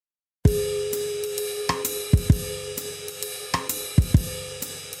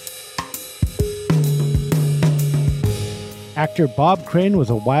Actor Bob Crane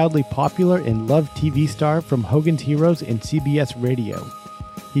was a wildly popular and loved TV star from Hogan's Heroes and CBS Radio.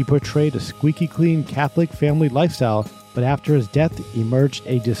 He portrayed a squeaky clean Catholic family lifestyle, but after his death emerged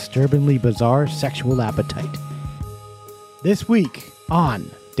a disturbingly bizarre sexual appetite. This week on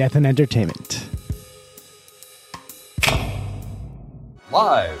Death and Entertainment.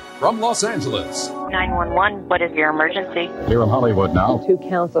 Live from Los Angeles. 911, what is your emergency? Here in Hollywood now. 2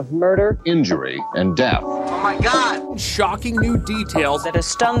 counts of murder, Injury and death. Oh my God! Shocking new details that has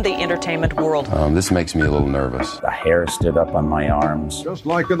stunned the entertainment world. This makes me a little nervous. The hair stood up on my arms. Just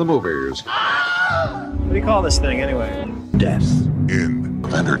like in the movies. What do you call this thing anyway? Death in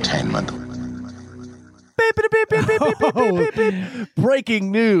entertainment.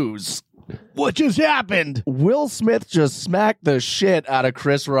 Breaking news. What just happened? Will Smith just smacked the shit out of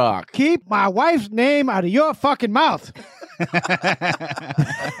Chris Rock. Keep my wife's name out of your fucking mouth. Do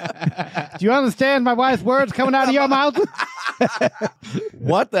you understand my wife's words coming out of your mouth?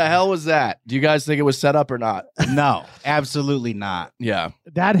 What the hell was that? Do you guys think it was set up or not? No, absolutely not. Yeah.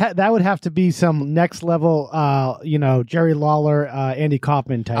 That would have to be some next level, Jerry Lawler, Andy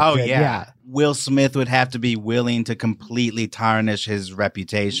Kaufman type. Oh, shit. yeah. Will Smith would have to be willing to completely tarnish his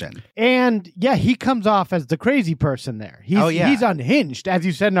reputation. And yeah, he comes off as the crazy person there. He's unhinged, as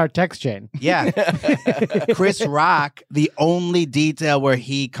you said in our text chain. Yeah. Chris Rock, the only detail where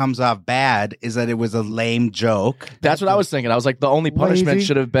he comes off bad is that it was a lame joke. That's what I was thinking. I was like, the only punishment Lazy.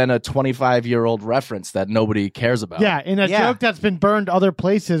 should have been a 25-year-old reference that nobody cares about. Yeah, in a joke that's been burned other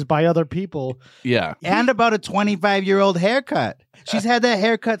places by other people. Yeah. And about a 25-year-old haircut. She's had that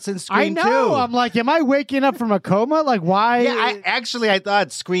haircut since Scream 2. I know. I'm like, am I waking up from a coma? Like, why? Yeah, I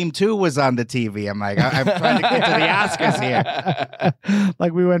thought Scream 2 was on the TV. I'm like, I'm trying to get to the Oscars here.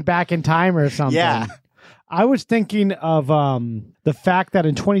 Like we went back in time or something. Yeah. I was thinking of the fact that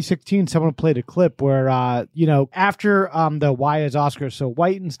in 2016, someone played a clip where, after the Why is Oscar So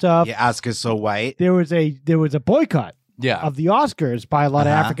White and stuff. Yeah, Oscar's So White. There was a boycott. Of the Oscars by a lot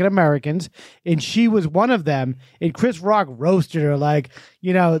of African Americans, and she was one of them. And Chris Rock roasted her like,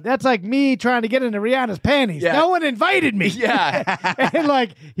 that's like me trying to get into Rihanna's panties. Yeah. No one invited me. Yeah.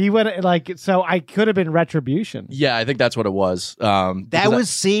 And he went so I could have been retribution. Yeah, I think that's what it was. That was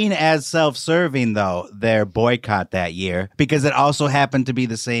seen as self-serving, though, their boycott that year, because it also happened to be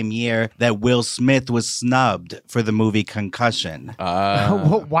the same year that Will Smith was snubbed for the movie Concussion.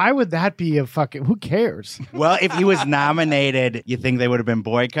 Why would that be a fucking? Who cares? Well, if he was nominated, you think they would have been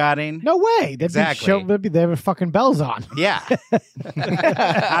boycotting? No way. Exactly. They have fucking bells on. Yeah.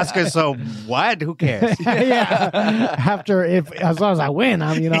 Oscar, so what? Who cares? Yeah. As long as I win,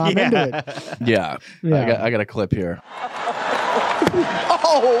 I'm into it. Yeah. I got a clip here.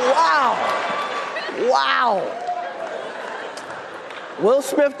 Oh, wow. Will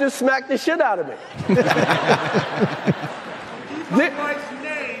Smith just smacked the shit out of me. Keep my wife's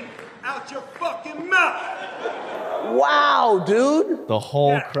name out your fucking mouth. Wow, dude. The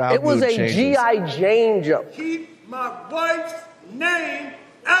whole crowd. It was a changes. G.I. Jane jump. Keep my wife's name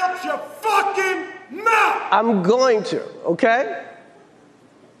out your fucking mouth. I'm going to, okay?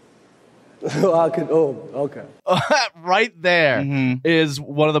 Okay. Right there is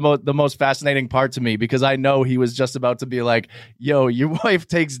one of the most fascinating part to me, because I know he was just about to be like, yo, your wife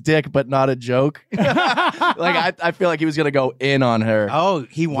takes dick but not a joke. I feel like he was gonna go in on her. Oh,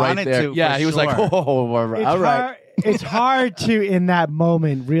 he wanted to. Yeah, he was like, all right. It's hard to, in that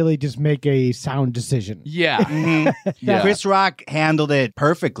moment, really just make a sound decision. Yeah. Yeah. Chris Rock handled it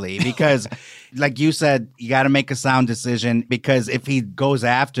perfectly because, like you said, you got to make a sound decision, because if he goes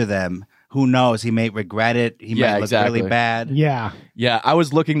after them, who knows? He may regret it. He might look really bad. Yeah. Yeah, I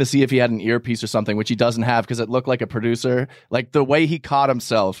was looking to see if he had an earpiece or something, which he doesn't have, because it looked like a producer. Like, the way he caught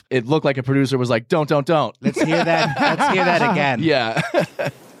himself, it looked like a producer was like, don't. Let's hear that. Let's hear that again. Yeah.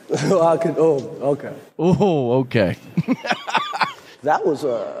 Okay. Oh, okay. That was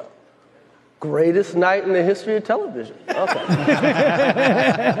a greatest night in the history of television. Okay.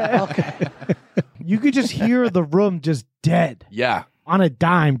 You could just hear the room just dead. Yeah. On a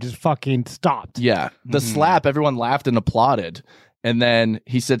dime, just fucking stopped. Yeah. The slap, everyone laughed and applauded. And then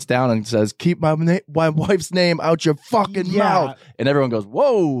he sits down and says, keep my wife's name out your fucking mouth. And everyone goes,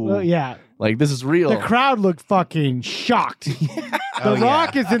 whoa. Well, yeah. Like, this is real. The crowd looked fucking shocked. The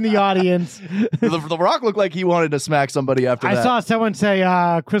Rock is in the audience. The Rock looked like he wanted to smack somebody after that. I saw someone say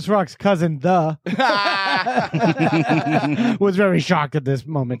Chris Rock's cousin, was very shocked at this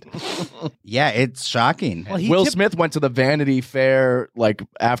moment. Yeah, it's shocking. Well, Will Smith went to the Vanity Fair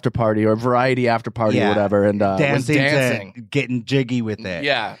after party or Variety after party or whatever, and was dancing, getting jiggy with it.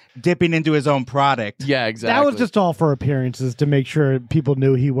 Yeah, dipping into his own product. Yeah, exactly. That was just all for appearances to make sure people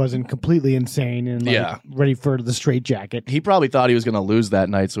knew he wasn't completely completely insane and ready for the straitjacket. He probably thought he was going to lose that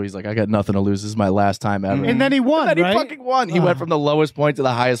night, so he's like, I got nothing to lose. This is my last time ever. And then he won, and then right? he fucking won. He went from the lowest point to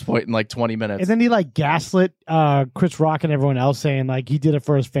the highest point in like 20 minutes. And then he like gaslit Chris Rock and everyone else saying like he did it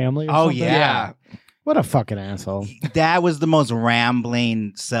for his family or something. Yeah. What a fucking asshole. That was the most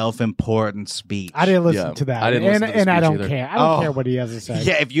rambling, self-important speech. I didn't listen to that. I didn't listen to the and I speech don't either. care. I don't care what he has to say.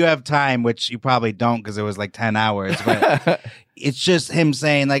 Yeah, if you have time, which you probably don't because it was like 10 hours, but it's just him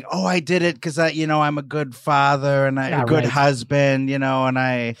saying like, oh, I did it because I'm a good father and a good husband,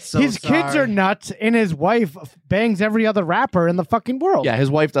 and his kids are nuts and his wife bangs every other rapper in the fucking world. Yeah,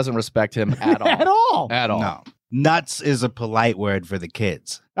 his wife doesn't respect him at all. At all. No. Nuts is a polite word for the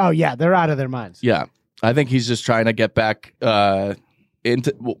kids. Oh, yeah. They're out of their minds. Yeah. I think he's just trying to get back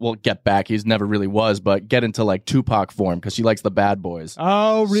get back. He's never really was, but get into like Tupac form because she likes the bad boys.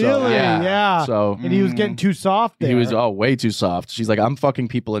 Oh, really? So, yeah. So and he was getting too soft there. He was way too soft. She's like, I'm fucking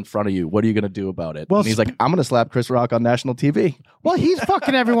people in front of you. What are you going to do about it? Well, and he's like, I'm going to slap Chris Rock on national TV. Well, he's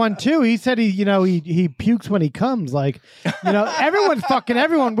fucking everyone too. He said he pukes when he comes. Like, everyone's fucking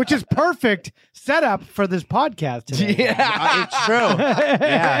everyone, which is perfect setup for this podcast today. Yeah, it's true.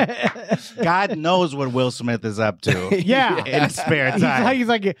 Yeah. God knows what Will Smith is up to. Yeah. In his spare time.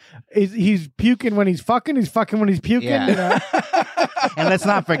 He's puking when he's fucking when he's puking. Yeah. And let's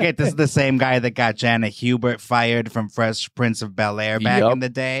not forget, this is the same guy that got Janet Hubert fired from Fresh Prince of Bel-Air back in the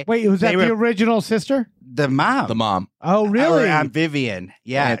day. Wait, was that the original sister? The mom. The mom. Oh, really? Aunt Vivian.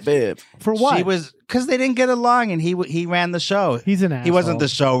 Yeah. Aunt Viv. For what? She was because they didn't get along, and he ran the show. He's an asshole. He wasn't the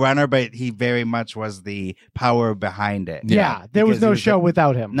showrunner, but he very much was the power behind it. Yeah, there was no show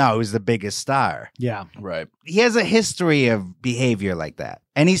without him. No, he was the biggest star. Yeah, right. He has a history of behavior like that,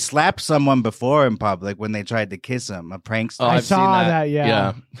 and he slapped someone before in public when they tried to kiss him. A prankster. Oh, I saw that.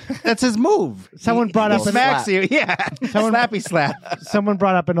 Yeah, that's his move. Someone brought up an smacks you. Yeah, slappy slap. Someone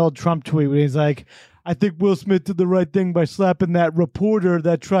brought up an old Trump tweet where he's like, I think Will Smith did the right thing by slapping that reporter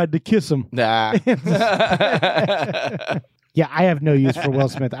that tried to kiss him. Nah. Yeah, I have no use for Will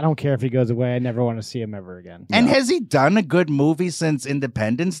Smith. I don't care if he goes away. I never want to see him ever again. And has he done a good movie since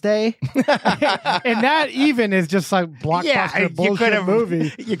Independence Day? And that even is just like blockbuster bullshit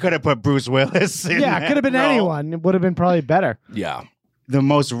movie. You could have put Bruce Willis in it could have been anyone. It would have been probably better. Yeah. The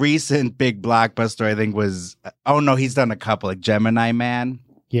most recent big blockbuster, I think, was he's done a couple, like Gemini Man.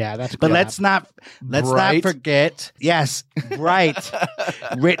 Yeah, that's. But let's not forget. Yes, Bright,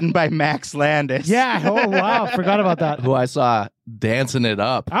 written by Max Landis. Yeah. Oh wow, forgot about that. Who I saw dancing it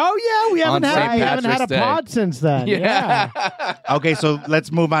up. Oh yeah, we haven't had a pod since then. Yeah. Okay, so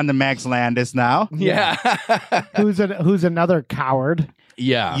let's move on to Max Landis now. Yeah. Who's another coward?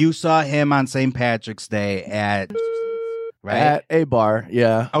 Yeah. You saw him on St. Patrick's Day at a bar.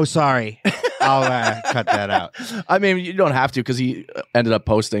 Yeah. Oh, sorry. I'll cut that out. I mean, you don't have to because he ended up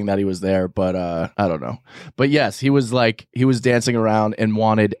posting that he was there, but I don't know. But yes, he was dancing around and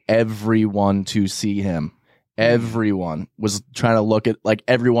wanted everyone to see him. Everyone was trying to look at like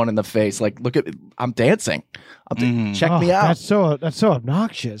everyone in the face. Like, look at, I'm dancing. Check me out. That's so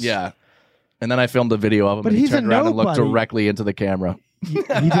obnoxious. Yeah. And then I filmed a video of him, but and he he's turned around and looked nobody. directly into the camera. He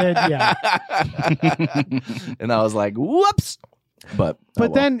did, yeah. And I was like, whoops. But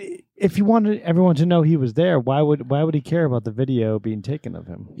then, if you wanted everyone to know he was there, why would he care about the video being taken of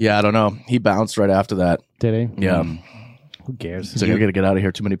him? Yeah, I don't know. He bounced right after that. Did he? Yeah. Who cares? He's like, I gotta get out of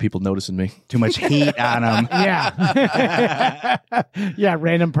here. Too many people noticing me. Too much heat on him. Yeah. Yeah,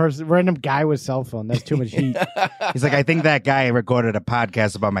 random guy with cell phone. That's too much heat. He's like, I think that guy recorded a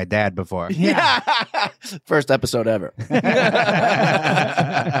podcast about my dad before. Yeah. First episode ever.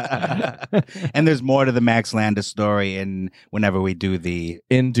 And there's more to the Max Landis story whenever we do the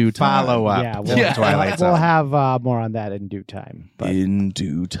in due time follow-up. Yeah, we'll have more on that in due time. In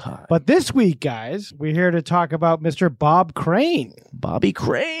due time. But this week, guys, we're here to talk about Mr. Bob Crane. Bobby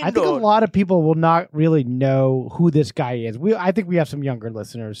Crane. I think a lot of people will not really know who this guy is. I think we have some younger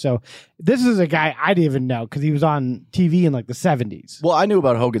listeners. So this is a guy I didn't even know because he was on TV in like the 70s. Well, I knew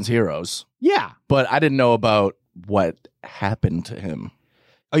about Hogan's Heroes. Yeah. But I didn't know about what happened to him.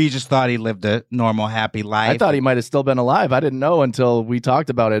 Oh, you just thought he lived a normal, happy life? I thought he might have still been alive. I didn't know until we talked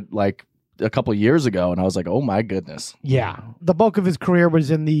about it like a couple years ago, and I was like, oh my goodness. Yeah. The bulk of his career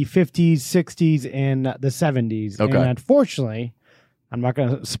was in the 50s, 60s, and the 70s. Okay. And unfortunately, I'm not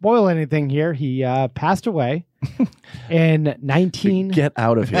going to spoil anything here. He passed away in 1978. Get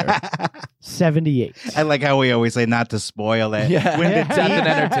out of here. I like how we always say not to spoil it. Yeah. When Death and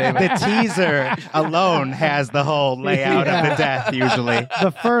entertainment. The teaser alone has the whole layout of the death, usually.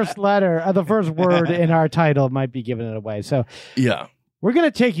 The first letter, the first word in our title might be giving it away. So yeah. We're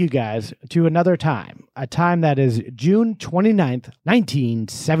going to take you guys to another time, a time that is June 29th,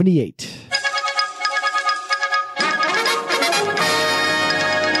 1978.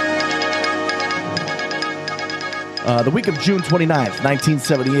 The week of June 29th,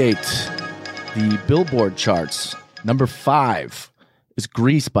 1978, the Billboard charts, number 5 is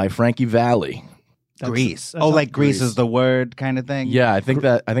Grease by Frankie Valli. Grease. Like Grease is the word kind of thing? Yeah, I think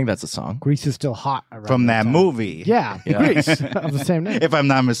that's a song. Grease is still hot. From that movie. Yeah, Grease of the same name. If I'm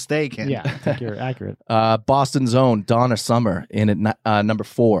not mistaken. Yeah, I think you're accurate. Boston's own Donna Summer in at number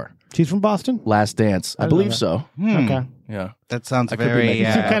 4. She's from Boston? Last Dance. I believe so. Okay. Yeah. That sounds very...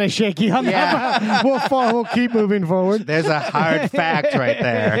 kind of shaky on that. We'll keep moving forward. There's a hard fact right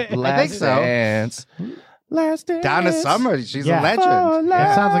there. I think so. Dance. Last Dance. Donna Summer, she's a legend.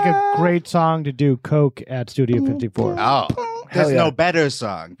 It sounds like a great song to do coke at Studio 54. Oh, there's no better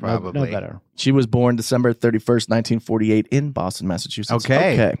song, probably. No better. She was born December 31st, 1948 in Boston, Massachusetts.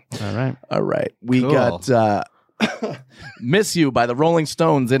 Okay. All right. We got Miss You by the Rolling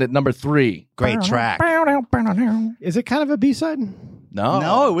Stones in at number 3. Great track. Is it kind of a B-side?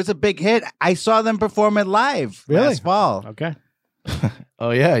 No, it was a big hit. I saw them perform it live last fall. Okay. Oh,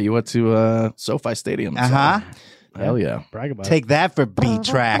 yeah. You went to SoFi Stadium. Hell yeah. Brag about Take that for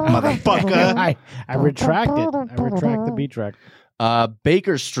B-track, motherfucker. I retract it. I retract the B-track.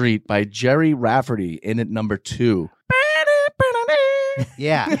 Baker Street by Jerry Rafferty in at number 2.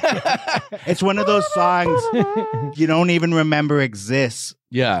 Yeah. It's one of those songs you don't even remember exists.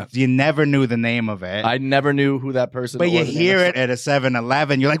 Yeah. You never knew the name of it. I never knew who that person but was. you hear it at a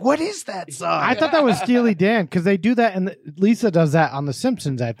 7-Eleven. You're like, what is that song? I thought that was Steely Dan because they do that, and Lisa does that on The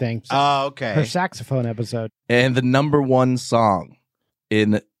Simpsons, I think. Oh, okay. Her saxophone episode. And the number 1 song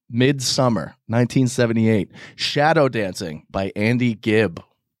in Midsummer, 1978, Shadow Dancing by Andy Gibb.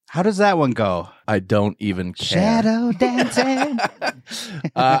 How does that one go? I don't even care. Shadow dancing.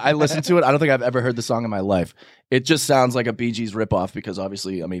 I listened to it. I don't think I've ever heard the song in my life. It just sounds like a Bee Gees ripoff because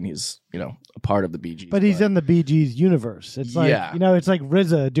obviously, I mean, he's, a part of the Bee Gees. But he's in the Bee Gees universe. It's like, it's like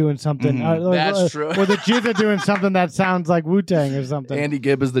RZA doing something. That's true. Or the Jizza doing something that sounds like Wu-Tang or something. Andy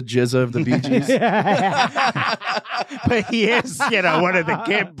Gibb is the Jizza of the Bee Gees. But he is, one of the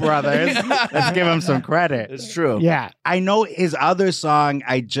Gibb brothers. Let's give him some credit. It's true. Yeah. I know his other song,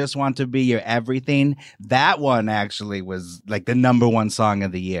 I Just Want to Be Your Everything. That one actually was like the number 1 song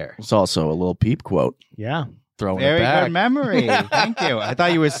of the year. It's also a little Peep quote. Yeah. Throwing Very it back. good memory. Thank you. I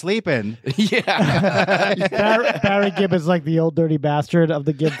thought you were sleeping. Yeah. Barry Gibb is like the old dirty bastard of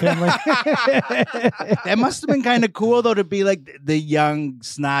the Gibb family. That must have been kind of cool, though, to be like the young,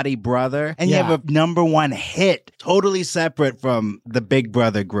 snotty brother. And you have a number 1 hit, totally separate from the Big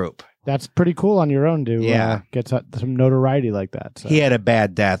Brother group. That's pretty cool on your own to get some notoriety like that. So. He had a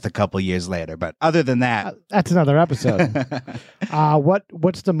bad death a couple years later, but other than that, that's another episode.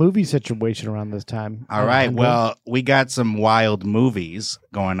 What's the movie situation around this time? All right, well, we got some wild movies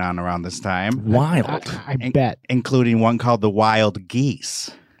going on around this time. Wild, I bet, including one called The Wild Geese.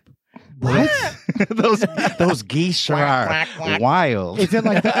 What? those geese are wild. Is it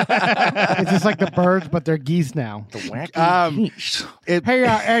like it's just like the birds, but they're geese now? The wacky geese. Hey,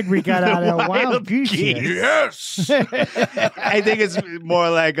 Ed, we got out a wild geese. Yes. I think it's more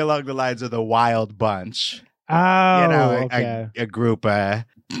like along the lines of the Wild Bunch. Oh, okay. A group. Like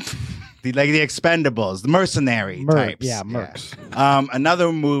the Expendables, the mercenary types. Yeah, mercs.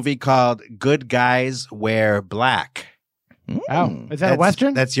 Another movie called Good Guys Wear Black. Oh, is that a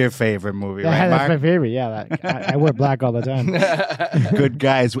Western? That's your favorite movie, right, That's Mark? my favorite. Yeah, I wear black all the time. Good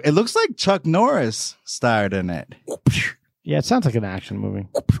Guys. It looks like Chuck Norris starred in it. Yeah, it sounds like an action movie.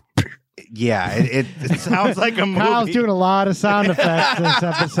 Yeah, it sounds like a movie. Kyle's doing a lot of sound effects this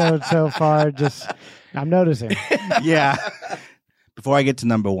episode so far. I'm noticing. Yeah. Before I get to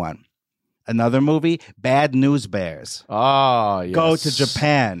number 1, another movie, Bad News Bears. Oh, yes. Go to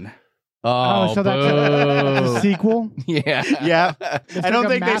Japan. Oh, so that's a sequel? Yeah. Yeah. It's I don't like a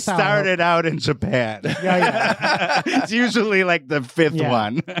think they math started out in Japan. Yeah. It's usually like the 5th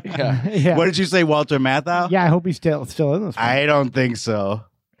one. Yeah. What did you say, Walter Matthau? Yeah, I hope he's still in this one. I don't think so.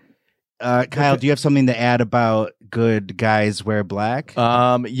 Kyle, do you have something to add about Good Guys Wear Black?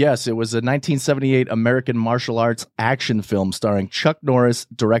 Yes, it was a 1978 American martial arts action film starring Chuck Norris,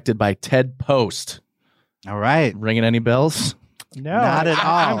 directed by Ted Post. All right. Ringing any bells? No, not at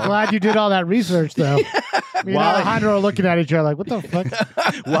all. I'm glad you did all that research, though. Me and Alejandro are looking at each other like, what the fuck?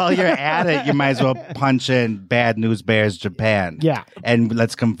 While you're at it, you might as well punch in Bad News Bears Japan. Yeah. And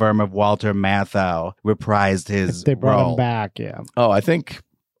let's confirm if Walter Matthau reprised his They brought role. him back, yeah. Oh, I think...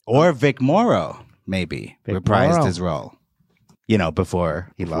 Or Vic Morrow, maybe, Vic reprised Morrow. his role.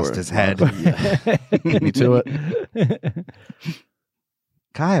 Before he lost his head. Me to it.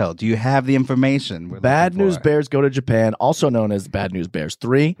 Kyle, do you have the information? Bad News Bears Go to Japan, also known as Bad News Bears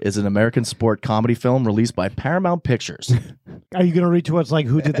 3, is an American sport comedy film released by Paramount Pictures. Are you going to read to us like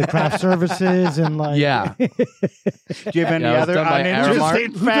who did the craft services and like? Yeah. Do you have any other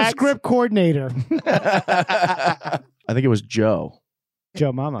uninteresting Who's the facts? script coordinator? I think it was Joe.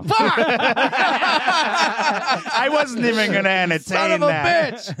 Joe Mama. I wasn't even going to entertain Son of a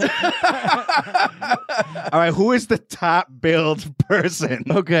bitch. All right, who is the top billed person?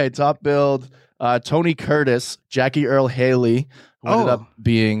 Okay, top billed. Tony Curtis, Jackie Earle Haley, who ended up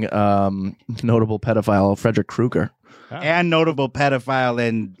being notable pedophile Frederick Krueger. And notable pedophile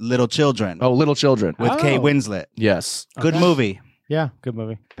in Little Children. Oh, Little Children. With Kate Winslet. Yes. Good movie. Yeah, good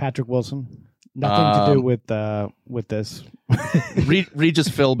movie. Patrick Wilson. Nothing to do with this. Regis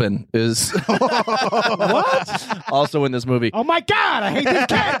Philbin is what? Also in this movie. Oh my God, I hate these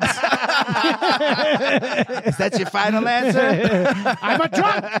kids. Is that your final answer? I'm a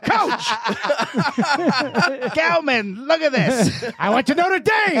drunk coach. Gelman, look at this. I went to Notre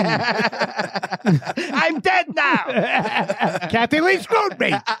Dame. I'm dead now. Kathy Lee screwed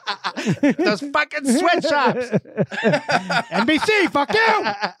me. Those fucking sweatshops. NBC, fuck you.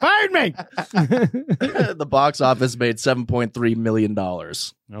 Fired me. The box office made $7.3 million.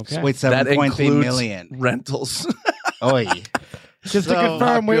 Okay. Wait, That 7.3 includes million. rentals. Oy. Just to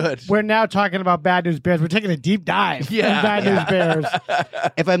confirm, good. we're now talking about Bad News Bears. We're taking a deep dive in Bad News Bears.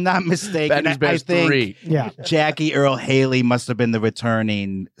 If I'm not mistaken, Bad News Bears I think 3. Yeah. Jackie Earle Haley must have been the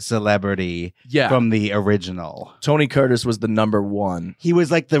returning celebrity from the original. Tony Curtis was the number one. He was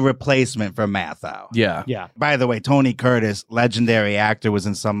like the replacement for Matthau. Yeah. Yeah. By the way, Tony Curtis, legendary actor, was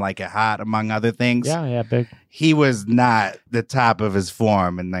in Some Like It Hot, among other things. Yeah, big. He was not the top of his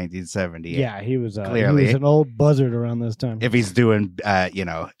form in 1978. Yeah, he was Clearly. he was an old buzzard around this time. If he's doing,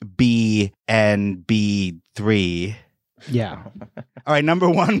 B and B3. Yeah. All right, number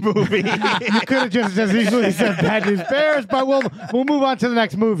one movie. You could have just as easily said Bad News Bears, but we'll move on to the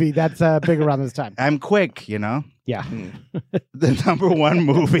next movie that's big around this time. I'm quick, Yeah. The number one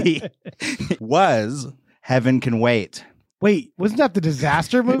movie was Heaven Can Wait. Wait, wasn't that the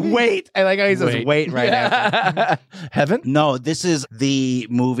disaster movie? Wait. I like how he says wait right after. Heaven? No, this is the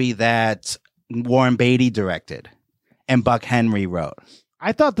movie that Warren Beatty directed and Buck Henry wrote.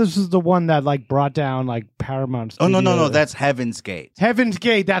 I thought this was the one that like brought down like Paramount Oh, Studios. no. That's Heaven's Gate. Heaven's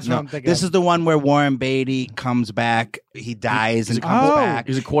Gate. That's No, what I'm thinking. this is the one where Warren Beatty comes back. He dies and comes back.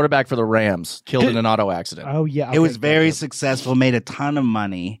 He was a quarterback for the Rams, killed in an auto accident. Oh yeah, It was very successful, made a ton of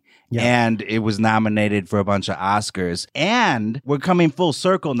money. Yeah. And it was nominated for a bunch of Oscars. And we're coming full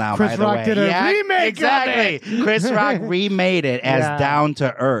circle now, Chris by the Rock way. did a remake of Exactly. it. Chris Rock remade it as Yeah. Down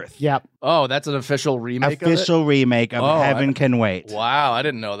to Earth. Yep. Oh, that's an official remake Official remake of Oh, Heaven Can Wait. of it? Wow, I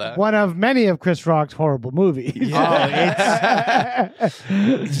didn't know that. One of many of Chris Rock's horrible movies.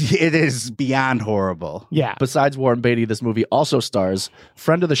 It is beyond horrible. Yeah. Besides Warren Beatty, this movie also stars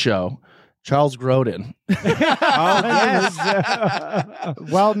friend of the show, Charles Grodin. Oh, yes.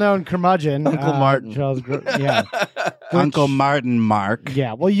 Well-known curmudgeon. Uncle Martin. Yeah. Uncle Martin Mark.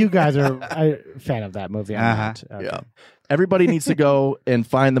 Yeah. Well, you guys are a fan of that movie. I'm not. Okay. Yeah. Everybody needs to go and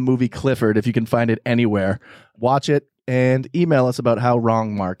find the movie Clifford if you can find it anywhere. Watch it and email us about how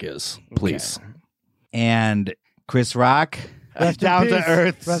wrong Mark is, please. And Chris Rock, Rest in Down to peace.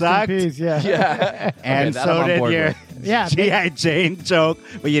 Earth Rest sucked. in peace, yeah. Yeah. And Okay, that so I'm on did board your with. Yeah. G.I. Jane joke,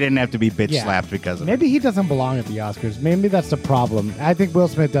 but you didn't have to be bitch Yeah. slapped because of it. Maybe he doesn't belong at the Oscars. Maybe that's the problem. I think Will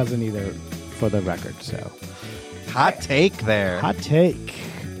Smith doesn't either, for the record. So, Hot take there. hot take.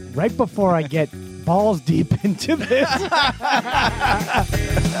 Right before I get balls deep into this.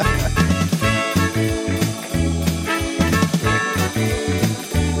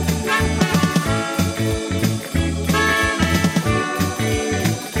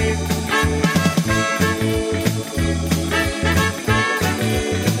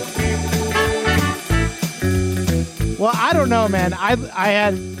 Well, I don't know, man. I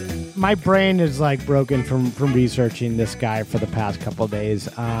had my brain is like broken from researching this guy for the past couple of days.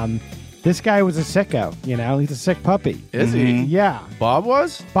 This guy was a sicko, you know. He's a sick puppy. Is he? Yeah. Bob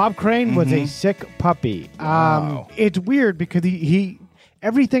was? Bob Crane was a sick puppy. Wow. It's weird because he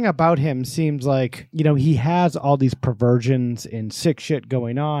everything about him seems like, you know, he has all these perversions and sick shit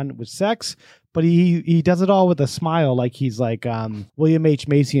going on with sex, but he does it all with a smile, like he's like William H.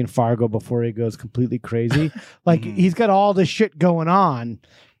 Macy in Fargo before he goes completely crazy. Like he's got all this shit going on,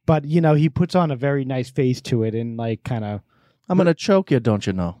 but you know, he puts on a very nice face to it and like kind of I'm going to choke you, don't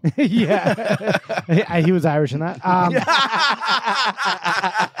you know? yeah. He was Irish in that.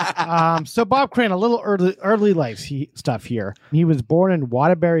 So Bob Crane, a little early life stuff here. He was born in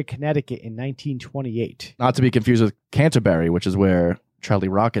Waterbury, Connecticut in 1928. Not to be confused with Canterbury, which is where Charlie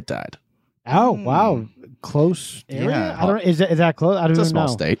Rocket died. Oh, wow. Close area? Yeah. I don't. Is that close? I don't It's a even small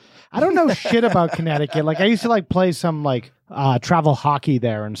know. state. I don't know shit about Connecticut. Like I used to like play some like travel hockey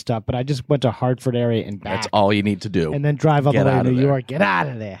there and stuff, but I just went to Hartford area and back. That's all you need to do. And then drive all the Get way out to of New there. York. Get out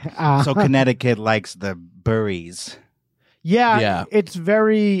of there. So Connecticut likes the Burries. Yeah, it's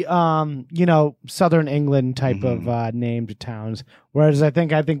very Southern England type of named towns. Whereas I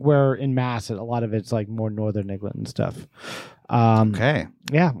think where in Mass, a lot of it's like more Northern England and stuff. Okay.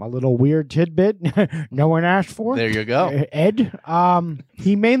 Yeah, a little weird tidbit no one asked for. There you go. Ed.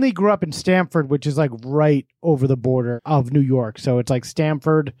 He mainly grew up in Stamford, which is like right over the border of New York. So it's like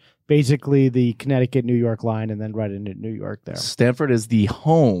Stamford, basically the Connecticut-New York line, and then right into New York there. Stanford is the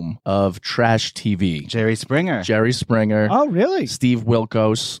home of trash TV. Jerry Springer. Oh, really? Steve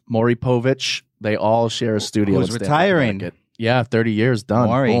Wilkos, Maury Povich. They all share a studio. Who's in Stamford, retiring. Connecticut. Yeah, 30 years done.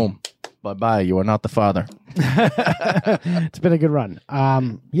 Maury. Boom. Bye-bye. You are not the father. It's been a good run.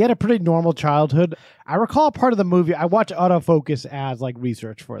 He had a pretty normal childhood. I recall a part of the movie. I watched autofocus as like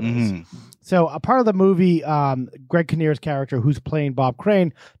research for this. So a part of the movie, Greg Kinnear's character, who's playing Bob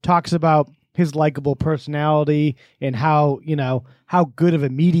Crane, talks about his likable personality and how good of a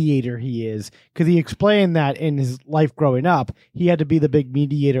mediator he is. Because he explained that in his life growing up, he had to be the big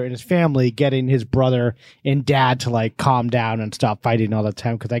mediator in his family, getting his brother and dad to like calm down and stop fighting all the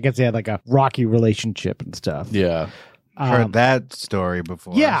time. Because I guess they had like a rocky relationship and stuff. Yeah. Heard that story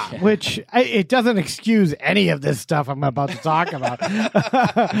before. Yeah, which it doesn't excuse any of this stuff I'm about to talk about.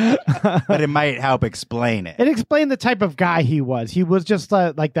 But it might help explain it. It explained the type of guy he was. He was just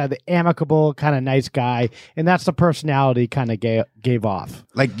like the amicable, kind of nice guy, and that's the personality kind of gave off.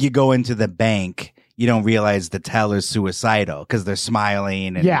 Like you go into the bank, you don't realize the teller's suicidal because they're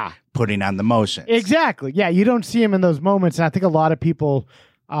smiling and putting on the motions. Exactly. Yeah, you don't see him in those moments, and I think a lot of people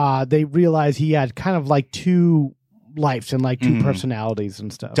they realize he had kind of like two lives and like two personalities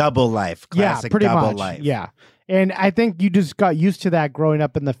and stuff. Double life. Classic pretty double much. life. Yeah. And I think you just got used to that growing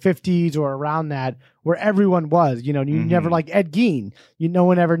up in the 50s or around that, where everyone was, you never like Ed Gein. No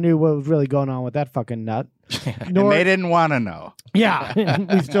one ever knew what was really going on with that fucking nut. And they didn't want to know. Yeah,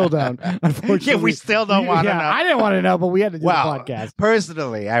 we still don't. Unfortunately, Yeah, we still don't want to know. I didn't want to know, but we had to do the podcast.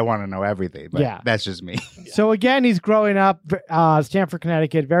 Personally, I want to know everything, but that's just me. So again, he's growing up, Stamford,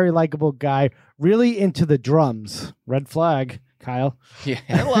 Connecticut, very likable guy, really into the drums. Red flag, Kyle. Yeah.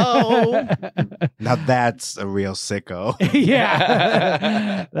 Hello. Now that's a real sicko.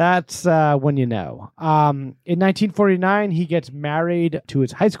 Yeah, that's when you know. In 1949, he gets married to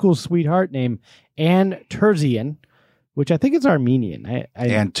his high school sweetheart named Anne Terzian, which I think is Armenian.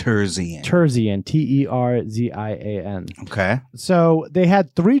 Anne Terzian. Terzian, Terzian. Okay. So they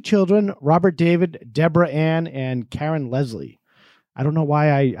had 3 children: Robert David, Deborah Ann, and Karen Leslie. I don't know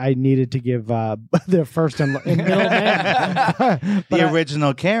why I needed to give their first and middle name. The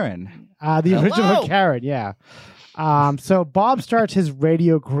original Karen. The original Karen, yeah. So Bob starts his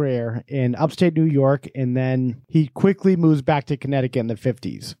radio career in upstate New York, and then he quickly moves back to Connecticut in the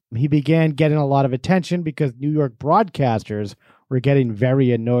 50s. He began getting a lot of attention because New York broadcasters were getting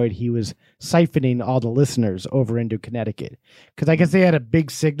very annoyed he was siphoning all the listeners over into Connecticut. Because I guess they had a big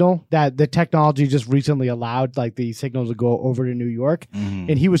signal that the technology just recently allowed like the signals to go over to New York.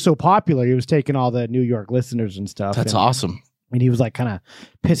 And he was so popular, he was taking all the New York listeners and stuff. That's awesome. And he was like kind of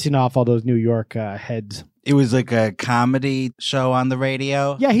pissing off all those New York heads. It was like a comedy show on the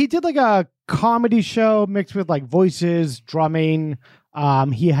radio. Yeah, he did like a comedy show mixed with like voices, drumming.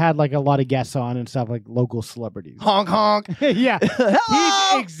 He had like a lot of guests on and stuff, like local celebrities. Honk, honk. Yeah.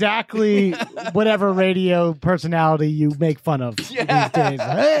 He's exactly whatever radio personality you make fun of these days.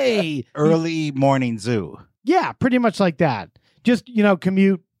 Hey! Early morning zoo. Yeah, pretty much like that. Just,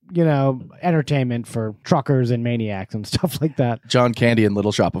 commute, entertainment for truckers and maniacs and stuff like that. John Candy in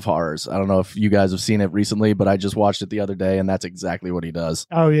Little Shop of Horrors. I don't know if you guys have seen it recently, but I just watched it the other day, and that's exactly what he does.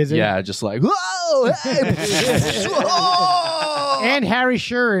 Oh, is it? Yeah, just like, whoa! Hey. And Harry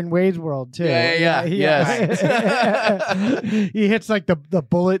Shearer in Wade's World, too. Yeah. He hits like the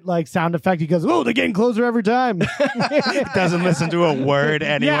bullet like sound effect. He goes, "Oh, they're getting closer every time." Doesn't listen to a word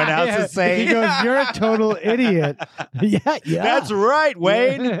anyone else is saying. He goes, "You're a total idiot." Yeah. That's right,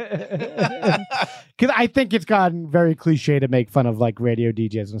 Wade. Because I think it's gotten very cliche to make fun of like radio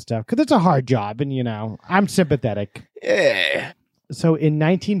DJs and stuff. Because it's a hard job, and I'm sympathetic. Yeah. So in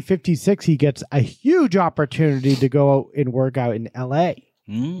 1956, he gets a huge opportunity to go and work out in L.A.,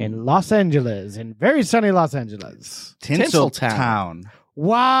 in Los Angeles, in very sunny Los Angeles. Tinseltown.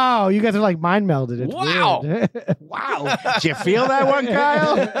 Wow, you guys are like mind melded. It's Wow. weird. Wow. Did you feel that one,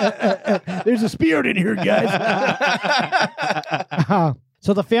 Kyle? There's a spirit in here, guys.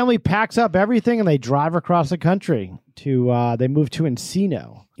 So the family packs up everything and they drive across the country to they moved to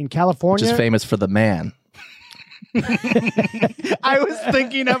Encino in California. Which is famous for the man. I was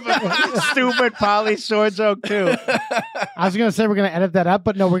thinking of a stupid Pauly Shore joke too. I was going to say we're going to edit that up,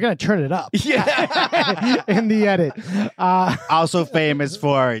 but no, we're going to turn it up. Yeah. In the edit. Also famous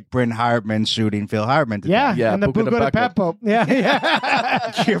for Bryn Hartman shooting Phil Hartman. Yeah, Yeah, and the Buca de Buca de Beppo. Beppo.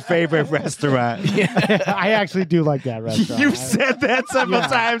 Yeah. Your favorite restaurant. I actually do like that restaurant. You've said that several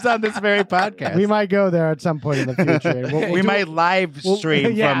times on this very podcast. We might go there at some point in the future. We might live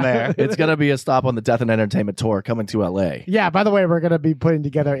stream yeah. from there. It's going to be a stop on the Death and Entertainment tour coming to LA. Yeah, by the way, we're going to be putting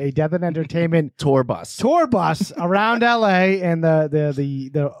together a Death and Entertainment Tour bus. around LA and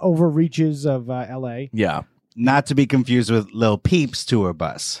the overreaches of LA. Yeah. Not to be confused with Lil Peep's tour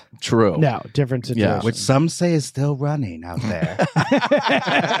bus, True. No, different situation. which some say is still running out there.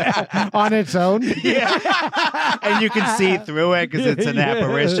 On its own. Yeah. And you can see through it because it's an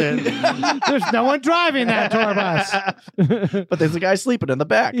apparition. There's no one driving that tour bus. But there's a guy sleeping in the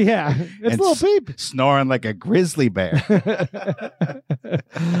back. Yeah, it's And Lil Peep. Snoring like a grizzly bear.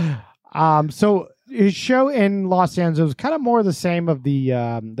 So his show in Los Angeles was kind of more the same of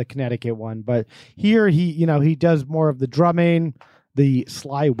the Connecticut one, but here he does more of the drumming, the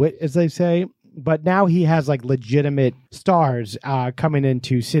sly wit, as they say. But now he has like legitimate stars coming in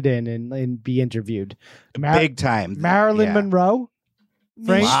to sit in and be interviewed. Big time. Marilyn Yeah. Monroe.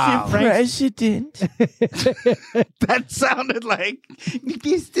 Wow. President. That sounded like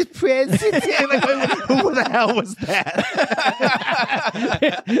Mr. President. Like, who the hell was that?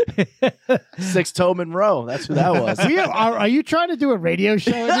 Six Toe Monroe. That's who that was. Are you trying to do a radio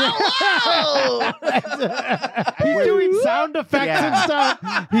show? He's doing sound effects and stuff.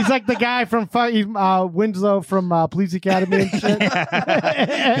 He's like the guy from Winslow from Police Academy and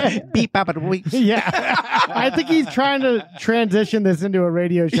shit. Beep, bop, and weep. Yeah. I think he's trying to transition this into a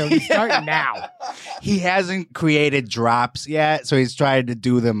radio show. He's starting now. He hasn't created drops yet, so he's trying to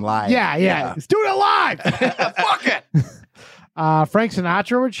do them live. Yeah. He's doing it live. Fuck it. Frank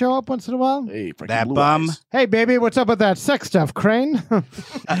Sinatra would show up once in a while. Hey, Frankie That Blue bum. Eyes. Hey, baby, what's up with that sex stuff, Crane?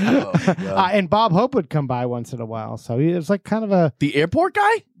 And Bob Hope would come by once in a while. So he was like kind of The airport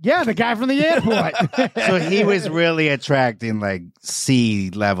guy? the guy from the airport. So he was really attracting like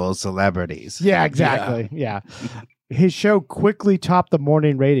C-level celebrities. Yeah, exactly. Yeah. His show quickly topped the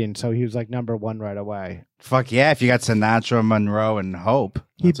morning rating, so he was like number one right away. Fuck yeah, if you got Sinatra, Monroe, and Hope.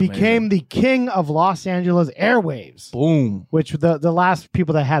 He became the king of Los Angeles airwaves. Boom. Which the last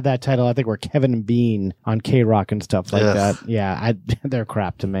people that had that title, I think, were Kevin and Bean on K-Rock and stuff like that. Yeah, they're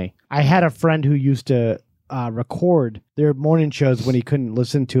crap to me. I had a friend who used to record their morning shows when he couldn't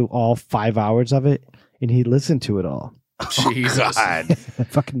listen to all 5 hours of it, and he listened to it all. Jesus. God.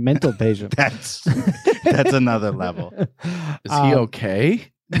 Fucking mental patient. That's another level. Is he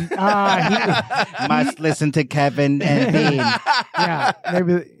okay? Must listen to Kevin and Bean. Yeah,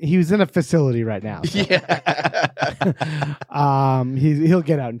 maybe he was in a facility right now. So. Yeah. He'll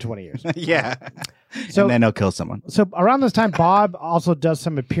get out in 20 years. Yeah. So, and then he'll kill someone. So around this time, Bob also does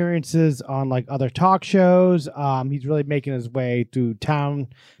some appearances on like other talk shows. He's really making his way through town.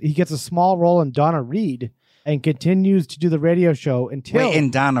 He gets a small role in Donna Reed and continues to do the radio show until... Wait, in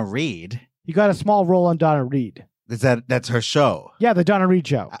Donna Reed? He got a small role on Donna Reed. That's her show? Yeah, the Donna Reed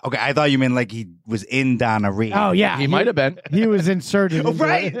show. Okay, I thought you meant like he was in Donna Reed. Oh, yeah. He might have been. He was inserted. Oh,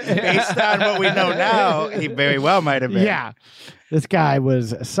 right. Based on what we know now, he very well might have been. Yeah. This guy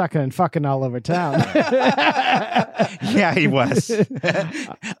was sucking and fucking all over town. Yeah, he was.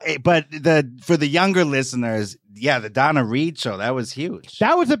 But for the younger listeners, yeah, the Donna Reed show, that was huge.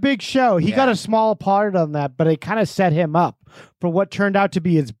 That was a big show. He got a small part on that, but it kind of set him up for what turned out to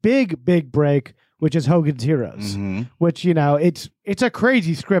be his big break, which is Hogan's Heroes, which, it's a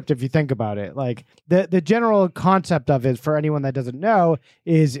crazy script if you think about it. Like the general concept of it, for anyone that doesn't know,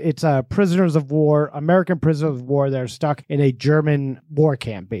 is it's prisoners of war, American prisoners of war that are stuck in a German war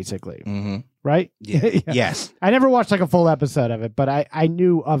camp, basically. Mm-hmm. Right? Yeah. Yes. I never watched like a full episode of it, but I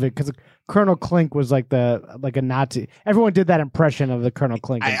knew of it because Colonel Klink was like a Nazi. Everyone did that impression of the Colonel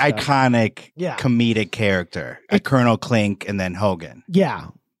Klink. Iconic comedic character. Colonel Klink and then Hogan. Yeah.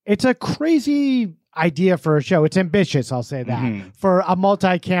 It's a crazy idea for a show. It's ambitious, I'll say that, for a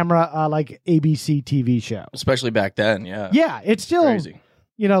multi-camera like ABC TV show. Especially back then, yeah. Yeah, it's still, crazy.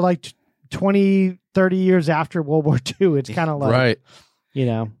 Like 20, 30 years after World War II. It's kind of like, right.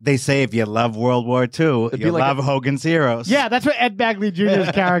 They say if you love World War II, you love Hogan's Heroes. Yeah, that's what Ed Bagley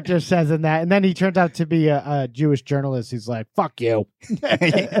Jr.'s character says in that. And then he turns out to be a Jewish journalist. He's like, fuck you.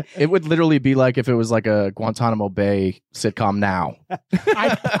 It would literally be like if it was like a Guantanamo Bay sitcom now.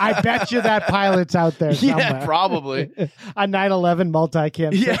 I bet you that pilot's out there somewhere. Yeah, probably. A 9/11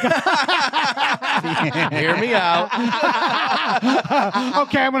 multi-cam. Yeah. Hear me out.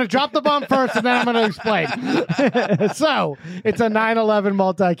 Okay, I'm going to drop the bomb first, and then I'm going to explain. So, it's a 9/11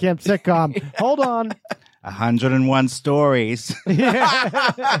 multi-camp sitcom. Hold on. 101 stories.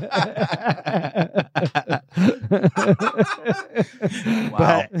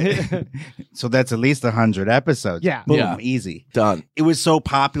 Wow. So that's at least 100 episodes. Yeah. Boom, Yeah. easy. Done. It was so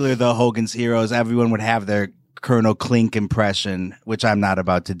popular, though, Hogan's Heroes, everyone would have their Colonel Klink impression, which I'm not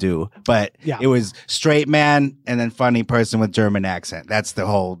about to do. But Yeah. it was straight man and then funny person with German accent. That's the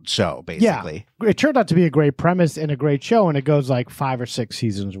whole show, basically. Yeah. It turned out to be a great premise and a great show, and it goes like 5 or 6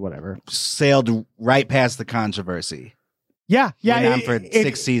 seasons or whatever. Sailed right past the controversy. Yeah. Went on for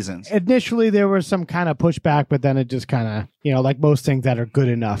 6 seasons. Initially, there was some kind of pushback, but then it just kind of, like most things that are good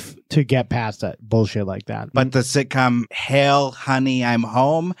enough to get past that bullshit like that. But the sitcom Hail, Honey, I'm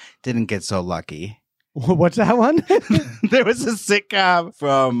Home didn't get so lucky. What's that one? There was a sitcom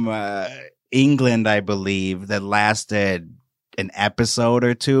from England, I believe, that lasted an episode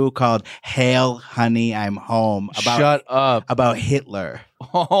or two called Hail, Honey, I'm Home. Shut up. About Hitler.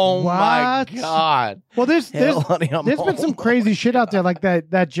 Oh my What? God. Well, there's Honey, I'm been some home. crazy shit out there, like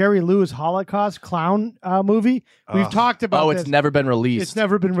that Jerry Lewis Holocaust clown movie. We've talked about. Oh, it's this. never been released. It's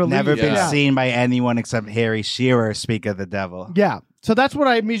never been released. Never been Yeah. seen by anyone except Harry Shearer speak of the devil. Yeah. So that's what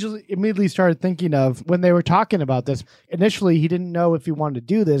I immediately started thinking of when they were talking about this. Initially, he didn't know if he wanted to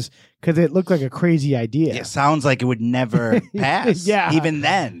do this because it looked like a crazy idea. It sounds like it would never pass. Yeah. Even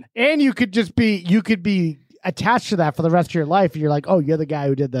then. And you could be attached to that for the rest of your life. And you're like, oh, you're the guy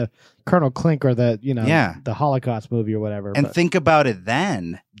who did the Colonel Klink or the Holocaust movie or whatever. And But- think about it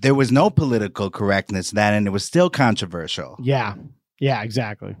then. There was no political correctness then, and it was still controversial. Yeah. Yeah,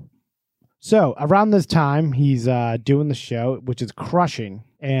 exactly. So around this time, he's doing the show, which is crushing.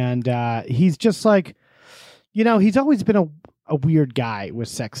 And he's just like, he's always been a weird guy with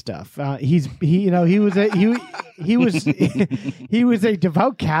sex stuff. He was a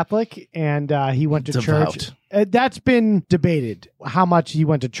devout Catholic, and he went to church. That's been debated how much he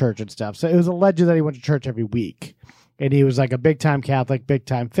went to church and stuff. So it was alleged that he went to church every week, and he was like a big time Catholic, big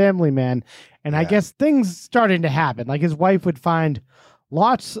time family man. And I guess things started to happen. Like his wife would find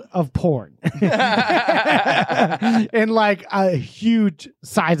lots of porn and like a huge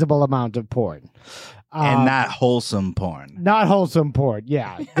sizable amount of porn. And not wholesome porn. Not wholesome porn.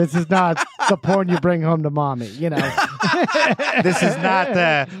 Yeah. This is not the porn you bring home to mommy, This is not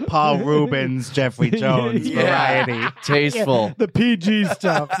the Paul Rubens, Jeffrey Jones variety. Tasteful. Yeah, the PG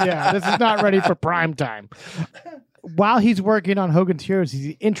stuff. Yeah. This is not ready for prime time. While he's working on Hogan's Heroes,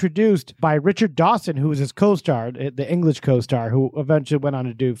 he's introduced by Richard Dawson, who was his co-star, the English co-star, who eventually went on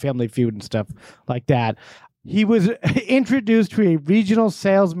to do Family Feud and stuff like that. He was introduced to a regional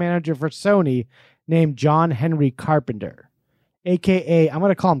sales manager for Sony named John Henry Carpenter, a.k.a. I'm going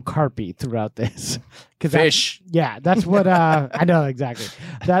to call him Carpy throughout this. Fish. That's what, I know exactly.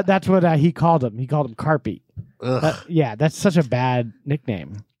 That's what he called him. He called him Carpy. That's such a bad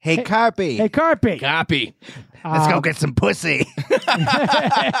nickname. Hey, Carpy. Hey, Carpy. Copy. Let's go get some pussy.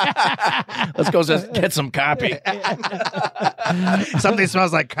 Let's go get some copy. Something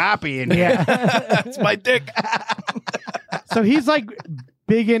smells like copy in here. Yeah. It's my dick. So he's like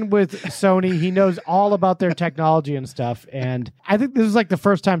big in with Sony. He knows all about their technology and stuff. And I think this is like the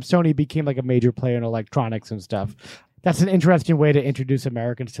first time Sony became like a major player in electronics and stuff. That's an interesting way to introduce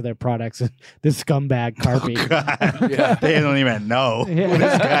Americans to their products. This scumbag Carpy. They don't even know who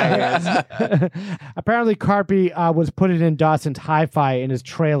this guy is. Apparently, Carpy was putting in Dawson's hi-fi in his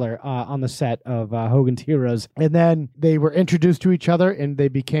trailer on the set of Hogan's Heroes. And then they were introduced to each other, and they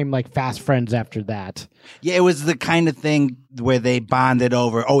became like fast friends after that. Yeah, it was the kind of thing where they bonded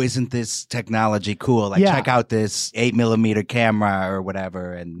over, oh, isn't this technology cool? Like, check out this 8mm camera or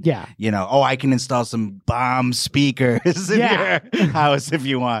whatever. And, I can install some bomb speakers in your house if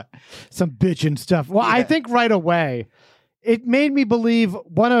you want. Some bitchin' stuff. Well, I think right away, it made me believe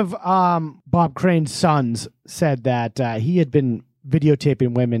one of Bob Crane's sons said that he had been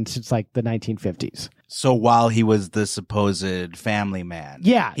videotaping women since like the 1950s. So while he was the supposed family man,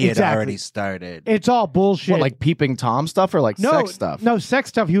 he had already started. It's all bullshit. What, like peeping Tom stuff or like sex stuff? No, sex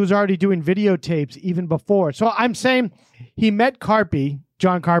stuff. He was already doing videotapes even before. So I'm saying he met Carpy,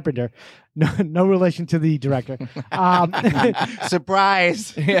 John Carpenter. No relation to the director.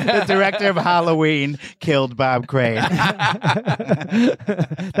 Surprise! The director of Halloween killed Bob Crane. That's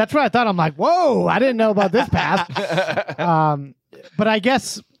what I thought. I'm like, whoa, I didn't know about this path. But I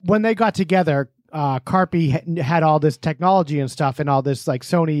guess when they got together, Carpy had all this technology and stuff and all this like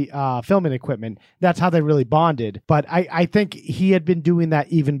Sony filming equipment. That's how they really bonded. But I think he had been doing that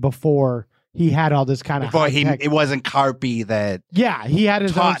even before he had all this kind of before it wasn't Carpy that he had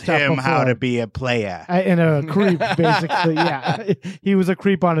his own taught stuff him before. how to be a player and a creep, basically. Yeah, he was a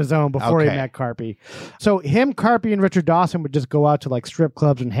creep on his own before he met Carpy. So him, Carpy, and Richard Dawson would just go out to like strip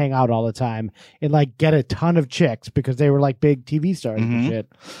clubs and hang out all the time and like get a ton of chicks because they were like big TV stars and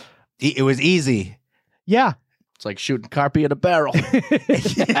shit. It was easy. Yeah. It's like shooting Carpy in a barrel.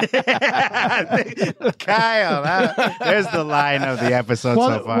 Kyle, there's the line of the episode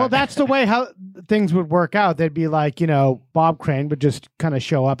so far. Well, that's the way how things would work out. They'd be like, Bob Crane would just kind of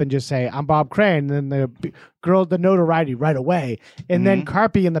show up and just say, I'm Bob Crane. And then the girl, the notoriety right away. And then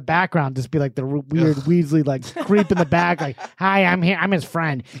Carpy in the background just be like the weird Weasley, like creep in the back, like, hi, I'm here. I'm his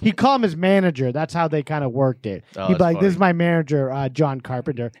friend. He'd call him his manager. That's how they kind of worked it. He'd be like, this is my manager, John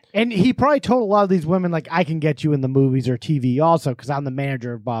Carpenter. And he probably told a lot of these women, like, I can get you in the movies or TV also because I'm the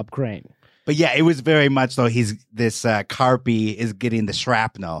manager of Bob Crane. But yeah, it was very much though. Carpy is getting the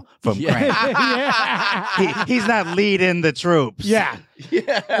shrapnel from Crane. He's not leading the troops. Yeah.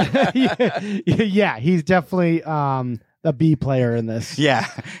 He's definitely a B player in this. Yeah.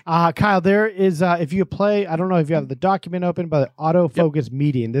 Kyle, there is if you play, I don't know if you have the document open, but autofocus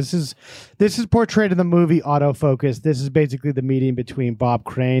meeting. This is portrayed in the movie Autofocus. This is basically the meeting between Bob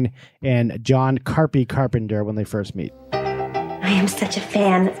Crane and John Carpy Carpenter when they first meet. I am such a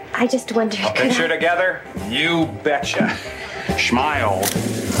fan. I just wondered. A picture together? You betcha. Smile.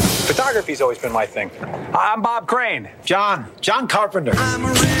 Photography's always been my thing. I'm Bob Crane. John Carpenter.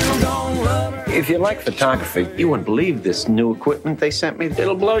 If you like photography, you wouldn't believe this new equipment they sent me.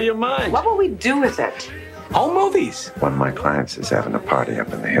 It'll blow your mind. What will we do with it? Home movies. One of my clients is having a party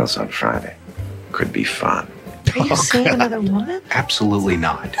up in the hills on Friday. Could be fun. Are you seeing another woman? Absolutely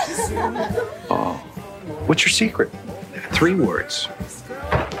not. Oh. What's your secret? 3 words.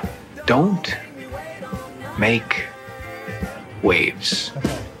 Don't make waves.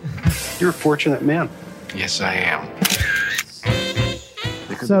 You're a fortunate man. Yes, I am.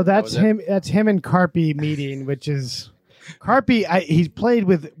 So that's him. That's him and Carpy meeting, which is Carpy. He's played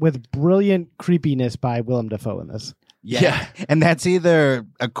with brilliant creepiness by Willem Dafoe in this. Yeah. And that's either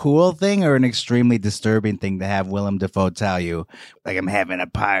a cool thing or an extremely disturbing thing to have Willem Dafoe tell you, like, I'm having a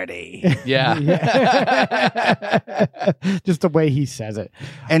party. Yeah. Just the way he says it.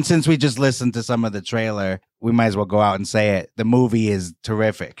 And since we just listened to some of the trailer, we might as well go out and say it. The movie is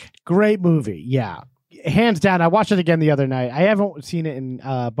terrific. Great movie. Yeah. Hands down. I watched it again the other night. I haven't seen it in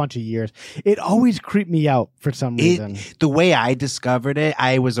a bunch of years. It always creeped me out for some reason. The way I discovered it,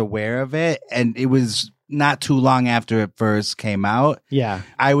 I was aware of it, and it was not too long after it first came out. Yeah.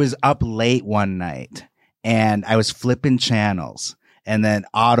 I was up late one night and I was flipping channels and then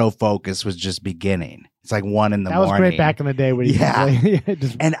autofocus was just beginning. It's like 1 a.m. That was great back in the day. When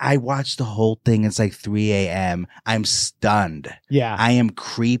And I watched the whole thing. It's like 3 a.m. I'm stunned. Yeah. I am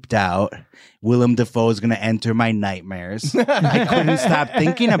creeped out. Willem Dafoe is going to enter my nightmares. I couldn't stop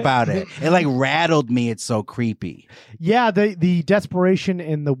thinking about it. It like rattled me. It's so creepy. Yeah, the desperation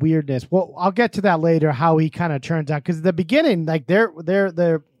and the weirdness. Well, I'll get to that later, how he kind of turns out. Because at the beginning, like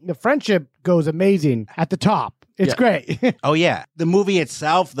the friendship goes amazing at the top. It's great. Oh, yeah. The movie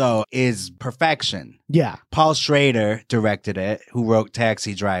itself, though, is perfection. Yeah. Paul Schrader directed it, who wrote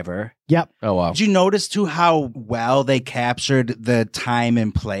Taxi Driver. Yep. Oh, wow. Did you notice, too, how well they captured the time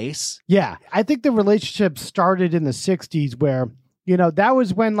and place? Yeah. I think the relationship started in the 60s where, that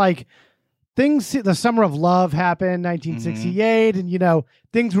was when, like, the Summer of Love happened, 1968, and,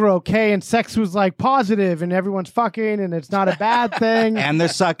 things were okay, and sex was, like, positive, and everyone's fucking, and it's not a bad thing. And they're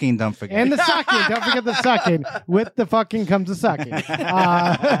sucking, don't forget. And the sucking. Don't forget the sucking. With the fucking comes the sucking.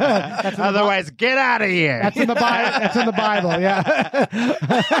 Otherwise, get out of here. That's in the Bible. That's in the Bible, yeah.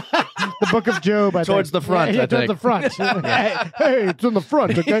 The book of Job, I Towards think. the front, yeah, I towards think. the front. Hey, it's in the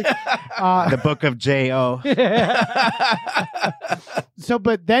front, okay? The book of J.O. So,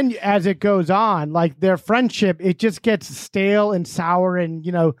 but then as it goes on, like their friendship, it just gets stale and sour, and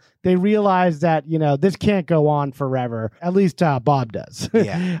they realize that this can't go on forever. At least Bob does.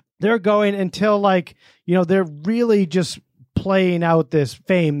 Yeah. They're going until they're really just playing out this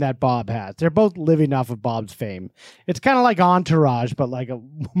fame that Bob has. They're both living off of Bob's fame. It's kind of like Entourage, but like a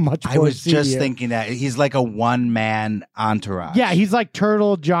much more I was just seedier. thinking that he's like a one-man Entourage. Yeah, he's like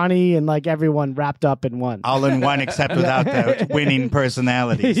Turtle, Johnny, and like everyone wrapped up in one. All in one, except without the winning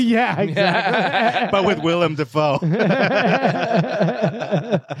personalities. Yeah, exactly. But with Willem Dafoe.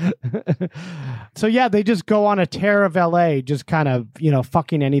 So yeah, they just go on a tear of LA, just kind of,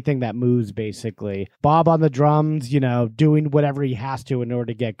 fucking anything that moves, basically. Bob on the drums, doing whatever he has to in order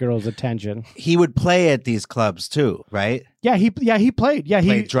to get girls' attention. He would play at these clubs too, right? Yeah, he played. Yeah, he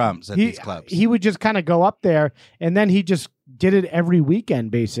played drums at these clubs. He would just kind of go up there, and then he just did it every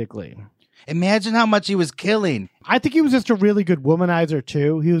weekend, basically. Imagine how much he was killing. I think he was just a really good womanizer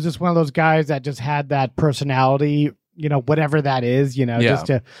too. He was just one of those guys that just had that personality, whatever that is,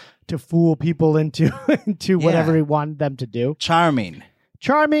 just to fool people into whatever he wanted them to do. Charming,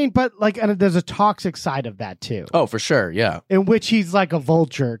 but and there's a toxic side of that too. Oh, for sure, yeah. In which he's like a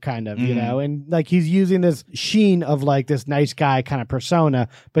vulture kind of, and like he's using this sheen of like this nice guy kind of persona,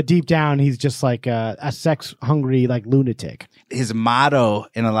 but deep down he's just like a sex hungry like lunatic. His motto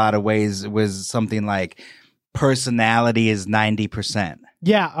in a lot of ways was something like personality is 90%.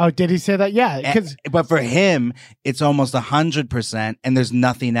 Yeah. Oh, did he say that? Yeah. But for him, it's almost 100%, and there's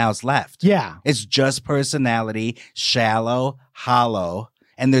nothing else left. Yeah. It's just personality, shallow, hollow,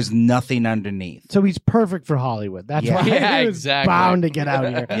 and there's nothing underneath. So he's perfect for Hollywood. That's why he was bound to get out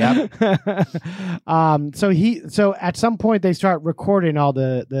of here. Yep. So at some point they start recording all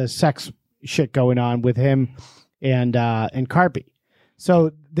the sex shit going on with him and Carpy.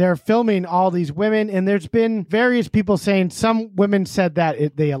 So they're filming all these women, and there's been various people saying some women said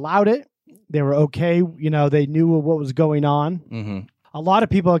that they allowed it. They were okay. They knew what was going on. Mm-hmm. A lot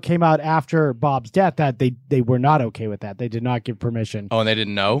of people came out after Bob's death that they were not okay with that. They did not give permission. Oh, and they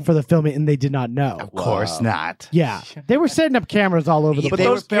didn't know? For the filming, and they did not know. Of course not. Yeah. They were setting up cameras all over the place. But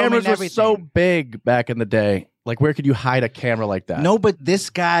those cameras were so big back in the day. Like, where could you hide a camera like that? No, but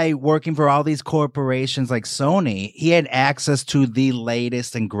this guy working for all these corporations like Sony, he had access to the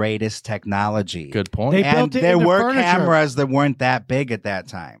latest and greatest technology. Good point. They built it there into were furniture. cameras that weren't that big at that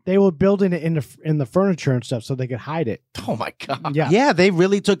time. They were building it in the furniture and stuff so they could hide it. Oh, my God. Yeah. Yeah, they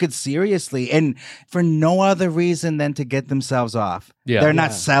really took it seriously, and for no other reason than to get themselves off. Yeah. They're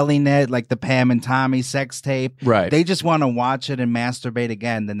not selling it like the Pam and Tommy sex tape. Right. They just want to watch it and masturbate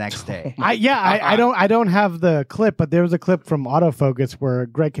again the next day. I don't have the clip, but there was a clip from Autofocus where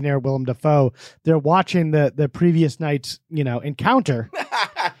Greg Kinnear, Willem Dafoe, they're watching the previous night's encounter,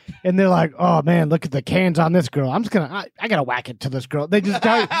 and they're like, "Oh man, look at the cans on this girl. I gotta whack it to this girl." He just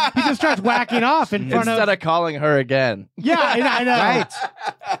starts whacking off in front instead of calling her again. Yeah, I know. Right.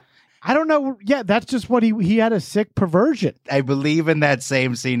 I don't know. Yeah, that's just what he had a sick perversion. I believe in that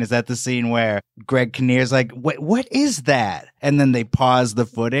same scene. Is that the scene where Greg Kinnear's like, what is that? And then they pause the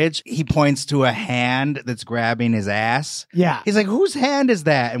footage. He points to a hand that's grabbing his ass. Yeah. He's like, whose hand is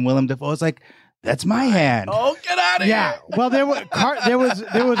that? And Willem Dafoe's like, that's my hand. Oh, get out of here. Well, there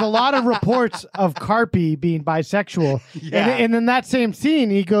was a lot of reports of Carpy being bisexual. Yeah. And in that same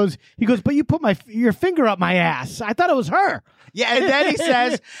scene, he goes, but you put your finger up my ass. I thought it was her. Yeah, and then he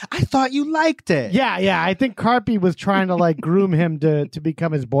says, I thought you liked it. Yeah. I think Carpy was trying to like groom him to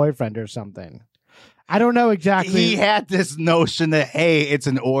become his boyfriend or something. I don't know exactly. He had this notion that, hey, it's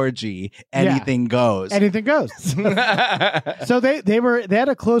an orgy. Anything goes. Anything goes. So they had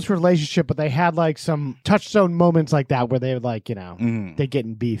a close relationship, but they had like some touchstone moments like that where they would like, they get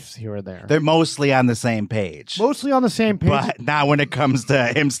in beefs here or there. They're mostly on the same page. Mostly on the same page. But not when it comes to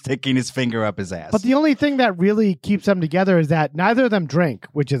him sticking his finger up his ass. But the only thing that really keeps them together is that neither of them drink,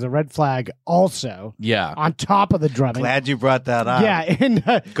 which is a red flag also. Yeah. On top of the drumming. Glad you brought that up. Yeah. And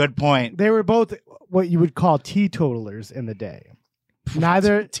good point. They were both what you would call teetotalers in the day.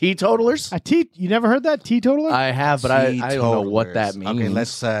 Neither teetotalers? You never heard that teetotaler? I have, but I don't know what that means. Okay,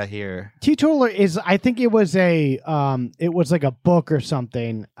 let's hear. Teetotaler is, I think it was like a book or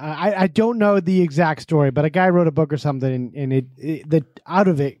something. I don't know the exact story, but a guy wrote a book or something, and out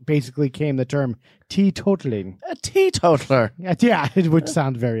of it basically came the term teetotaling. A teetotaler. Yeah, which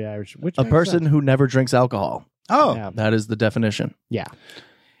sounds very Irish. A person who never drinks alcohol. Oh, yeah. That is the definition. Yeah.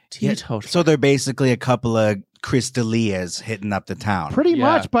 Teetotaler. So they're basically a couple of Crystalias hitting up the town. Pretty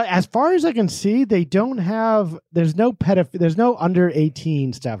much, but as far as I can see, they don't have. There's no under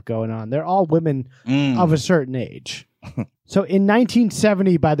 18 stuff going on. They're all women of a certain age. So in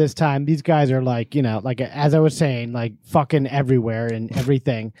 1970, by this time, these guys are like, as I was saying, like fucking everywhere and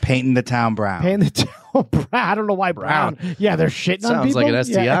everything. Painting the town brown. Brown. I don't know why brown. Yeah, they're shitting on people. Sounds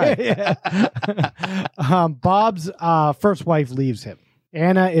like an STI. Yeah. Bob's first wife leaves him.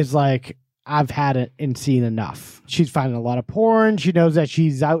 Anna is like, I've had it and seen enough. She's finding a lot of porn. She knows that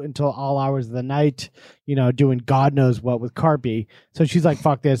she's out until all hours of the night, doing God knows what with Carpy. So she's like,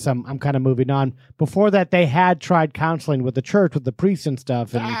 fuck this. I'm kind of moving on. Before that, they had tried counseling with the church, with the priests and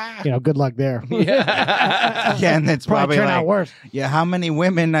stuff. And, good luck there. Yeah, and it's probably turned like, out worse. Yeah, how many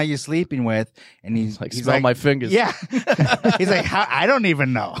women are you sleeping with? And he's smell my fingers. Yeah. He's like, I don't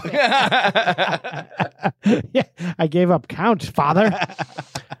even know. Yeah, I gave up count, Father.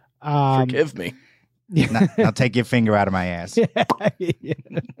 Forgive me. I'll take your finger out of my ass. You had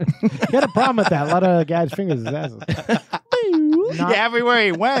a problem with that. A lot of guys' fingers in his asses. Yeah, everywhere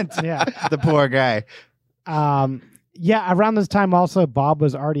he went. Yeah. The poor guy. Yeah, around this time also, Bob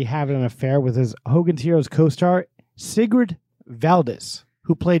was already having an affair with his Hogan's Heroes co-star, Sigrid Valdis,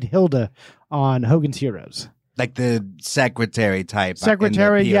 who played Hilda on Hogan's Heroes. Like the secretary type.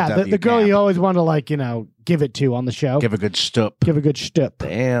 Secretary, the girl you always want to, like, you know, give it to on the show. Give a good shtup. Give a good shtup.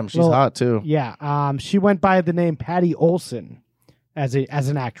 Damn, she's hot too. Yeah, she went by the name Patty Olsen as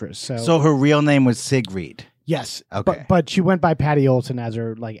an actress. So her real name was Sigrid. Yes. Okay. But she went by Patty Olsen as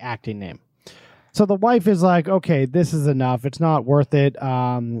her, like, acting name. So the wife is like, okay, this is enough. It's not worth it.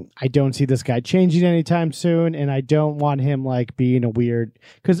 I don't see this guy changing anytime soon, and I don't want him, like, being a weird...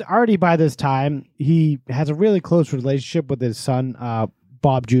 Because already by this time, he has a really close relationship with his son,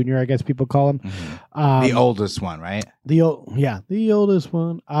 Bob Jr., I guess people call him. Mm-hmm. The oldest one, right? The oldest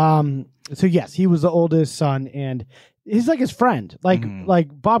one. So yes, he was the oldest son, and he's like his friend. Like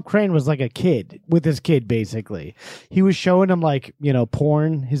Bob Crane was like a kid with his kid, basically. He was showing him, like, you know,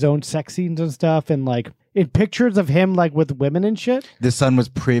 porn, his own sex scenes and stuff, and like in pictures of him, like, with women and shit. The son was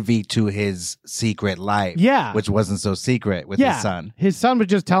privy to his secret life. Yeah. Which wasn't so secret with his son. His son would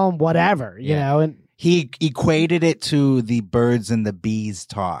just tell him whatever, you know, and he equated it to the birds and the bees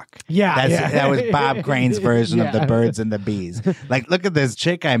talk. Yeah. That was Bob Crane's version of the birds and the bees. Like, look at this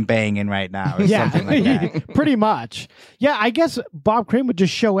chick I'm banging right now, or something like that. Pretty much. Yeah, I guess Bob Crane would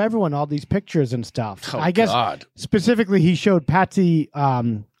just show everyone all these pictures and stuff. I guess specifically he showed Patsy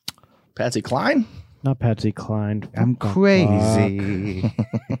Patsy Cline? Not Patsy Cline. I'm crazy.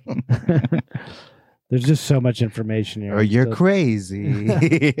 There's just so much information here. Or you're crazy.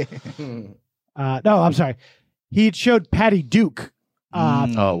 No, I'm sorry. He showed Patty Duke.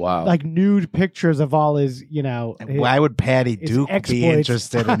 Oh, wow. Like nude pictures of all his, you know. Why would Patty Duke be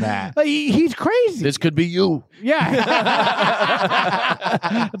interested in that? He's crazy. This could be you. Yeah.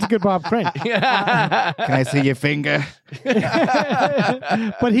 That's a good Bob Crane. Can I see your finger?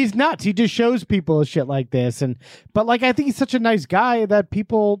 But he's nuts. He just shows people shit like this. But like, I think he's such a nice guy that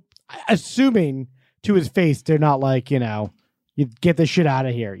people, assuming to his face, they're not like, you know, you get the shit out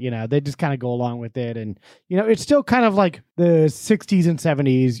of here. You know, they just kind of go along with it. And, you know, it's still kind of like the 60s and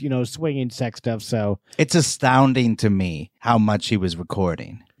 70s, you know, swinging sex stuff. So it's astounding to me how much he was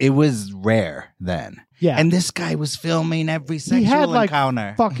recording. It was rare then. Yeah. And this guy was filming every sexual he had, like,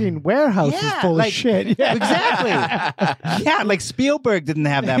 encounter. Fucking warehouses full of shit. Yeah. Exactly. Yeah, like Spielberg didn't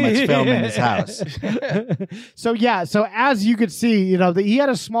have that much film in his house. So as you could see, you know, he had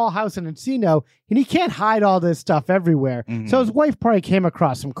a small house in Encino, and he can't hide all this stuff everywhere. Mm-hmm. So his wife probably came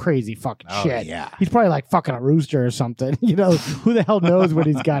across some crazy fucking shit. Yeah. He's probably like fucking a rooster or something. You know, who the hell knows what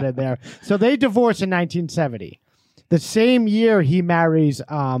he's got in there. So they divorced in 1970. The same year he marries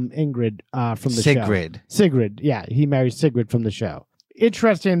Ingrid from the show. Sigrid, yeah. He marries Sigrid from the show.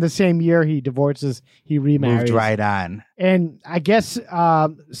 Interesting, the same year he divorces, he remarries. Moved right on. And I guess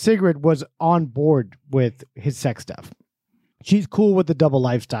Sigrid was on board with his sex stuff. She's cool with the double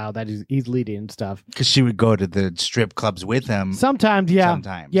lifestyle that he's leading and stuff. Because she would go to the strip clubs with him. Sometimes, yeah.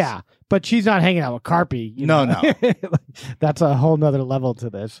 Sometimes. Yeah. But she's not hanging out with Carpy. No. That's a whole nother level to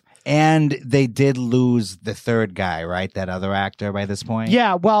this. And they did lose the third guy, right? That other actor by this point?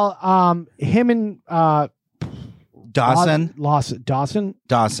 Yeah, well, him and Dawson? Dawson.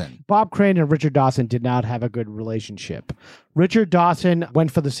 Bob Crane and Richard Dawson did not have a good relationship. Richard Dawson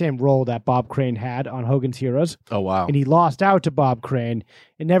went for the same role that Bob Crane had on Hogan's Heroes. Oh, wow. And he lost out to Bob Crane.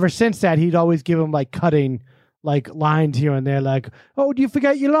 And ever since that, he'd always give him, like, cutting, like, lines here and there, like, oh, do you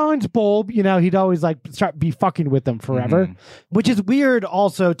forget your lines, Bob? You know, he'd always, like, be fucking with them forever, which is weird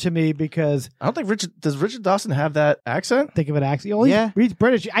also to me because I don't think does Richard Dawson have that accent? Think of an accent. Oh, he's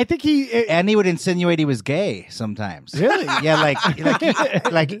British. I think and he would insinuate he was gay sometimes. Really? Yeah,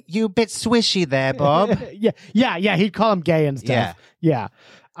 like you a bit swishy there, Bob. Yeah. He'd call him gay and stuff. Yeah.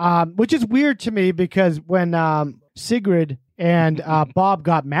 Which is weird to me because when Sigrid and Bob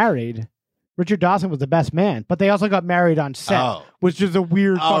got married, Richard Dawson was the best man, but they also got married on set, which is a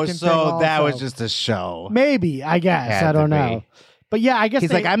weird fucking thing. So that was just a show. Maybe, I guess. I don't know. But yeah, I guess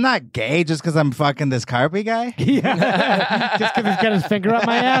he's like, I'm not gay just because I'm fucking this Carpy guy. Yeah, just because he's got his finger up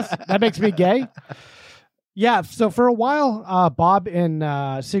my ass. That makes me gay. Yeah, so for a while, Bob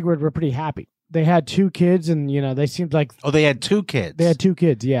and Sigrid were pretty happy. They had 2 kids, and, you know, they seemed like... Oh, they had 2 kids? They had 2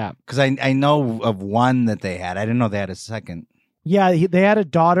 kids, yeah. Because I know of one that they had. I didn't know they had a second. Yeah, they had a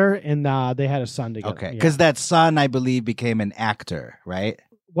daughter, and they had a son together. Okay, because that son, I believe, became an actor, right?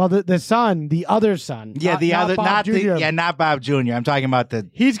 Well, the son, the other son. Yeah, not Bob Jr. I'm talking about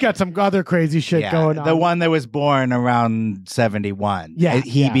He's got some other crazy shit going on. The one that was born around 71. Yeah.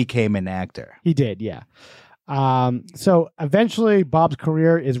 He became an actor. He did, yeah. So eventually Bob's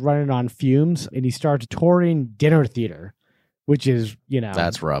career is running on fumes, and he starts touring dinner theater which is,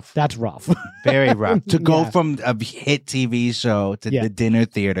 That's rough. That's rough. Very rough. To go from a hit TV show to the dinner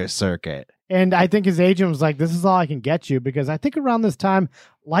theater circuit. And I think his agent was like, this is all I can get you, because I think around this time,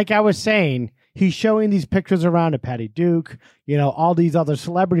 like I was saying, he's showing these pictures around of Patty Duke, all these other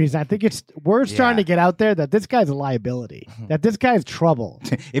celebrities. I think it's word's trying to get out there that this guy's a liability, that this guy's trouble.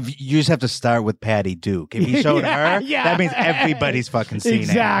 If you just have to start with Patty Duke. If he showed her, that means everybody's fucking seen it.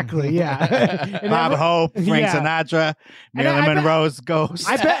 Exactly, yeah. Bob Hope, Frank Sinatra, Marilyn Monroe's ghost.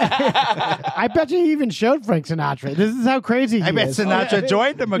 I bet you he even showed Frank Sinatra. This is how crazy he is. I bet Sinatra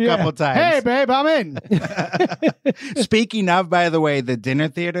joined him a couple times. Hey, babe, I'm in. Speaking of, by the way, the dinner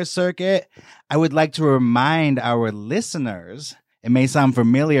theater circuit, I would like to remind our listeners, it may sound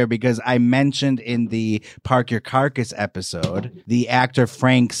familiar because I mentioned in the Park Your Carcass episode, the actor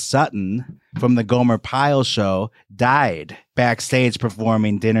Frank Sutton from the Gomer Pyle show died backstage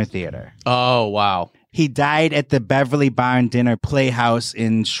performing dinner theater. Oh, wow. He died at the Beverly Barn Dinner Playhouse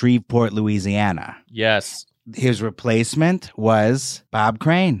in Shreveport, Louisiana. Yes. His replacement was Bob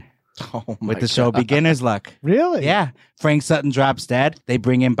Crane. Oh with the show Beginner's Luck. Really? Yeah. Frank Sutton drops dead. They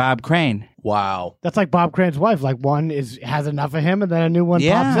bring in Bob Crane. Wow. That's like Bob Crane's wife. Like one has enough of him and then a new one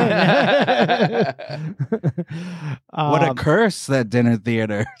pops in. What a curse that dinner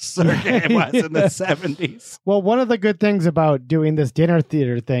theater circuit was in the 70s. Well, one of the good things about doing this dinner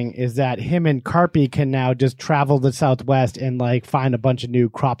theater thing is that him and Carpy can now just travel the Southwest and like find a bunch of new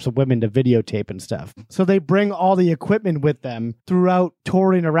crops of women to videotape and stuff. So they bring all the equipment with them throughout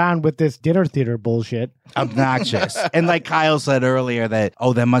touring around with this dinner theater bullshit. Obnoxious. And like Kyle said earlier that,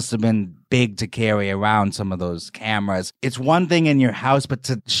 that must have been big to carry around some of those cameras. It's one thing in your house, but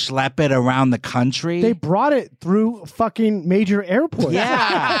to schlep it around the country. They brought it through fucking major airports.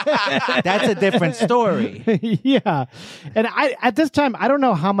 Yeah. That's a different story. Yeah. And at this time, I don't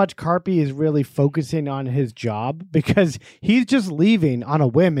know how much Carpy is really focusing on his job because he's just leaving on a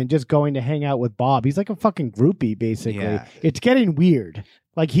whim and just going to hang out with Bob. He's like a fucking groupie, basically. Yeah. It's getting weird.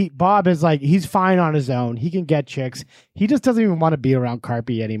 Like Bob is like, he's fine on his own. He can get chicks. He just doesn't even want to be around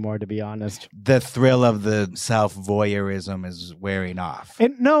Carpy anymore, to be honest. The thrill of the self-voyeurism is wearing off.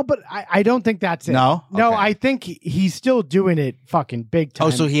 And no, but I don't think that's it. No? No, Okay. I think he's still doing it fucking big time.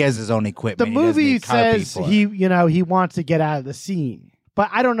 Oh, so he has his own equipment. The movie says he he wants to get out of the scene. But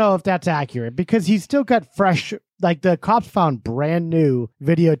I don't know if that's accurate because he's still got fresh, like the cops found brand new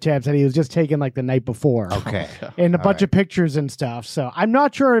videotapes that he was just taking like the night before. Okay. And a bunch of pictures and stuff. So I'm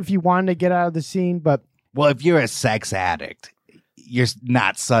not sure if he wanted to get out of the scene, but. Well, if you're a sex addict, you're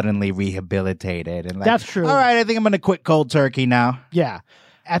not suddenly rehabilitated. And like, that's true. All right, I think I'm going to quit cold turkey now. Yeah.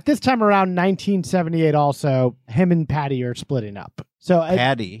 At this time around 1978 also, him and Patty are splitting up. So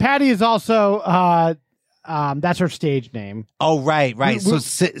Patty is also, that's her stage name. Oh, right. So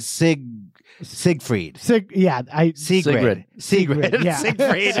Siegfried. Sigrid. Yeah. Sigrid, yeah.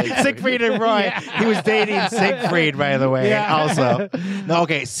 Siegfried and Roy. Yeah. He was dating Siegfried, by the way. Yeah. Also. No,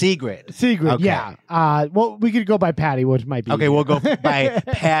 okay, Sigrid. Okay. Yeah. Well, we could go by Patty, which might be. Okay, we'll go by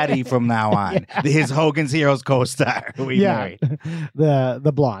Patty from now on. Yeah. His Hogan's Heroes co-star. Married.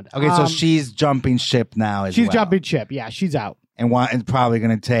 The blonde. Okay, so she's jumping ship now as well. She's jumping ship. Yeah, she's out. And probably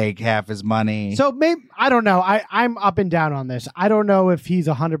going to take half his money. So maybe, I don't know. I'm up and down on this. I don't know if he's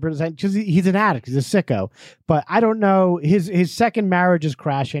 100% because he's an addict. He's a sicko. But I don't know. His second marriage is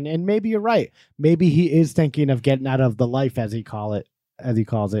crashing. And maybe you're right. Maybe he is thinking of getting out of the life, as he calls it,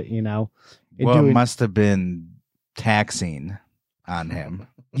 Well, it must have been taxing on him.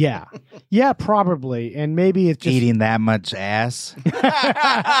 Yeah. Yeah, probably. And maybe it's just eating that much ass.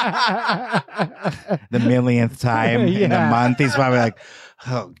 The millionth time in a month. He's probably like,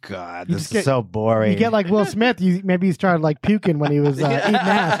 oh God, this is so boring. You get like Will Smith. Maybe he started like puking when he was eating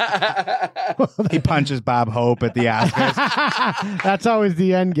ass. He punches Bob Hope at the Oscars. That's always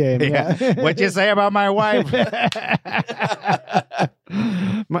the end game. Yeah. What'd you say about my wife?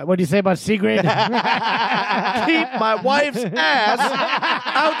 What'd you say about Sigrid? Keep my wife's ass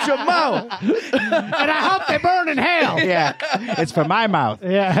out your mouth. And I hope they burn in hell. Yeah. It's for my mouth.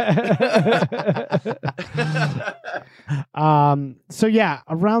 Yeah. So yeah,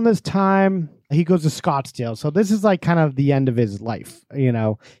 around this time he goes to Scottsdale. So this is like kind of the end of his life.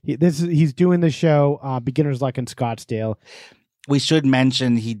 He's doing the show Beginner's Luck in Scottsdale. We should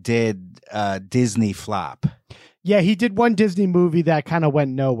mention he did Disney flop. Yeah, he did one Disney movie that kind of went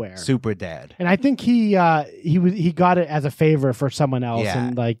nowhere. Super Dad. And I think he got it as a favor for someone else. Yeah.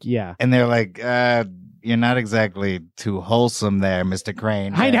 And like, yeah. And they're like, you're not exactly too wholesome there, Mr.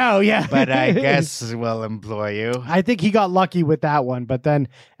 Crane. I know, yeah. But I guess we'll employ you. I think he got lucky with that one, but then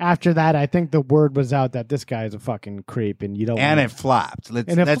after that, I think the word was out that this guy is a fucking creep, and you don't. And it flopped.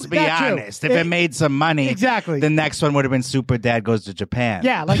 Let's be honest. If it made some money, exactly, the next one would have been Super Dad Goes to Japan.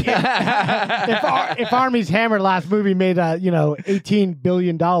 Yeah, like if Army's Hammer last movie made $18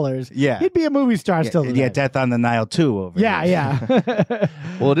 billion, yeah, he'd be a movie star still. Yeah, Death on the Nile 2 over here. Yeah.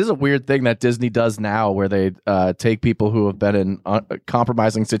 Well, it is a weird thing that Disney does now where they take people who have been in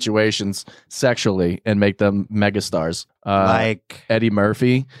compromising situations sexually and make them megastars. Like Eddie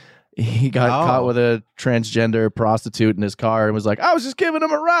Murphy. He got caught with a transgender prostitute in his car and was like, I was just giving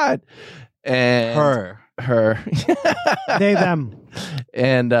him a ride. And her. They, them.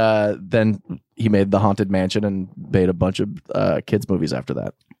 And then he made The Haunted Mansion and made a bunch of kids movies after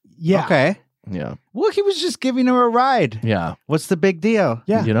that. Yeah. Okay. Yeah. Well, he was just giving her a ride. Yeah. What's the big deal?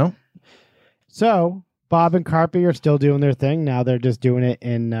 Yeah. You know? So Bob and Carpy are still doing their thing. Now they're just doing it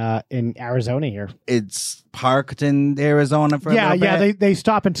in Arizona here. It's parked in Arizona for a little bit? Yeah. They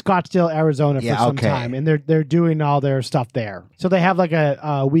stop in Scottsdale, Arizona for some time, and they're doing all their stuff there. So they have like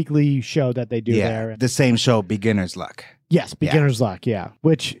a weekly show that they do there. The same show, Beginner's Luck. Yes, Beginner's Luck, yeah.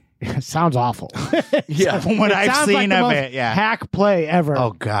 Which sounds awful. Yeah, from what I've seen like of it, yeah. Hack play ever.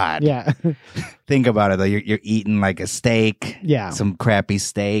 Oh, God. Yeah. Think about it, though. You're eating like a steak, some crappy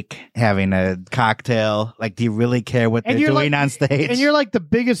steak, having a cocktail. Like, do you really care what they're doing on stage? And you're like the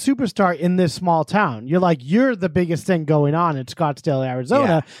biggest superstar in this small town. You're the biggest thing going on in Scottsdale,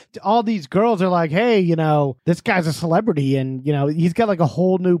 Arizona. Yeah. All these girls are like, hey, this guy's a celebrity, and he's got like a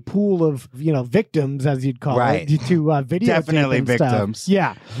whole new pool of victims, as you'd call it, to video. Definitely victims. Stuff.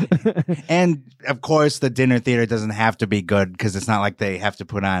 Yeah. And of course, the dinner theater doesn't have to be good because it's not like they have to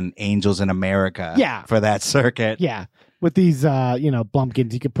put on Angels in America. For that circuit. Yeah. With these,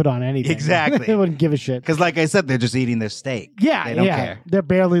 Blumpkins, you could put on anything. Exactly. They wouldn't give a shit. Because like I said, they're just eating their steak. Yeah. They don't care. They're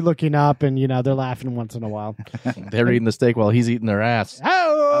barely looking up and, they're laughing once in a while. They're eating the steak while he's eating their ass.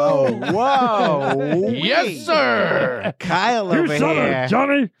 Oh, whoa. Yes, sir. Kyle over here.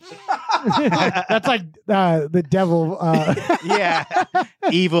 Johnny. That's like the devil. Yeah.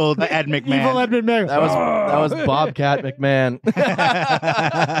 Evil Ed McMahon. Evil Ed McMahon. That was Bobcat McMahon.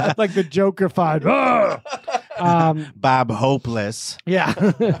 That's like the Joker fight. Bob Hopeless. Yeah.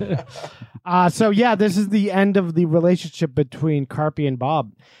 This is the end of the relationship between Carpy and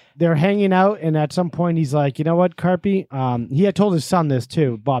Bob. They're hanging out, and at some point he's like, you know what, Carpy? He had told his son this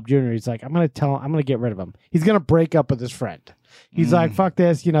too, Bob Jr. He's like, I'm going to get rid of him. He's going to break up with his friend. He's like, fuck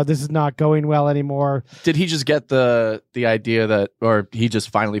this, this is not going well anymore. Did he just get the idea that, or he just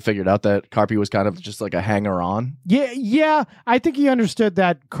finally figured out that Carpy was kind of just like a hanger-on? Yeah. I think he understood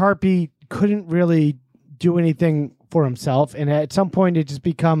that Carpy couldn't really do anything for himself, and at some point it just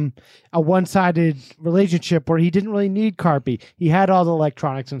become a one-sided relationship where he didn't really need Carpy. He had all the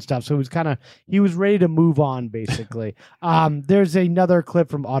electronics and stuff, so he was ready to move on, basically. There's another clip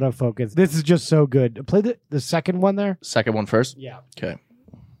from Autofocus. This is just so good. Play the second one there. Second one first? Yeah. Okay.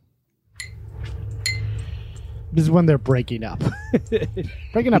 This is when they're breaking up.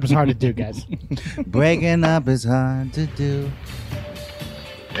 Breaking up is hard to do, guys. Breaking up is hard to do.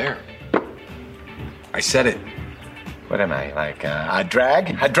 There. I said it. What am I, like a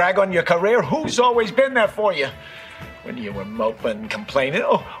drag? A drag on your career? Who's always been there for you? When you were moping, complaining,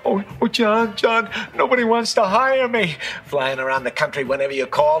 oh, John, nobody wants to hire me. Flying around the country whenever you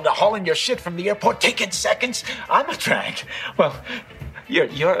called, hauling your shit from the airport, taking seconds. I'm a drag. Well,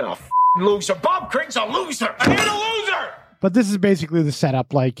 you're a loser. Bob Crane's a loser. I ain't a loser. But this is basically the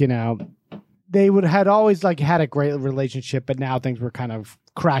setup, they had always had a great relationship, but now things were kind of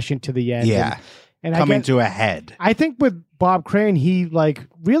crashing to the end. Yeah. And coming to a head. I think with Bob Crane, he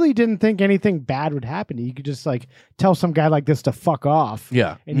really didn't think anything bad would happen. He could just tell some guy like this to fuck off.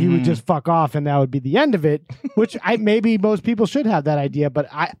 Yeah. And he would just fuck off, and that would be the end of it, which maybe most people should have that idea, but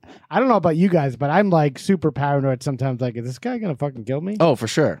I don't know about you guys, but I'm super paranoid sometimes. Is this guy going to fucking kill me? Oh, for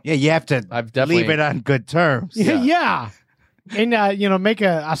sure. Yeah, you have to leave it on good terms. Yeah. And, make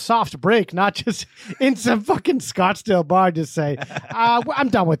a soft break, not just in some fucking Scottsdale bar, just say, I'm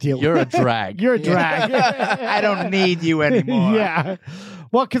done with you. You're a drag. You're a drag. I don't need you anymore. Yeah.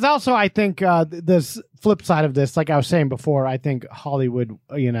 Well, because also I think this flip side of this, like I was saying before, I think Hollywood,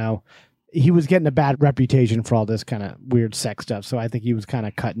 he was getting a bad reputation for all this kind of weird sex stuff. So I think he was kind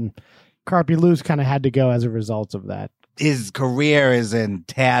of cutting. Carpy loose kind of had to go as a result of that. His career is in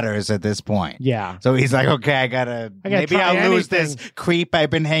tatters at this point. Yeah. So he's like, okay, maybe I'll lose this creep I've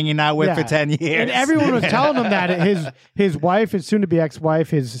been hanging out with for 10 years. And everyone was telling him that. His wife, his soon-to-be ex-wife,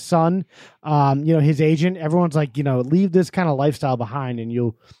 his son, his agent, everyone's like, leave this kind of lifestyle behind and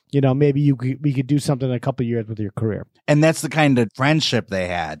you'll maybe we could do something in a couple of years with your career. And that's the kind of friendship they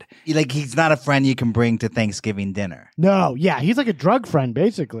had. Like, he's not a friend you can bring to Thanksgiving dinner. No, yeah, he's like a drug friend,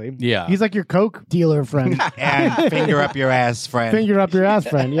 basically. Yeah. He's like your Coke dealer friend. And finger up your ass friend. Finger up your ass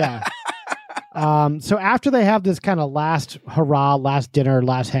friend, yeah. So after they have this kind of last hurrah, last dinner,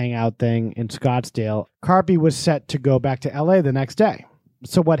 last hangout thing in Scottsdale, Carpy was set to go back to LA the next day.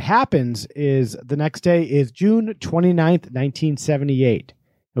 So what happens is the next day is June 29th, 1978.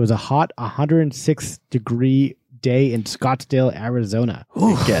 It was a hot 106-degree day in Scottsdale, Arizona.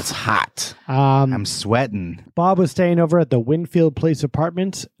 It gets hot. I'm sweating. Bob was staying over at the Winfield Place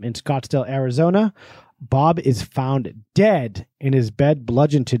Apartments in Scottsdale, Arizona. Bob is found dead in his bed,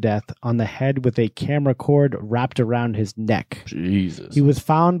 bludgeoned to death on the head with a camera cord wrapped around his neck. Jesus. He was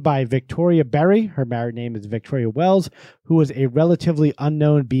found by Victoria Berry. Her married name is Victoria Wells, who was a relatively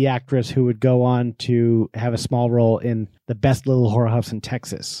unknown B actress who would go on to have a small role in The Best Little Whorehouse in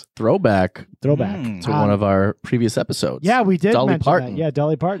Texas. Throwback To one of our previous episodes. Yeah, we did Dolly mention Parton. that. Yeah,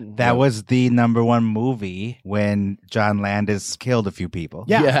 Dolly Parton. That was the #1 movie when John Landis killed a few people.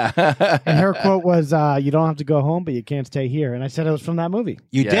 Yeah. And her quote was, you don't have to go home, but you can't stay here. And I said it was from that movie.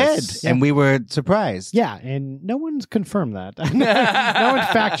 You Yes. did. And we were surprised. Yeah, and no one's confirmed that. No one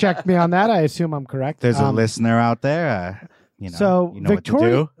fact-checked me on that. I assume I'm correct. There's a listener out there. So you know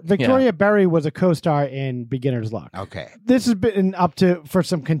Victoria, what to do. Victoria Berry was a co-star in Beginner's Luck. Okay. This has been up for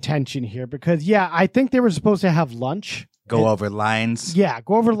some contention here because, I think they were supposed to have lunch. Go over lines. Yeah,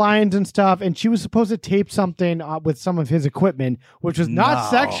 go over lines and stuff. And she was supposed to tape something with some of his equipment, which was not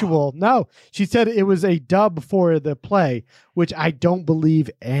sexual. No, she said it was a dub for the play, which I don't believe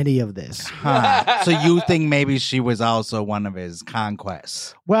any of this. Huh. So you think maybe she was also one of his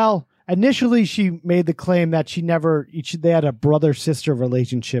conquests? Well, initially she made the claim that they had a brother-sister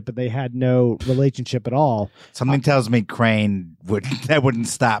relationship, but they had no relationship at all. Something tells me Crane wouldn't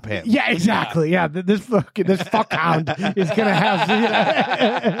stop him. Yeah, exactly. Yeah, this fuckhound is gonna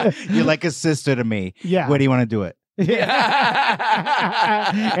have. You're like a sister to me. Yeah. Where do you want to do it? Yeah.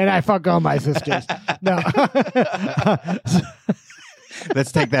 And I fuck all my sisters. No.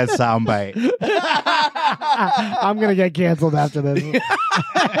 Let's take that soundbite. I'm gonna get canceled after this.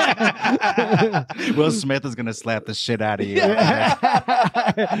 Will Smith is gonna slap the shit out of you.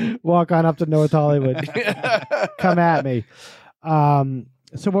 Walk on up to North Hollywood. Come at me.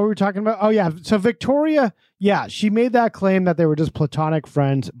 So what were we talking about? Oh, yeah. So Victoria, she made that claim that they were just platonic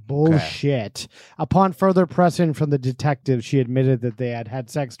friends. Bullshit. Okay. Upon further pressing from the detective, she admitted that they had had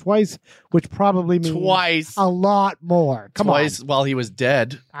sex twice, which probably means a lot more. Twice while he was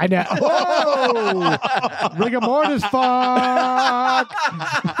dead. I know. Oh! Rigor mortis fuck.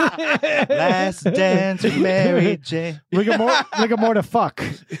 Last dance with Mary J. Rigor mortis fuck.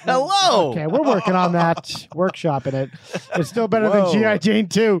 Hello. Okay, we're working on that. Workshopping it. It's still better than G.I. Jane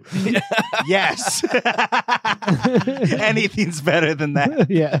 2. Yes. Anything's better than that.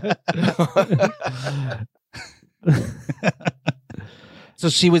 Yeah. So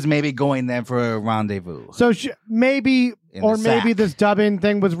she was maybe going there for a rendezvous. So maybe this dubbing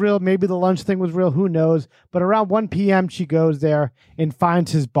thing was real. Maybe the lunch thing was real. Who knows? But around 1 p.m., she goes there and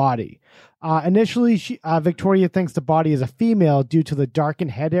finds his body. Initially, Victoria thinks the body is a female due to the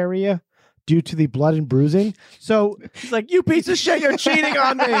darkened head area, due to the blood and bruising. So he's like, you piece of shit, you're cheating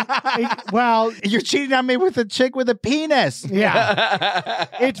on me. Well, you're cheating on me with a chick with a penis. Yeah.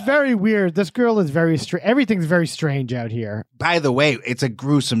 It's very weird. This girl is very strange. Everything's very strange out here. By the way, it's a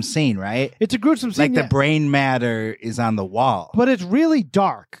gruesome scene, right? It's a gruesome scene. Like the brain matter is on the wall. But it's really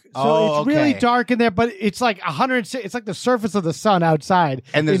dark. So it's really dark in there, but it's like 106. It's like the surface of the sun outside.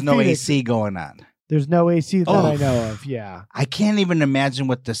 And there's no AC going on. There's no AC that I know of, yeah. I can't even imagine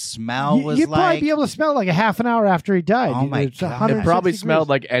what the smell was like. You'd probably be able to smell like a half an hour after he died. Oh, my God. It probably smelled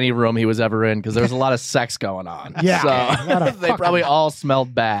like any room he was ever in because there was a lot of sex going on. Yeah. So they probably all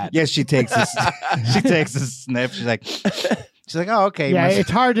smelled bad. Yes, she takes a sniff. She's like, oh, okay. Yeah, it's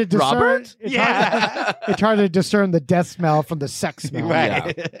hard to discern. Robert? It's hard to discern the death smell from the sex smell.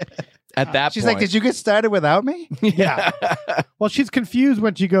 Right. Yeah. At that she's point. like, did you get started without me? Yeah. Well, she's confused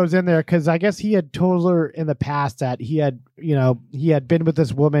when she goes in there because I guess he had told her in the past that he had been with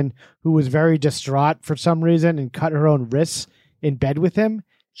this woman who was very distraught for some reason and cut her own wrists in bed with him.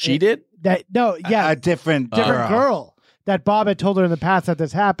 She did? A different girl. That Bob had told her in the past that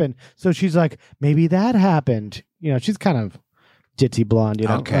this happened. So she's like, maybe that happened. She's kind of ditzy blonde,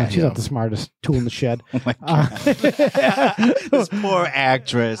 Okay. She's not the smartest tool in the shed. Oh my God. This poor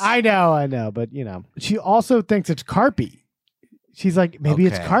actress. I know, but she also thinks it's Carpy. She's like, maybe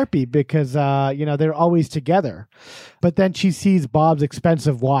it's Carpy because they're always together. But then she sees Bob's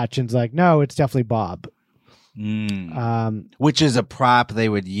expensive watch and's like, no, it's definitely Bob. Which is a prop they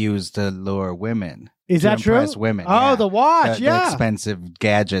would use to lure women. Is that true? Impress women. Oh, the watch, the expensive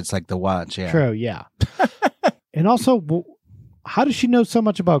gadgets like the watch. Yeah, true. Yeah, and also, how does she know so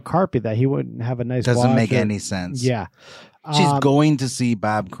much about Carpy that he wouldn't have a nice? Doesn't make any sense. Yeah. She's going to see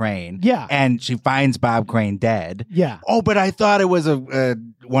Bob Crane. Yeah. And she finds Bob Crane dead. Yeah. Oh, but I thought it was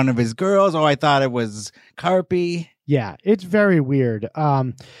one of his girls. Oh, I thought it was Carpy. Yeah, it's very weird.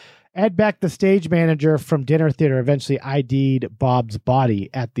 Ed Beck, the stage manager from Dinner Theater, eventually ID'd Bob's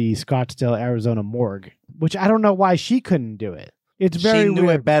body at the Scottsdale, Arizona morgue, which I don't know why she couldn't do it. It's very weird. She knew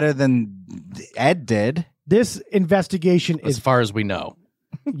weird. it better than Ed did. This investigation as far as we know.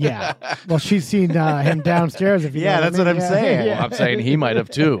 Yeah. Well, she's seen him downstairs. If you know that's what I'm saying. Yeah. Well, I'm saying he might have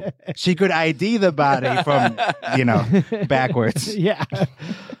too. She could ID the body from, backwards. Yeah.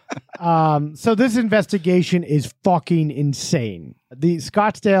 So this investigation is fucking insane. The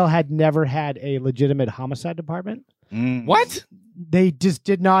Scottsdale had never had a legitimate homicide department. What? They just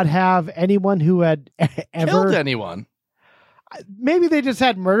did not have anyone who had ever killed anyone. Maybe they just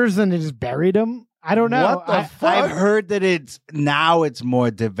had murders and they just buried them. I don't know. What the fuck? I've heard that it's more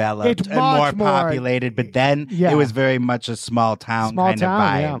developed and more populated, but then it was very much a small town kind of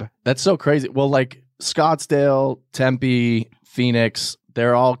vibe. Yeah. That's so crazy. Well, like Scottsdale, Tempe, Phoenix,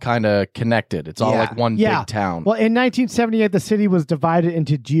 they're all kind of connected. It's all like one big town. Well, in 1978, the city was divided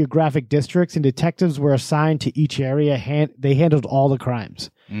into geographic districts, and detectives were assigned to each area. They handled all the crimes.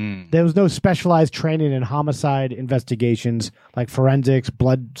 There was no specialized training in homicide investigations like forensics,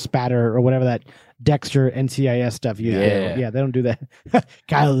 blood spatter, or whatever that Dexter NCIS stuff you do. Yeah, they don't do that.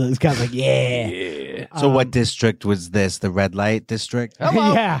 Kyle's like, yeah. So what district was this? The red light district?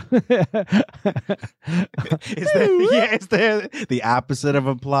 Yeah. Is there the opposite of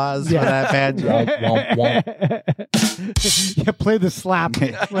applause for that bad joke? Yeah, play the slap.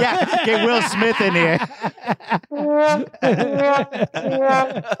 Yeah, get Will Smith in here.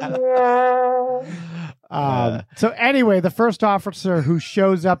 So anyway, the first officer who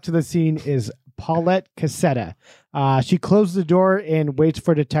shows up to the scene is Paulette Cassetta. She closes the door and waits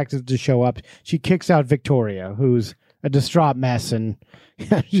for detectives to show up. She kicks out Victoria, who's a distraught mess, and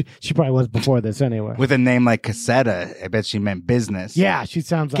she probably was before this anyway. With a name like Cassetta, I bet she meant business. Yeah, she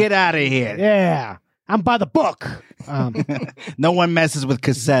sounds like... Get out of here. Yeah, I'm by the book. No one messes with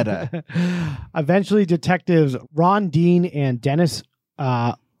Cassetta. Eventually, detectives Ron Dean and Dennis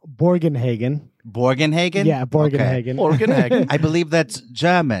Borgenhagen. Borgenhagen? Yeah, Borgenhagen. Okay. Borgenhagen. I believe that's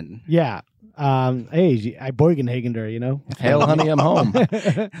German. Yeah. Hey, I Borgenhagened her, Hail, honey, I'm home.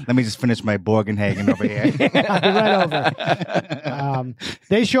 Let me just finish my Borgenhagen over here. I'll be right over.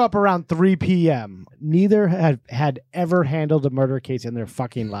 They show up around 3 p.m. Neither had ever handled a murder case in their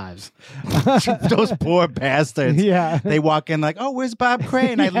fucking lives. Those poor bastards. Yeah. They walk in like, oh, where's Bob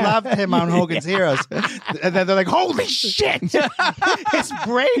Crane? I loved him on Hogan's Heroes. And then they're like, holy shit. His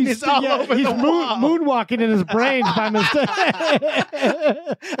brain is all over the wall. Moonwalking in his brain by mistake.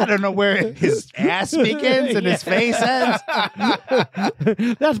 I don't know where his ass begins and his face ends.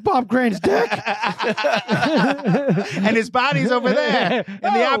 That's Bob Crane's dick. And his body's over there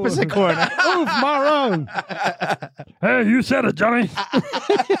in the opposite corner. Oof, Marone. Hey, you said it, Johnny.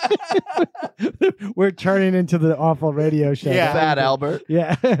 We're turning into the awful radio show. Yeah, Fat Albert.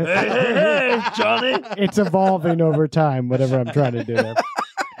 Yeah. Hey, Johnny. It's evolving over time, whatever I'm trying to do there.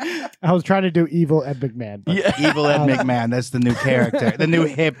 I was trying to do evil Ed McMahon. Yeah. Evil Ed McMahon. That's the new character. The new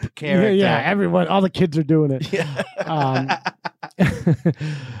hip character. Yeah, everyone, all the kids are doing it. Yeah.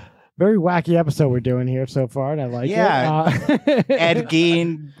 Very wacky episode we're doing here so far, and I like it. Ed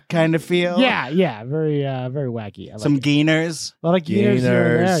Gein kind of feel. Yeah, very wacky. I like Some it. Geiners. A lot of Geiners here and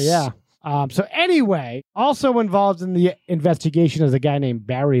there, yeah. So anyway, also involved in the investigation is a guy named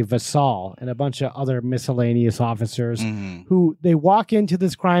Barry Vassal and a bunch of other miscellaneous officers who they walk into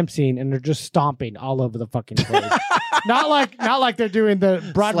this crime scene and they're just stomping all over the fucking place. not like they're doing the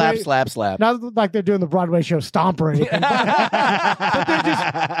Broadway slap. Not like they're doing the Broadway show Stomp or anything.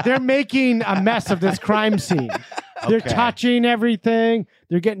 But they're making a mess of this crime scene. They're touching everything.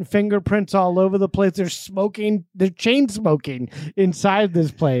 They're getting fingerprints all over the place. They're smoking. They're chain smoking inside this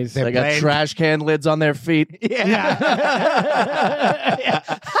place. They got trash can lids on their feet. Yeah.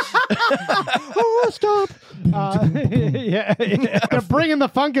 Oh, stop. Yeah. They're bringing the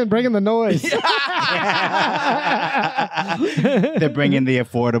funk and bringing the noise. They're bringing the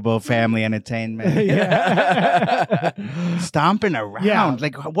affordable family entertainment. Yeah. Stomping around. Yeah.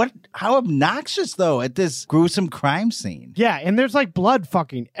 Like, what? How obnoxious, though, at this gruesome crime scene. Yeah, and there's like blood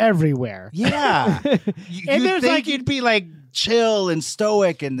fucking everywhere. Yeah. You'd think you'd be like chill and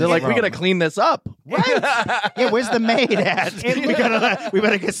stoic. And they're like, we got to clean this up. What? Yeah, where's the maid at? We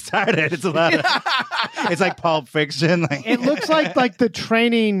better get started. It's a lot. It's like Pulp Fiction. It looks like the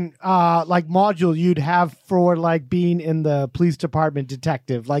training module you'd have for like being in the police department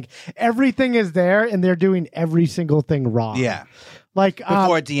detective. Like everything is there, and they're doing every single thing wrong. Yeah. Like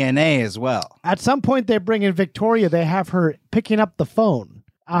before DNA as well. At some point, they bring in Victoria. They have her picking up the phone.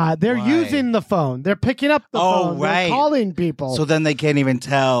 They're using the phone. They're picking up the phone. Right. They're calling people. So then they can't even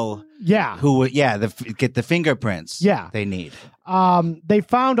tell. Yeah. Who? Yeah. Get the fingerprints. Yeah. They need. They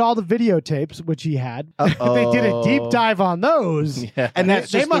found all the videotapes, which he had. They did a deep dive on those. Yeah. And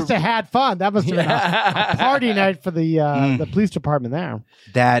that's they must have had fun. That must have been a party night for the police department there.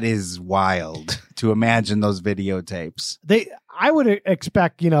 That is wild to imagine those videotapes. I would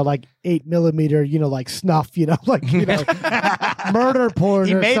expect, like 8mm, like snuff, murder porn.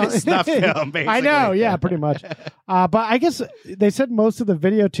 He or made something. a snuff film, basically. I know, yeah, pretty much. But I guess they said most of the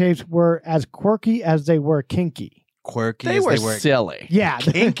videotapes were as quirky as they were kinky. Quirky they as were they were silly. Yeah.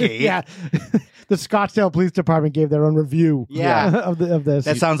 Kinky. Yeah. The Scottsdale Police Department gave their own review of this.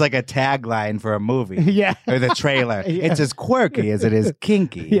 That sounds like a tagline for a movie. Yeah. Or the trailer. Yeah. It's as quirky as it is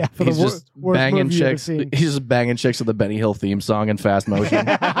kinky. Yeah. For He's the just worst banging movie you've ever chicks. seen. He's just banging chicks with the Benny Hill theme song in fast motion.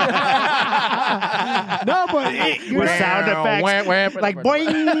 No, but with sound effects. Like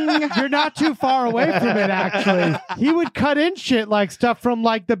boing. You're not too far away from it, actually. He would cut in shit like stuff from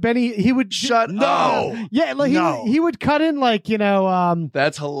like the Benny. He would No. Yeah, like he would cut in like,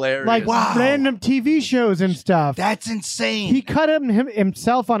 That's hilarious. like random TV shows and stuff. That's insane. He cut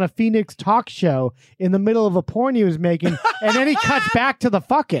himself on a Phoenix talk show in the middle of a porn he was making, and then he cuts back to the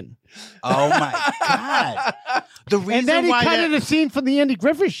fucking. Oh my God. The reason and then he why cut that... in a scene from the Andy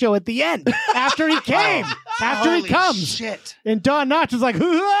Griffith show at the end after he came. After he comes. Shit. And Don Knotts was like,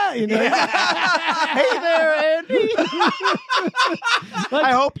 hey there, Andy.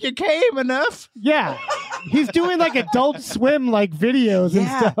 I hope you came enough. Yeah. He's doing like Adult Swim like videos and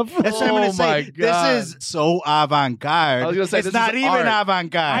stuff. That's what I'm going to say. my God. This is so avant-garde. I was gonna say, it's this not is even art.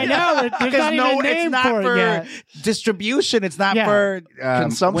 avant-garde. I know. There's not even a name it's not for it yet. distribution. It's not for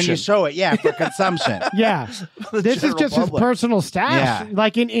consumption. when you show it. Yeah, for consumption. Yeah. This is just his personal stash. Yeah.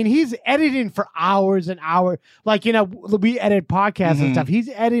 Like, and he's editing for hours and hours. Like, we edit podcasts and stuff. He's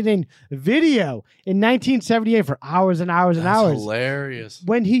editing video in 1978 for hours and hours and hours. Hilarious.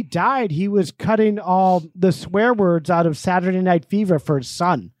 When he died, he was cutting all the swear words out of Saturday Night Fever for his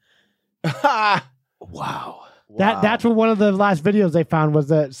son. Wow. That's what one of the last videos they found was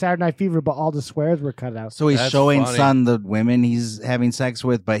the Saturday Night Fever, but all the swears were cut out. So he's That's showing funny. son the women he's having sex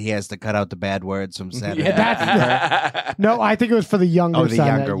with, but he has to cut out the bad words from Saturday. Yeah, no, I think it was for the younger son. Oh, the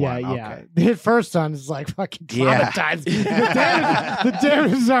younger yeah, one. Yeah. Okay. His first son is like fucking Yeah. traumatized. The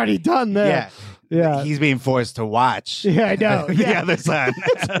damage is already done there. Yeah. Yeah. He's being forced to watch. Yeah, I know. the Yeah. other son.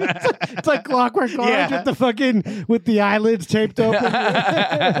 It's like Clockwork Orange Yeah. with the eyelids taped open.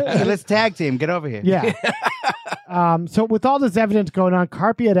 Hey, let's tag team. Get over here. Yeah. So with all this evidence going on,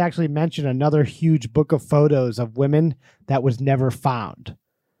 Carpy had actually mentioned another huge book of photos of women that was never found.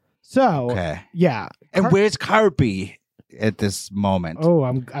 So, yeah. And where's Carpy at this moment? Oh,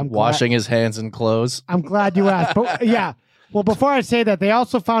 I'm Washing his hands in clothes. I'm glad you asked. But, yeah. Well, before I say that, they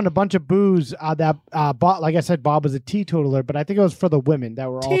also found a bunch of booze that Bob, like I said, Bob was a teetotaler, but I think it was for the women that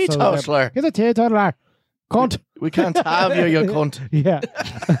were also Teetotaler. there. He's a teetotaler. Cunt. We can't have you cunt. Yeah.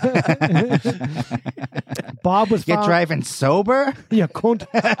 Bob was You're found... driving sober? Yeah, cunt.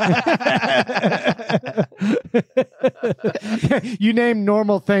 You name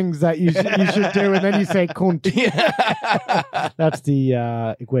normal things that you should do, and then you say cunt. That's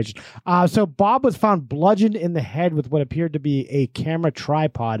the equation. So Bob was found bludgeoned in the head with what appeared to be a camera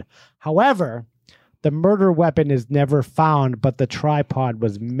tripod. However, the murder weapon is never found, but the tripod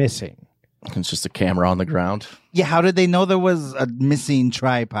was missing. It's just a camera on the ground. Yeah, how did they know there was a missing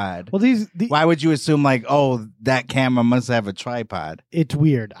tripod? Well, why would you assume like, oh, that camera must have a tripod? It's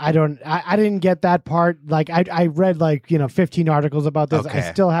weird. I didn't get that part. Like I read 15 articles about this. Okay. I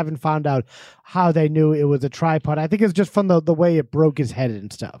still haven't found out how they knew it was a tripod. I think it's just from the way it broke his head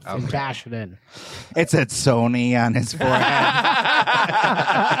and stuff and bashed it in. It said Sony on his forehead.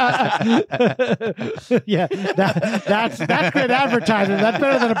 Yeah, that's good advertising. That's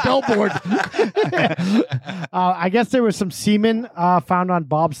better than a billboard. I guess there was some semen found on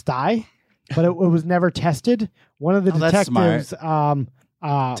Bob's thigh, but it was never tested. One of the detectives,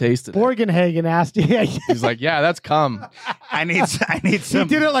 tasted Borgenhagen, asked. Yeah, he's like, "Yeah, that's cum." I need some. He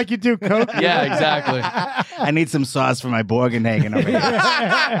did it like you do coke. Yeah, exactly. I need some sauce for my Borgenhagen over here.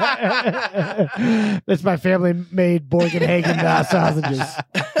 It's my family made Borgenhagen sausages.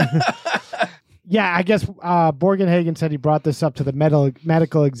 Yeah, I guess Borgenhagen said he brought this up to the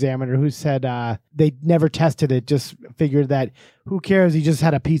medical examiner, who said they never tested it, just figured that who cares? He just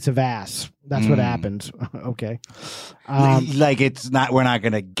had a piece of ass. That's what happened. Okay, like it's not. We're not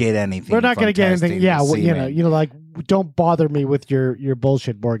going to get anything. We're not going to get anything. Yeah, well, you know, like don't bother me with your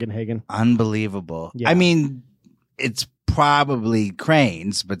bullshit, Borgenhagen. Unbelievable. Yeah. I mean, it's probably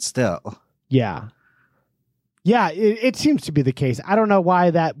cranes, but still. Yeah. Yeah, it seems to be the case. I don't know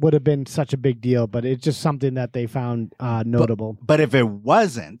why that would have been such a big deal, but it's just something that they found notable. But if it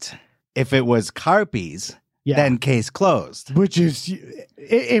wasn't, if it was Carpy's, then case closed. Which is,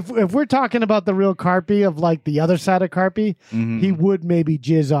 if we're talking about the real Carpy of like the other side of Carpy, he would maybe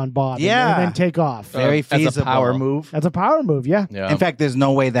jizz on Bob and then take off. Very feasible. As a power move. That's a power move, yeah. In fact, there's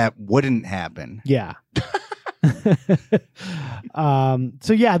no way that wouldn't happen. Yeah.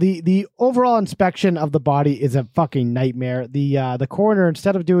 So yeah, the overall inspection of the body is a fucking nightmare. The coroner,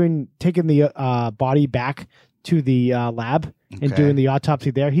 instead of taking the body back to the lab and doing the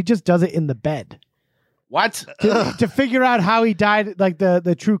autopsy there, he just does it in the bed. What? To figure out how he died, like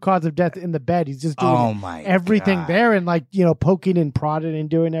the true cause of death in the bed. He's just doing everything there and like, you know, poking and prodding and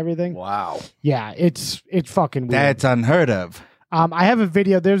doing everything. Wow. Yeah, it's fucking weird. That's unheard of. I have a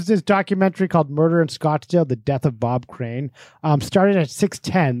video. There's this documentary called Murder in Scottsdale, The Death of Bob Crane. Started at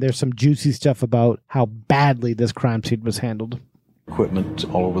 6:10. There's some juicy stuff about how badly this crime scene was handled. Equipment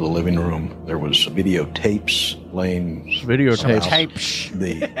all over the living room. There was videotapes laying. Videotapes.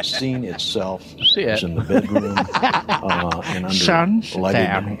 The scene itself See was it. in the bedroom. And under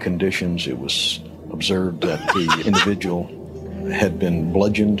lighted conditions, it was observed that the individual had been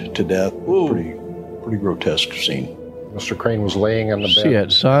bludgeoned to death. Pretty grotesque scene. Mr. Crane was laying on the bed. See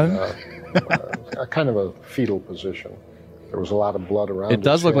it, son. A kind of a fetal position. There was a lot of blood around. It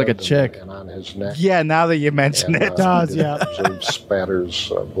does look like a and, chick. And on his neck. Yeah, now that you mention it. It does, yeah. Observed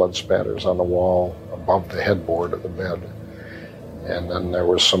spatters, blood spatters on the wall above the headboard of the bed. And then there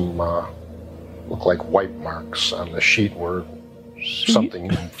was some, look like wipe marks on the sheet where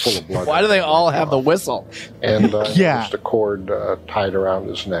something full of blood. Why do they all have the whistle? And just a cord tied around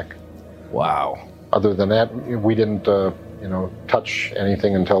his neck. Wow. Other than that, we didn't, touch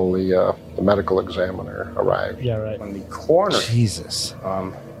anything until the medical examiner arrived. Yeah, right. When the coroner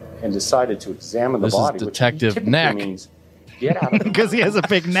and decided to examine the This is body, Detective which Neck. means get out of the Because he has a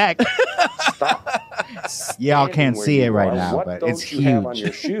big neck. Y'all can't see it right now, what but don't it's you huge. have on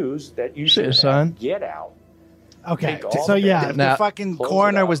your shoes that you should son. have? Get out. Okay, Take all so the yeah, bed. The Now- fucking Close it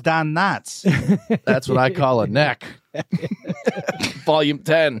coroner up. was Don Knotts. That's what I call a neck. Volume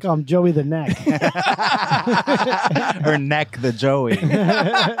 10. call him Joey the Neck. Her neck, the Joey.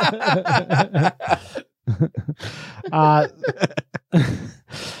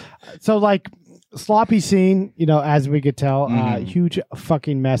 So like sloppy scene, you know, as we could tell, huge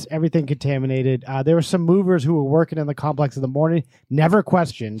fucking mess, everything contaminated. There were some movers who were working in the complex in the morning, never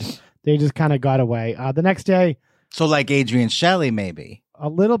questioned. They just kind of got away. The next day, So like Adrian Shelley, maybe. a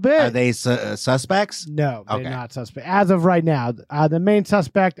little bit. Are they suspects? No, they're Okay. not suspect. As of right now, the main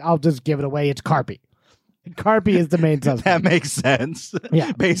suspect, I'll just give it away. It's Carpy. Carpy is the main suspect. That makes sense.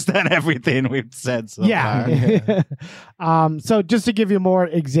 Yeah. Based on everything we've said so far. Yeah. So just to give you more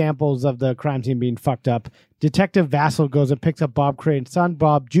examples of the crime scene being fucked up, Detective Vassal goes and picks up Bob Crane's son,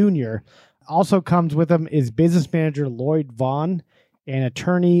 Bob Jr. Also comes with him is business manager Lloyd Vaughn and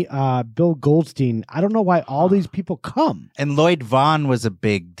attorney Bill Goldstein. I don't know why all these people come. And Lloyd Vaughn was a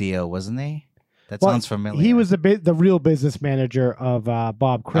big deal, wasn't he? That sounds familiar. He was the real business manager of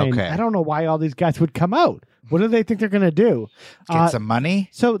Bob Crane. Okay. I don't know why all these guys would come out. What do they think they're going to do? Get some money?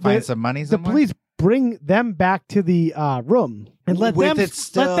 So Find some money the somewhere? police bring them back to the room and let With them it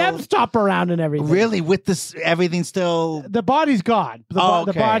still- let them stop around and everything. Really? With this, everything still... The body's gone. The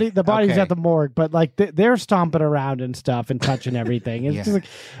okay. body's Okay. at the morgue, but like they're stomping around and stuff and touching everything. It's just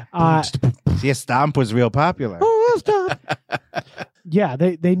like, See, Stomp was real popular. oh, stop. Yeah,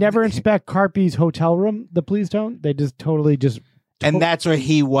 they never inspect Carpy's hotel room. The police don't. They just totally just. And that's where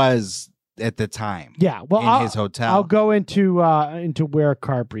he was at the time. Yeah, well, in his hotel. I'll go into where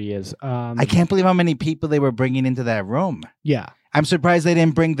Carpy is. I can't believe how many people they were bringing into that room. Yeah. I'm surprised they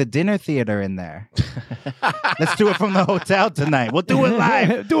didn't bring the dinner theater in there. Let's do it from the hotel tonight. We'll do it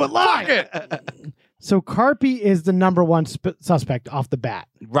live. Do it live. So Carpy is the number one suspect off the bat.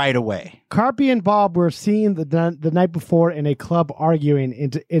 Right away. Carpy and Bob were seen the night before in a club arguing.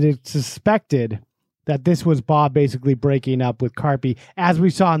 It is suspected that this was Bob basically breaking up with Carpy, as we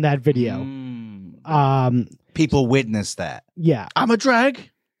saw in that video. People witnessed that. Yeah. I'm a drag.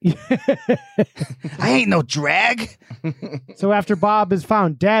 I ain't no drag. So after Bob is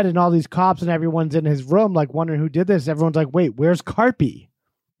found dead and all these cops and everyone's in his room, like wondering who did this, everyone's like, wait, where's Carpy?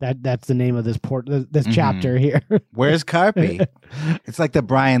 That's the name of this chapter here. Where's Carpy? It's like the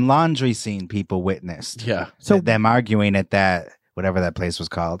Brian Laundrie scene people witnessed. Yeah. So them arguing at that, whatever that place was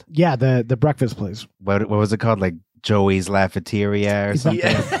called. Yeah, the breakfast place. What was it called? Like Joey's Lafiteria or something?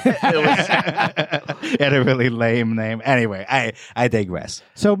 It had a really lame name. Anyway, I digress.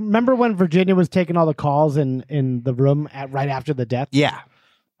 So remember when Virginia was taking all the calls in the room right after the death? Yeah.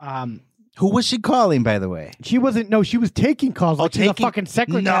 Who was she calling, by the way? She wasn't. No, she was taking calls. Like she's a fucking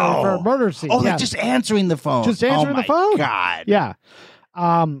secretary for a murder scene. Oh, like just answering the phone. Just answering the phone. God. Yeah.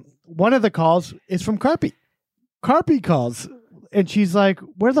 One of the calls is from Carpy. Carpy calls, and she's like,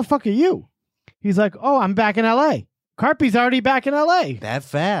 "Where the fuck are you?" He's like, "Oh, I'm back in L.A." Carpy's already back in L.A. That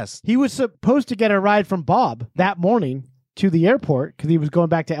fast. He was supposed to get a ride from Bob that morning to the airport because he was going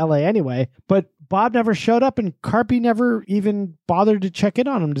back to L.A. anyway, but Bob never showed up, and Carpy never even bothered to check in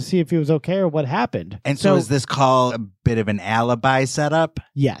on him to see if he was okay or what happened. And so is this call a bit of an alibi setup?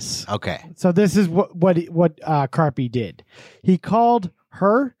 Yes. Okay. So this is what Carpy did. He called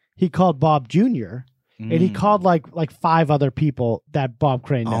her. He called Bob Jr. And he called like 5 other people that Bob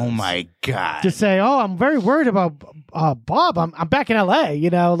Crane knows. Oh my God. To say, "Oh, I'm very worried about Bob. I'm back in L.A."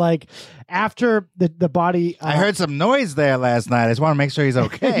 You know, like after the body. I heard some noise there last night. I just want to make sure he's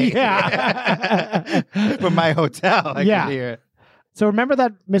okay. Yeah. From my hotel, I could hear it. So remember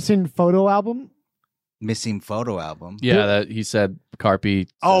that missing photo album? Missing photo album? Yeah, that he said Carpy.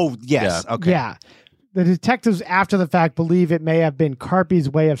 Oh, yes. Yeah. Okay. Yeah. The detectives, after the fact, believe it may have been Carpy's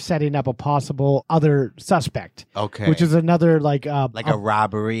way of setting up a possible other suspect. Okay. Which is another like a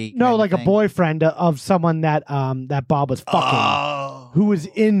robbery. No, like a boyfriend of someone that Bob was fucking, who was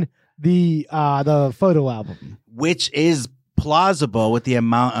in the photo album, which is plausible with the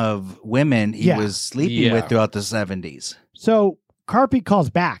amount of women he was sleeping with throughout the 70s. So Carpy calls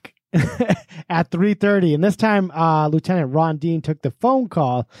back at 3:30, and this time Lieutenant Ron Dean took the phone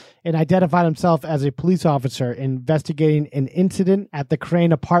call and identified himself as a police officer investigating an incident at the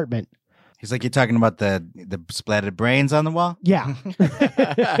Crane apartment. He's like, "You're talking about the splattered brains on the wall?" Yeah.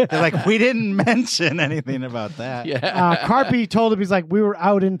 They're like, "We didn't mention anything about that." Yeah. Carpy told him, he's like, "We were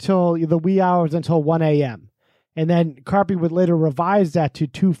out until the wee hours until 1 a.m. And then Carpy would later revise that to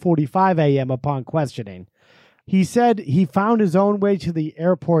 2:45 a.m. upon questioning. He said he found his own way to the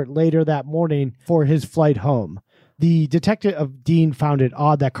airport later that morning for his flight home. The detective of Dean found it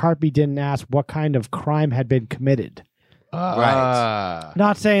odd that Carpy didn't ask what kind of crime had been committed. Right.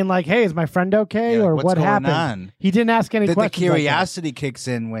 Not saying like, "Hey, is my friend okay?" or what's what going happened. on? He didn't ask any questions. The curiosity kicks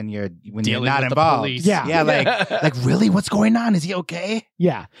in when you're Dealing not with the involved. police. Yeah. Like really, what's going on? Is he okay?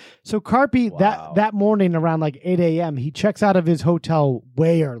 Yeah. So Carpy, that morning around like 8 a.m., he checks out of his hotel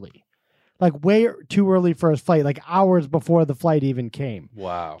way early. Like way too early for his flight, like hours before the flight even came.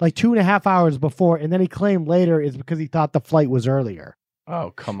 Wow. Like 2.5 hours before. And then he claimed later is because he thought the flight was earlier.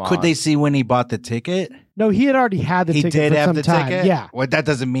 Oh, come on. Could they see when he bought the ticket? No, he had already had the ticket. He did for have some the time. ticket? Yeah. Well, that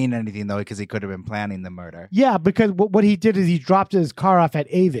doesn't mean anything, though, because he could have been planning the murder. Yeah, because what he did is he dropped his car off at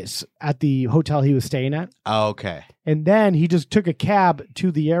Avis at the hotel he was staying at. Oh, okay. And then he just took a cab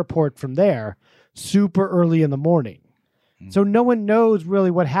to the airport from there super early in the morning. So no one knows really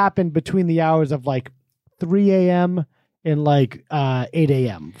what happened between the hours of like 3 a.m. and like 8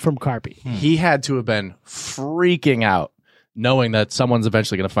 a.m. from Carpy. He had to have been freaking out knowing that someone's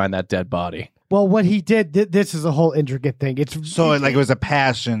eventually going to find that dead body. Well, what he did, this is a whole intricate thing. It was a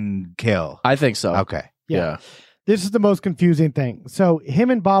passion kill. I think so. Okay. Yeah. This is the most confusing thing. So him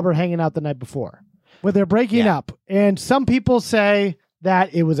and Bob are hanging out the night before, where they're breaking up. And some people say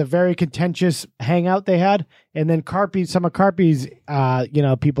that it was a very contentious hangout they had. And then some of Carpy's,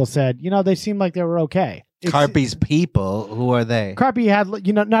 people said, they seemed like they were okay. Carpy's people, who are they? Carpy had,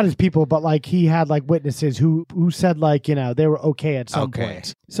 not his people, but like he had like witnesses who said like, they were okay at some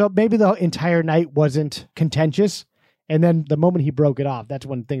point. So maybe the entire night wasn't contentious. And then the moment he broke it off, that's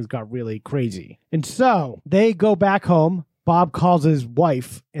when things got really crazy. And so they go back home. Bob calls his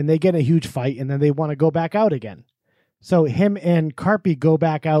wife and they get in a huge fight and then they want to go back out again. So him and Carpy go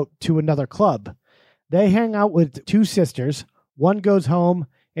back out to another club. They hang out with 2 sisters. One goes home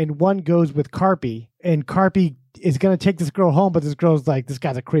and one goes with Carpy. And Carpy is going to take this girl home, but this girl's like, "This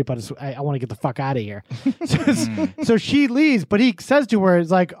guy's a creep. I want to get the fuck out of here." So she leaves, but he says to her,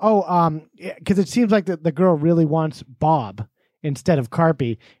 "It's like, because it seems like the girl really wants Bob instead of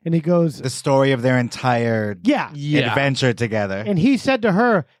Carpy." And he goes, the story of their entire adventure together. And he said to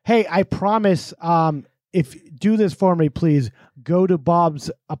her, "Hey, I promise, if do this for me, please go to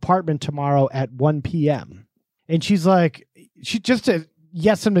Bob's apartment tomorrow at 1 p.m. And she's like, she just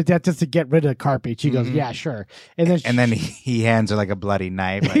yes him to death just to get rid of Carpy. She goes, yeah, sure. And then he hands her like a bloody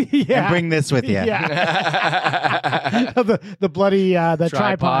knife. Like, and bring this with you. Yeah. the bloody the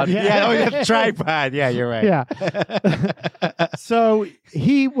tripod. Yeah, tripod. Yeah, you're right. Yeah. So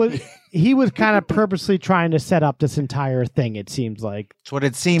he was kind of purposely trying to set up this entire thing, it seems like. That's what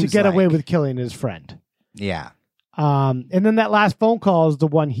it seems to get like. away with killing his friend. Yeah. And then that last phone call is the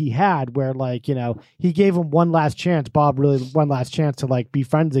one he had where, like, you know, he gave him one last chance. Bob really one last chance to, like, be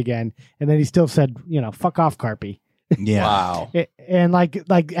friends again. And then he still said, you know, fuck off, Carpy. Yeah. Wow. And like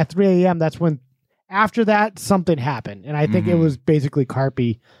at 3 a.m., that's when, after that, something happened. And I think it was basically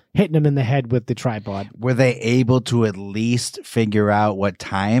Carpy hitting him in the head with the tripod. Were they able to at least figure out what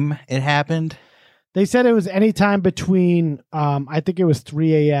time it happened? They said it was any time between, I think it was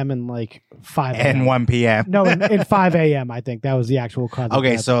 3 a.m. and like 5 a.m. And 1 p.m. No, in 5 a.m. I think that was the actual cause.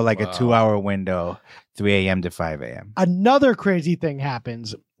 Okay, so like a 2-hour window, 3 a.m. to 5 a.m. Another crazy thing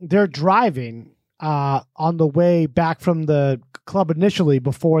happens. They're driving on the way back from the club initially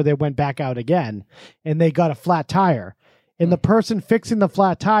before they went back out again, and they got a flat tire. And the person fixing the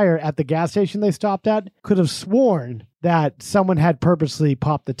flat tire at the gas station they stopped at could have sworn that someone had purposely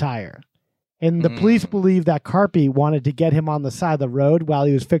popped the tire. And the police believe that Carpy wanted to get him on the side of the road while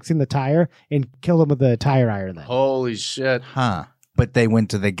he was fixing the tire and kill him with a tire iron. Then. Holy shit. Huh. But they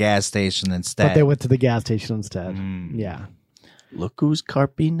went to the gas station instead. But they went to the gas station instead. Yeah. Look who's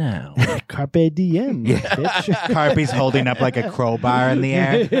Carpy now. Carpe diem. Yeah. Bitch. Carpy's holding up like a crowbar in the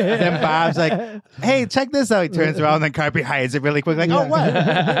air. Then Bob's like, hey, check this out. He turns around and then Carpy hides it really quick. Like, oh,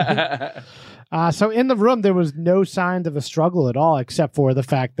 what? So in the room, there was no signs of a struggle at all, except for the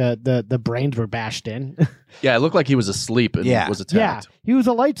fact that the brains were bashed in. Yeah, it looked like he was asleep and was attacked. Yeah, he was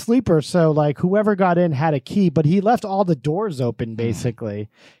a light sleeper, so like whoever got in had a key, but he left all the doors open basically,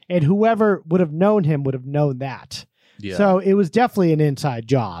 and whoever would have known him would have known that. Yeah. So it was definitely an inside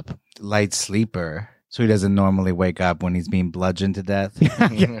job. Light sleeper. So he doesn't normally wake up when he's being bludgeoned to death?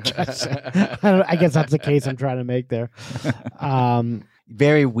 I guess that's the case I'm trying to make there.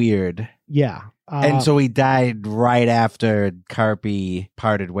 Very weird. Yeah. And so he died right after Carpy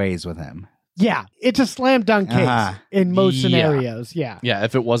parted ways with him. Yeah. It's a slam dunk case in most scenarios. Yeah. Yeah,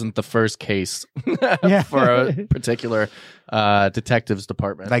 if it wasn't the first case for a particular detective's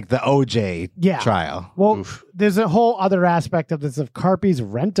department. Like the OJ trial. Well, there's a whole other aspect of this of Carpy's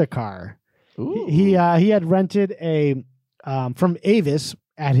rent-a-car. He had rented a from Avis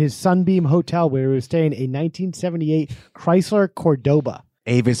at his Sunbeam Hotel where he was staying, a 1978 Chrysler Cordoba.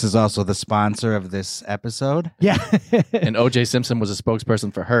 Avis is also the sponsor of this episode. Yeah. And O.J. Simpson was a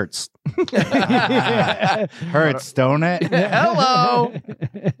spokesperson for Hertz. Hertz, don't it? Hello.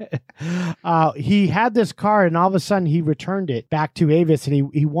 He had this car, and all of a sudden he returned it back to Avis,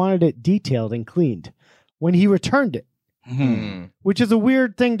 and he wanted it detailed and cleaned. When he returned it, which is a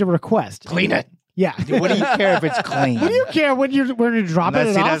weird thing to request. Clean it. Yeah. What do you care if it's clean? What do you care when you're dropping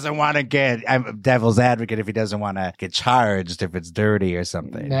Unless it he off? doesn't want to get, I'm devil's advocate, if he doesn't want to get charged if it's dirty or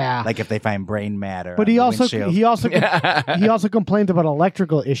something. Nah. Like if they find brain matter. But he also complained about an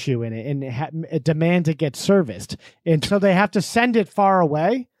electrical issue in it, and it demands it get serviced, and so they have to send it far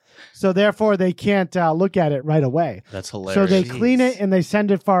away. So therefore, they can't look at it right away. That's hilarious. So they clean it and they send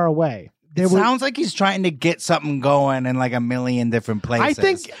it far away. Sounds like he's trying to get something going in like a million different places. I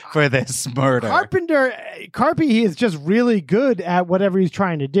think for this murder. Carpy, he is just really good at whatever he's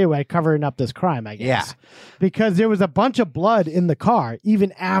trying to do at covering up this crime, I guess. Yeah. Because there was a bunch of blood in the car,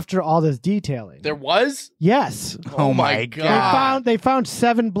 even after all this detailing. There was? Yes. Oh my God. They found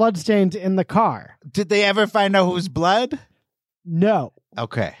 7 bloodstains in the car. Did they ever find out whose blood? No.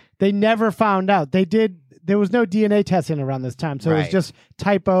 Okay. They never found out. They did. There was no DNA testing around this time, so it was just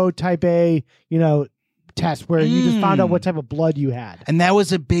type O, type A, test where you just found out what type of blood you had. And that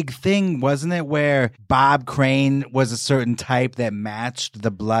was a big thing, wasn't it? Where Bob Crane was a certain type that matched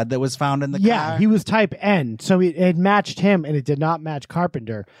the blood that was found in the car? Yeah, he was type N, so it matched him, and it did not match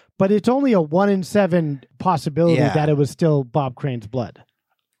Carpenter. But it's only a 1 in 7 possibility that it was still Bob Crane's blood.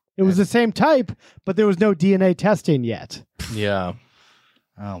 It was the same type, but there was no DNA testing yet. Yeah.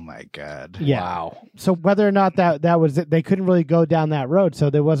 Oh my God. Yeah. Wow. So whether or not that was it, they couldn't really go down that road. So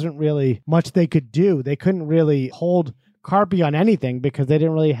there wasn't really much they could do. They couldn't really hold Carpy on anything because they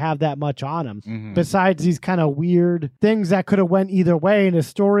didn't really have that much on him. Besides these kind of weird things that could have went either way. And his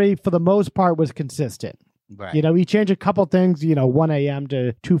story, for the most part, was consistent. Right. He changed a couple things, 1 a.m.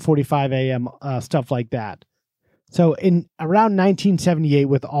 to 2:45 a.m., stuff like that. So in around 1978,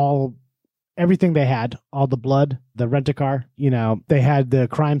 with everything they had, all the blood, the rent-a-car, they had the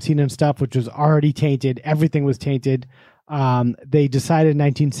crime scene and stuff, which was already tainted. Everything was tainted. They decided in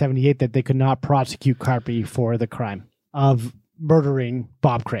 1978 that they could not prosecute Carpy for the crime of murdering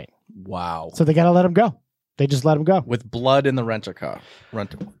Bob Crane. Wow. So they got to let him go. They just let him go. With blood in the rent-a-car.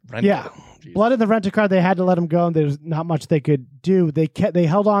 Yeah. Blood in the rent-a-car. They had to let him go, and there's not much they could do. They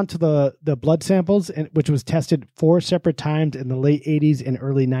held on to the blood samples, which was tested 4 separate times in the late 80s and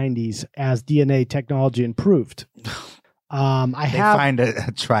early 90s as DNA technology improved. They find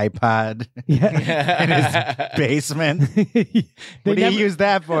a tripod in his basement. What do you use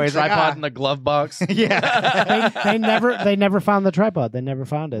that for? He's tripod in the glove box. Yeah. they never found the tripod. They never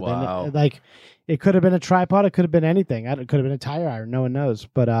found it. Wow. It could have been a tripod. It could have been anything. It could have been a tire iron. No one knows.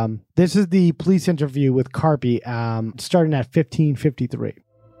 But this is the police interview with Carpy, starting at 15:53.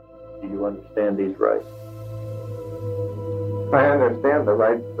 Do you understand these rights? I understand the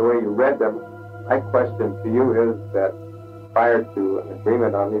rights the way you read them. My question to you is that prior to an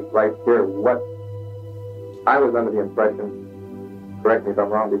agreement on these rights here, what I was under the impression, correct me if I'm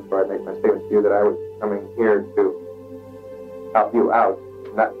wrong before I make my statement to you, that I was coming here to help you out,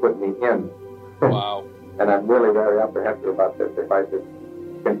 not put me in. Wow. And I'm really very apprehensive about this. If I should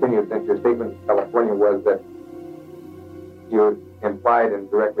continue, since your statement in California was that you implied and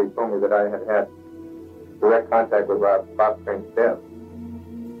directly told me that I had direct contact with Bob Crane's death.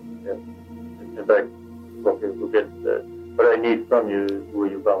 Yes. In fact, okay, we'll get what I need from you is will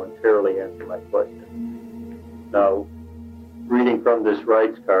you voluntarily answer my question? Now, reading from this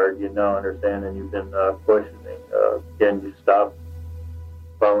rights card, you now understand, and you've been questioning. Can you stop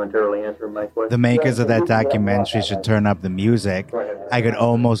voluntarily answering my question? The makers of that documentary should turn up the music. I could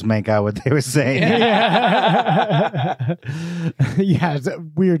almost make out what they were saying. Yeah, it's a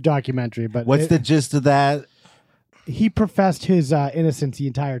weird documentary. But what's the gist of that? He professed his innocence the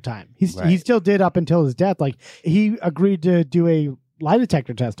entire time. He still did up until his death. Like, he agreed to do a lie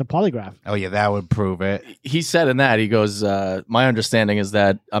detector test, a polygraph. Oh yeah, that would prove it. He said in that, he goes, my understanding is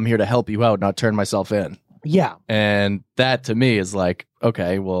that I'm here to help you out, not turn myself in. Yeah. And that to me is like,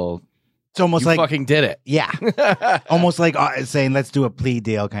 okay, well, it's almost you like fucking did it. Yeah. Almost like saying, let's do a plea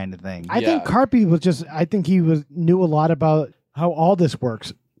deal kind of thing. I think Carpy knew a lot about how all this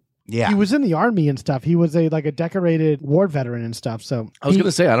works. Yeah. He was in the army and stuff. He was a decorated war veteran and stuff. So I was going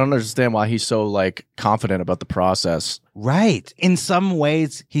to say, I don't understand why he's so confident about the process. Right. In some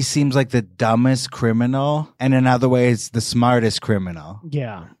ways, he seems like the dumbest criminal, and in other ways, the smartest criminal.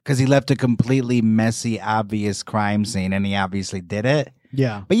 Yeah. Because he left a completely messy, obvious crime scene, and he obviously did it.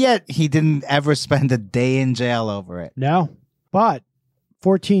 Yeah. But yet, he didn't ever spend a day in jail over it. No. But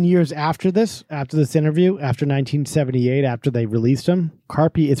 14 years after this interview, after 1978, after they released him,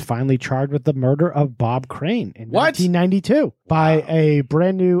 Carpy is finally charged with the murder of Bob Crane in 1992 by a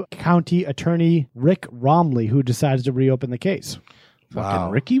brand new county attorney, Rick Romley, who decides to reopen the case.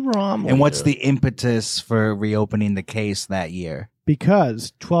 Fucking Ricky Romley. And what's the impetus for reopening the case that year?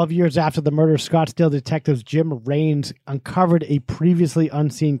 Because 12 years after the murder, Scottsdale detectives Jim Raines uncovered a previously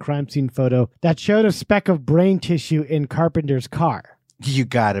unseen crime scene photo that showed a speck of brain tissue in Carpenter's car. You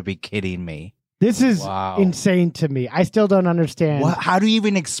gotta be kidding me. This is insane to me. I still don't understand. How do you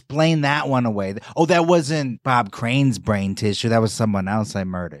even explain that one away? Oh, that wasn't Bob Crane's brain tissue. That was someone else I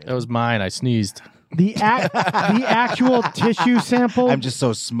murdered. That was mine. I sneezed. The actual tissue sample. I'm just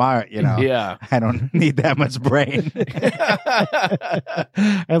so smart, you know. Yeah. I don't need that much brain.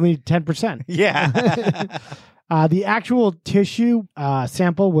 I need 10%. Yeah. The actual tissue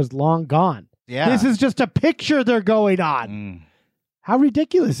sample was long gone. Yeah. This is just a picture they're going on. How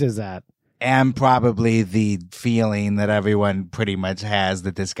ridiculous is that? And probably the feeling that everyone pretty much has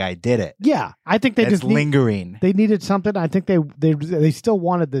that this guy did it. Yeah, I think they just lingering. They needed something. I think they still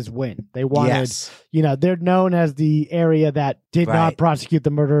wanted this win. They wanted, they're known as the area that did not prosecute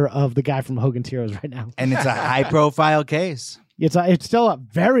the murder of the guy from Hogan's Heroes right now. And it's a high profile case. It's still a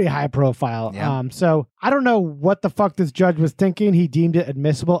very high profile. Yeah. So I don't know what the fuck this judge was thinking. He deemed it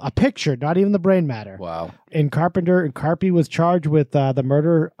admissible. A picture, not even the brain matter. Wow. And Carpy was charged with the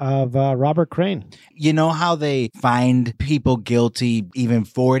murder of Robert Crane. You know how they find people guilty even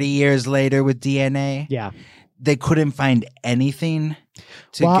 40 years later with DNA? Yeah. They couldn't find anything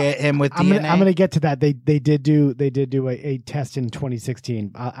to get him with DNA. I'm going to get to that. They did do a test in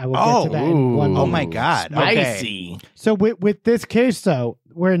 2016. I will get to that in one moment. Oh my God. Spicy. Okay. So with this case, though,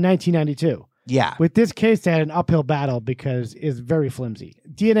 we're in 1992. Yeah. With this case, they had an uphill battle because it's very flimsy.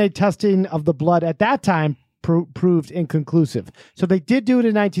 DNA testing of the blood at that time proved inconclusive. So they did do it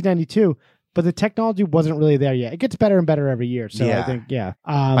in 1992. But the technology wasn't really there yet. It gets better and better every year. So I think,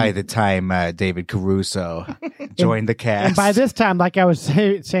 by the time David Caruso joined the cast. And by this time, like I was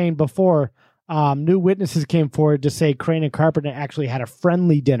saying before, new witnesses came forward to say Crane and Carpenter actually had a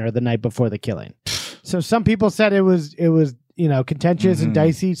friendly dinner the night before the killing. So some people said it was contentious and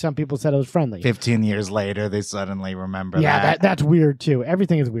dicey. Some people said it was friendly. 15 years later, they suddenly remember that. Yeah, that's weird too.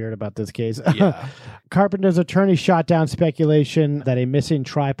 Everything is weird about this case. Yeah. Carpenter's attorney shot down speculation that a missing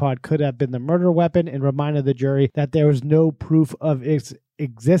tripod could have been the murder weapon and reminded the jury that there was no proof of its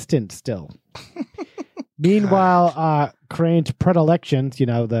existence still. Meanwhile, Crane's predilections,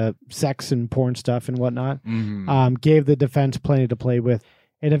 the sex and porn stuff and whatnot, gave the defense plenty to play with.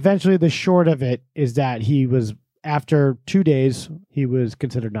 And eventually the short of it is that after 2 days, he was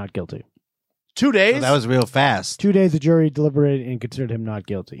considered not guilty. 2 days? So that was real fast. 2 days, the jury deliberated and considered him not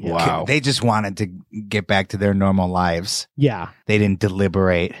guilty. Yeah. Wow. They just wanted to get back to their normal lives. Yeah. They didn't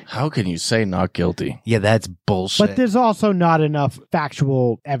deliberate. How can you say not guilty? Yeah, that's bullshit. But there's also not enough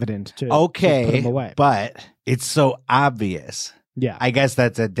factual evidence to put him away. But it's so obvious. Yeah. I guess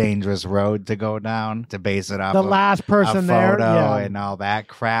that's a dangerous road to go down, to base it off The last person a there, photo yeah. and all that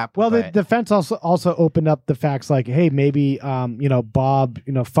crap. Well, the defense also opened up the facts like, hey, maybe Bob,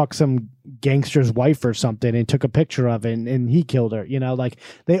 fucked some gangster's wife or something and took a picture of it and he killed her. Like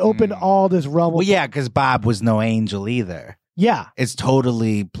they opened all this realm. Well, yeah, because Bob was no angel either. Yeah. It's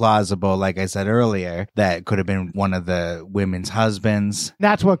totally plausible, like I said earlier, that could have been one of the women's husbands.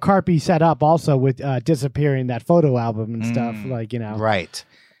 That's what Carpy set up also with disappearing that photo album and stuff. Right.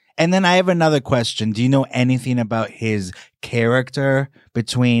 And then I have another question. Do you know anything about his character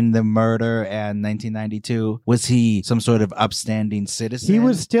between the murder and 1992? Was he some sort of upstanding citizen? He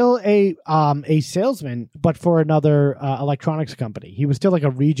was still a salesman, but for another electronics company. He was still like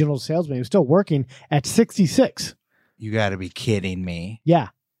a regional salesman. He was still working at 66. You got to be kidding me. Yeah.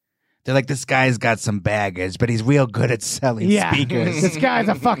 They're like, this guy's got some baggage, but he's real good at selling speakers. This guy's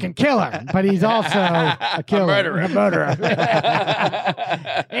a fucking killer, but he's also a killer. A murderer.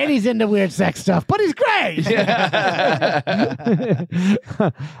 And he's into weird sex stuff, but he's great.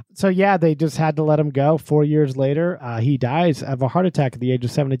 So, yeah, they just had to let him go. 4 years later, he dies of a heart attack at the age of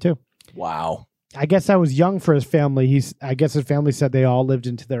 72. Wow. I guess that was young for his family. I guess his family said they all lived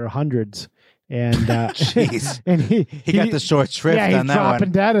into their hundreds. And jeez, and he got the short shrift on that one. Yeah, he's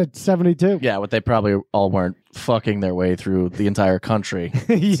dropping dead at 72. Yeah, but they probably all weren't fucking their way through the entire country.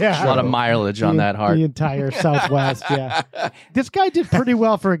 Yeah, a lot of mileage on that heart. The entire Southwest. Yeah, this guy did pretty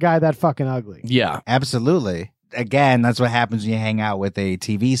well for a guy that fucking ugly. Yeah, absolutely. Again, that's what happens when you hang out with a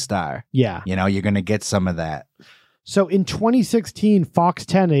TV star. Yeah, you're gonna get some of that. So in 2016, Fox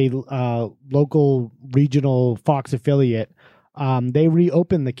 10, a local regional Fox affiliate, they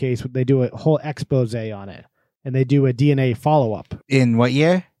reopened the case. They do a whole expose on it, and they do a DNA follow-up. In what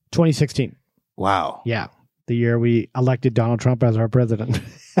year? 2016. Wow. Yeah. The year we elected Donald Trump as our president.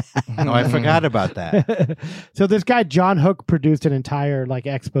 Oh, I forgot about that. So this guy, John Hook, produced an entire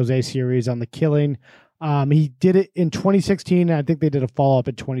expose series on the killing. He did it in 2016, and I think they did a follow-up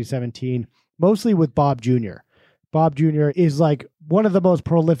in 2017, mostly with Bob Jr. Bob Jr. is one of the most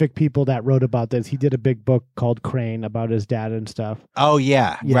prolific people that wrote about this. He did a big book called Crane about his dad and stuff. Oh,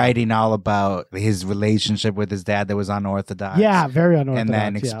 yeah. Writing all about his relationship with his dad that was unorthodox. Yeah, very unorthodox. And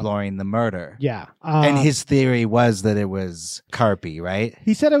then exploring the murder. Yeah. And his theory was that it was Carpy, right?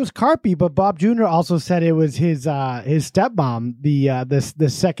 He said it was Carpy, but Bob Jr. also said it was his stepmom, the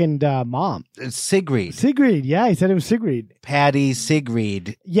second mom. Sigrid. Sigrid, yeah. He said it was Sigrid. Patty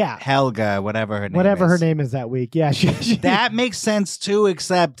Sigrid. Yeah. Helga, whatever her name is. Whatever her name is that week. Yeah. That makes sense too,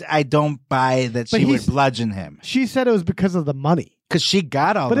 except I don't buy that she would bludgeon him. She said it was because of the money. Because she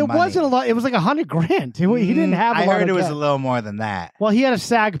got all the money. But it wasn't a lot. It was like $100,000. He didn't have a lot. I heard it was a little more than that. Well, he had a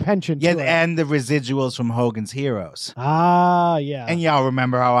SAG pension too. Yeah, and the residuals from Hogan's Heroes. Ah, yeah. And y'all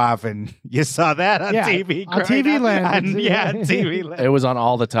remember how often you saw that on TV? On TV Land. On TV Land. It was on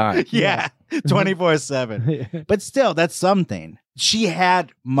all the time. Yeah, 24/7. But still, that's something. She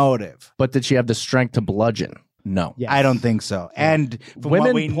had motive. But did she have the strength to bludgeon? No. Yes. I don't think so. And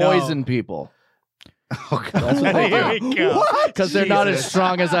women poison people. Oh, God. Here we go. Because they're not as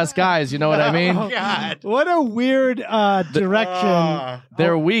strong as us guys. You know what I mean? Oh, God. What a weird direction.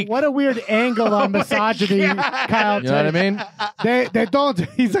 They're weak. What a weird angle on misogyny, Kyle. You know what I mean? They don't.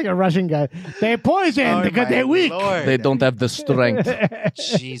 He's like a Russian guy. They poison because they're weak. Lord. They don't have the strength.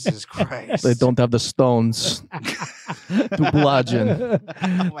 Jesus Christ. They don't have the stones to bludgeon.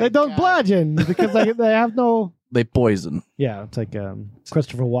 They don't bludgeon because they have no. They poison. Yeah, it's like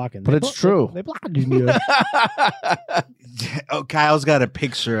Christopher Walken. But it's true. They bludgeon you. Oh, Kyle's got a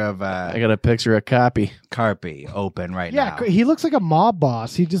picture of I got a picture of Carpy open right now. Yeah, he looks like a mob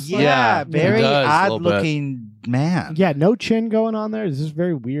boss. He just very odd looking man. Yeah, no chin going on there. This is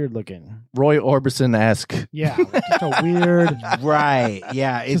very weird looking. Roy Orbison-esque. Yeah, just a weird. Right.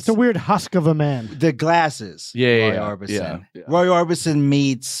 Yeah, it's just a weird husk of a man. The glasses. Yeah, Roy Orbison. Yeah. Roy Orbison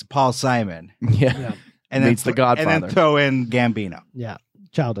meets Paul Simon. Yeah. and meets the Godfather. And then throw in Gambino. Yeah,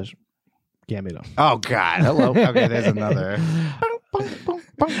 childish Gambino. Oh God. Hello. Okay, there's another.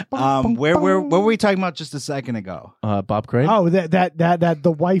 Where were we talking about just a second ago? Bob Crane. Oh, that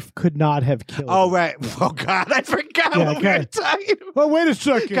the wife could not have killed. Oh him. right. Oh God, I forgot Yeah, what we were talking about. Well, wait a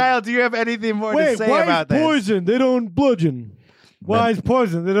second. Kyle, do you have anything more to say why about is this? poison? They don't bludgeon. Why is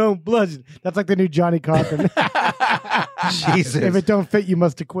poison? They don't bludgeon. That's like the new Johnny Carpenter. Jesus. If it don't fit, you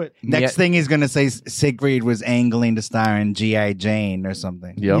must acquit. Next thing he's gonna say Siegfried was angling to star in G.I. Jane or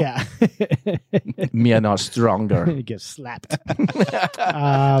something. Yep. Yeah. Me are not stronger. He gets slapped.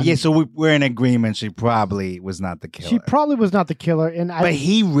 Yeah, so we're in agreement. She probably was not the killer. She probably was not the killer, but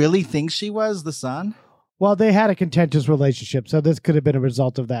he really thinks she was the son. Well, they had a contentious relationship, so this could have been a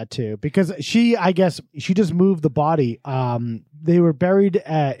result of that too. Because I guess she just moved the body. They were buried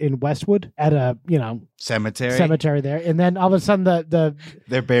in Westwood at a cemetery there, and then all of a sudden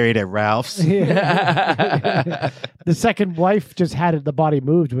they're buried at Ralph's. The second wife just had the body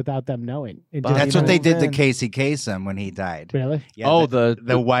moved without them knowing. That's what they did to Casey Kasem when he died. Really? Yeah,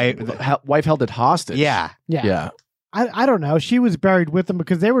 the wife held it hostage. Yeah. I don't know. She was buried with them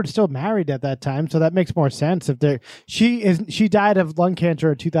because they were still married at that time, so that makes more sense. If she died of lung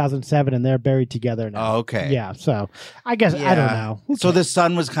cancer in 2007, and they're buried together now. Oh, okay. Yeah. So I guess I don't know. So the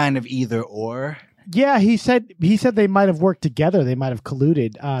son was kind of either or. Yeah, he said they might have worked together. They might have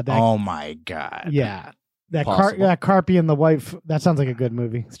colluded. Oh my God. Yeah. That Carpy and the wife, that sounds like a good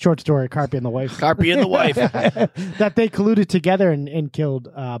movie. Short story, Carpy and the wife. Carpy and the wife. That they colluded together and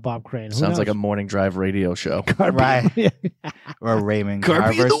killed Bob Crane. Sounds like a morning drive radio show. Right. Or a Raymond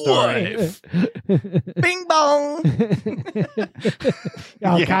Carver story. Bing bong.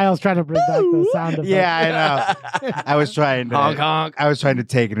 Kyle's trying to bring back the sound of Yeah, I know. I was trying to honk, honk. I was trying to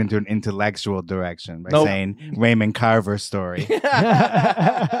take it into an intellectual direction by saying Raymond Carver story.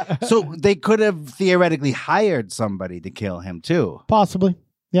 So they could have theoretically hired somebody to kill him too. Possibly.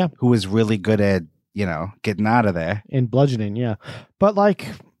 Yeah. Who was really good at, getting out of there. And bludgeoning, yeah. But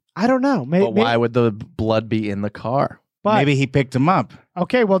I don't know. But why would the blood be in the car? But, maybe he picked him up.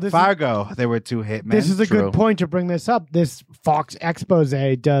 Okay, well, Fargo, there were two hitmen. This is a good point to bring this up. This Fox expose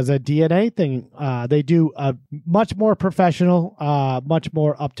does a DNA thing. They do a much more professional, much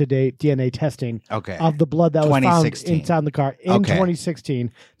more up-to-date DNA testing of the blood that was found inside the car in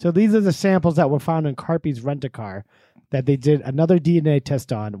 2016. So these are the samples that were found in Carpy's rent-a-car that they did another DNA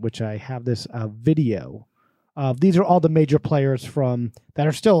test on, which I have this video. These are all the major players that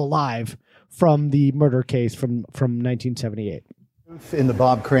are still alive from the murder case from 1978. In the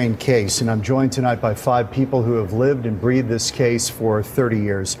Bob Crane case, and I'm joined tonight by 5 people who have lived and breathed this case for 30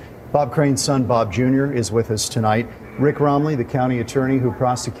 years. Bob Crane's son, Bob Jr., is with us tonight. Rick Romley, the county attorney who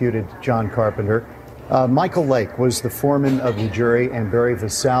prosecuted John Carpenter. Michael Lake was the foreman of the jury, and Barry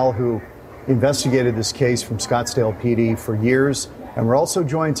Vassal, who investigated this case from Scottsdale PD for years. And we're also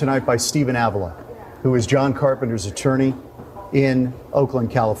joined tonight by Stephen Avila, who is John Carpenter's attorney in Oakland,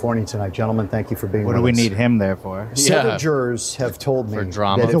 California tonight. Gentlemen, thank you for being with us. What do we need him there for? Several jurors have told me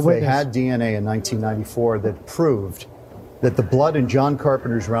that if they had DNA in 1994 that proved that the blood in John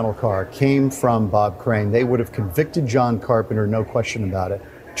Carpenter's rental car came from Bob Crane, they would have convicted John Carpenter, no question about it.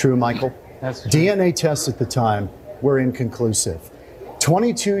 True, Michael? That's true. DNA tests at the time were inconclusive.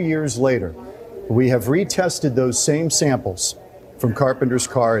 22 years later, we have retested those same samples from Carpenter's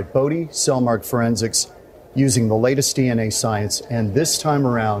car at Bodie Cellmark Forensics using the latest DNA science, and this time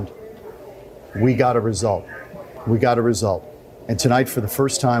around, we got a result. We got a result. And tonight, for the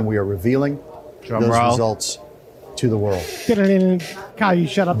first time, we are revealing those results to the world. Kyle, you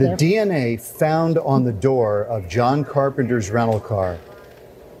shut up The there. DNA found on the door of John Carpenter's rental car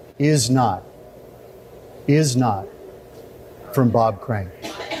is not from Bob Crane.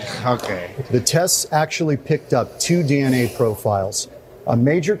 Okay. The tests actually picked up 2 DNA profiles. A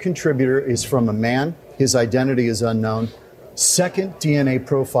major contributor is from a man. His identity is unknown. Second DNA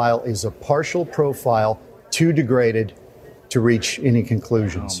profile is a partial profile, too degraded to reach any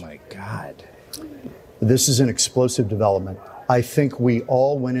conclusions. Oh, my God. This is an explosive development. I think we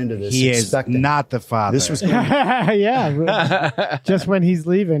all went into this expecting. He is not the father. This was yeah. Just when he's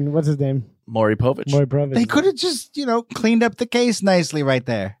leaving, what's his name? Maury Povich. They could have just, cleaned up the case nicely right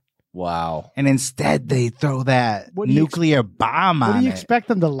there. Wow. And instead they throw that nuclear bomb on it. What do you expect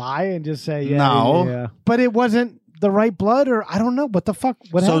them to lie and just say, yeah? No. Yeah. But it wasn't the right blood, or I don't know. What the fuck?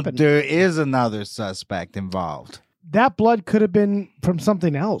 What happened? So there is another suspect involved. That blood could have been from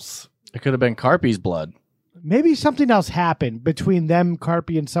something else. It could have been Carpy's blood. Maybe something else happened between them,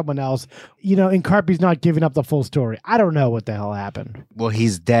 Carpy, and someone else. You know, and Carpy's not giving up the full story. I don't know what the hell happened. Well,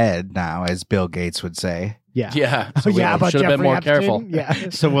 he's dead now, as Bill Gates would say. Yeah. Yeah. So yeah, but should have been more careful. Yeah.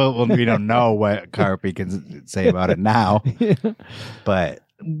 So we don't know what Carpy can say about it now. But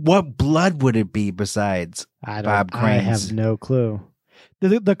what blood would it be besides Bob Crane's? I have no clue.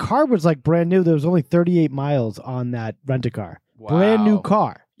 The car was like brand new. There was only 38 miles on that rent-a-car. Wow. Brand new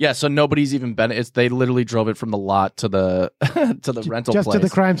car. Yeah, so nobody's even been. They literally drove it from the lot to the to the rental just place. to the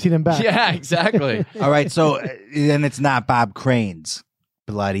crime scene and back. Yeah, exactly. All right, so then it's not Bob Crane's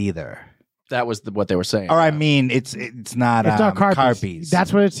blood either. That was what they were saying. Or I mean, it's not Carpy's.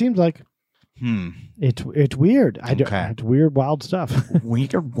 That's what it seems like. It's weird. It's weird, wild stuff.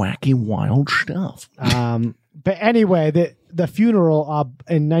 Weird, wacky, wild stuff. But anyway, the funeral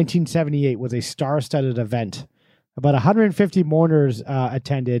in 1978 was a star-studded event. About 150 mourners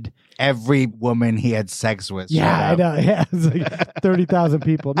attended. Every woman he had sex with. Yeah, I know. Yeah, it was like 30,000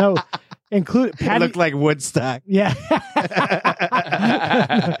 people. No, include Patty. It looked like Woodstock. Yeah.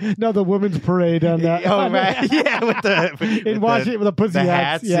 No, the women's parade on that. Oh, right. Yeah, with Washington with the pussy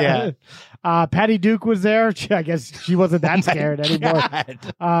hats. Yeah. Patty Duke was there. I guess she wasn't that scared anymore.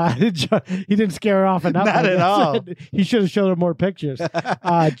 He didn't scare her off enough. Not at all. He should have showed her more pictures.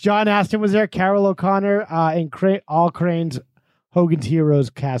 John Astin was there. Carol O'Connor and all Crane's Hogan's Heroes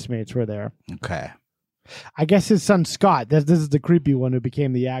castmates were there. Okay. I guess his son Scott. This is the creepy one who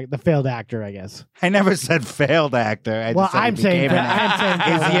became the failed actor. I guess. I never said failed actor. I'm saying.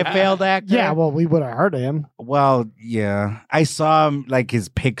 Is he a failed actor? Yeah. Well, we would have heard of him. Well, yeah. I saw him like his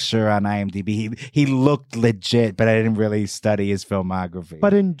picture on IMDb. He looked legit, but I didn't really study his filmography.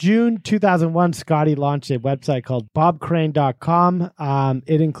 But in June 2001, Scotty launched a website called BobCrane.com.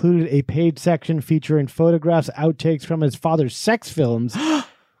 It included a paid section featuring photographs, outtakes from his father's sex films.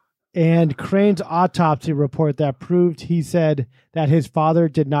 And Crane's autopsy report that proved he said that his father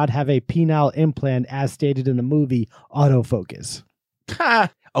did not have a penile implant as stated in the movie Autofocus.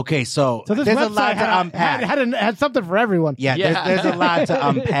 Okay, so this there's a lot to unpack. Had something for everyone. Yeah, there's a lot to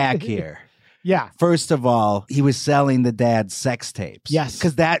unpack here. Yeah. First of all, he was selling the dad's sex tapes. Yes.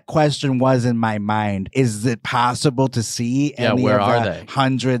 Because that question was in my mind. Is it possible to see any where of are the they?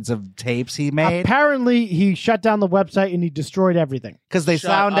 hundreds of tapes he made? Apparently, he shut down the website and he destroyed everything. Because they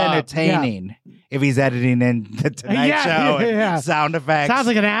sound entertaining. Yeah. If he's editing in the Tonight Show and sound effects. Sounds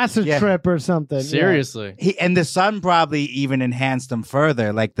like an acid trip or something. Seriously. Yeah. And the son probably even enhanced them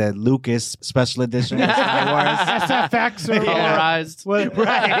further, like the Lucas special edition of Star Wars. SFX or colorized.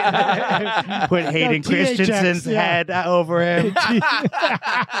 Right. Put Hayden Christensen's head over him.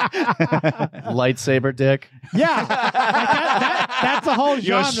 Lightsaber dick. Yeah. That's a whole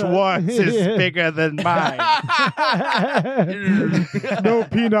genre. Your Schwartz is bigger than mine. No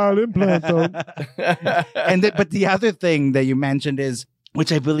penile implant, though. But the other thing that you mentioned is,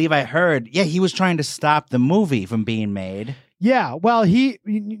 which I believe I heard, he was trying to stop the movie from being made. Yeah, well, you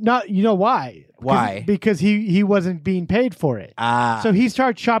know why? Why? Because he wasn't being paid for it. So he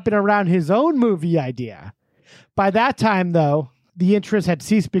started shopping around his own movie idea. By that time, though, the interest had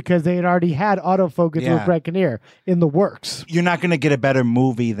ceased because they had already had autofocus with Greg Kinnear in the works. You're not going to get a better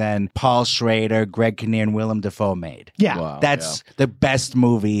movie than Paul Schrader, Greg Kinnear, and Willem Dafoe made. Yeah. Wow, That's the best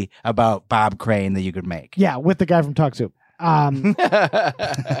movie about Bob Crane that you could make. Yeah, with the guy from Talk Soup. I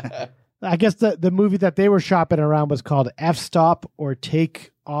guess the movie that they were shopping around was called F-Stop or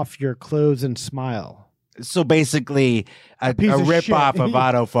Take Off Your Clothes and Smile. So basically, a rip-off of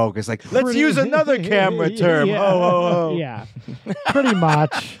autofocus. Like, let's use another camera term. Yeah. Yeah, pretty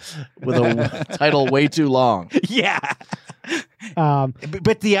much. With a title way too long. Yeah.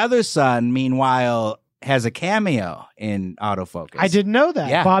 But the other son, meanwhile, has a cameo in Autofocus. I didn't know that.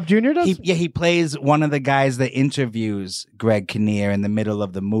 Yeah. Bob Jr. does? He plays one of the guys that interviews Greg Kinnear in the middle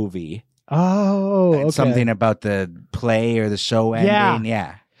of the movie. Oh, okay. Something about the play or the show ending.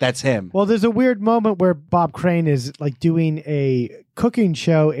 Yeah. That's him. Well, there's a weird moment where Bob Crane is like doing a cooking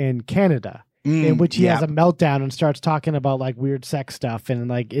show in Canada in which he has a meltdown and starts talking about like weird sex stuff and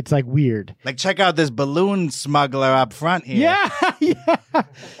like it's like weird. Like, check out this balloon smuggler up front here. Yeah.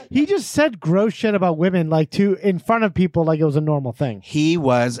 He just said gross shit about women like in front of people like it was a normal thing. He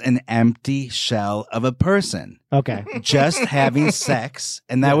was an empty shell of a person. Okay. Just having sex,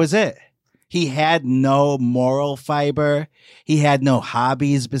 and that was it. He had no moral fiber. He had no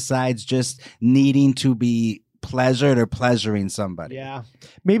hobbies besides just needing to be pleasured or pleasuring somebody. Yeah.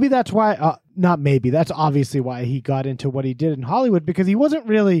 Maybe that's why, not maybe, that's obviously why he got into what he did in Hollywood, because he wasn't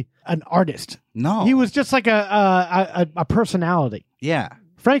really an artist. No. He was just like a personality. Yeah.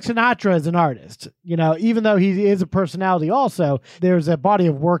 Frank Sinatra is an artist. You know, even though he is a personality also, there's a body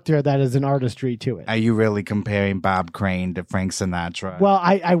of work there that is an artistry to it. Are you really comparing Bob Crane to Frank Sinatra? Well,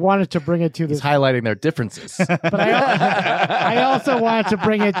 I wanted to bring it to this. He's highlighting their differences. But I also wanted to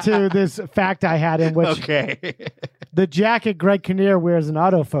bring it to this fact I had in which the jacket Greg Kinnear wears in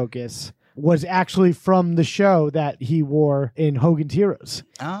autofocus was actually from the show that he wore in Hogan's Heroes,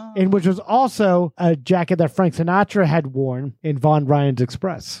 and which was also a jacket that Frank Sinatra had worn in Von Ryan's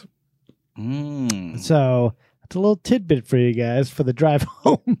Express. So it's a little tidbit for you guys for the drive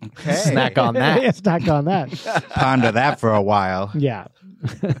home. Okay. Snack on that. Yeah, snack on that. Ponder that for a while. Yeah.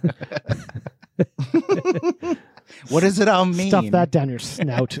 What does it all mean? Stuff that down your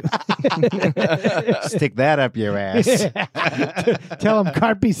snout. Stick that up your ass. Tell him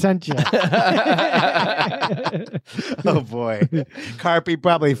Carpy sent you. Oh boy. Carpy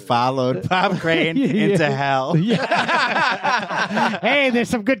probably followed Bob Crane into hell. Hey, there's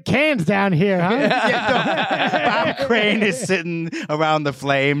some good cans down here, huh? Bob Crane is sitting around the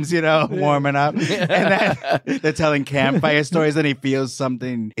flames, warming up. And then they're telling campfire stories and he feels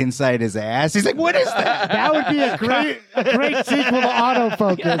something inside his ass. He's like, what is that? That would be a great sequel to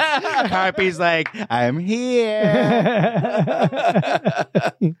Autofocus. Carpy's like, I'm here.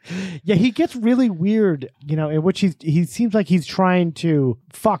 Yeah, he gets really weird, in which he seems like he's trying to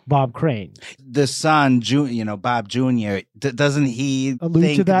fuck Bob Crane. The son, Bob Jr., doesn't he allude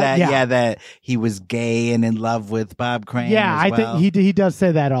think to that? That he was gay and in love with Bob Crane? Yeah, as well? I think he does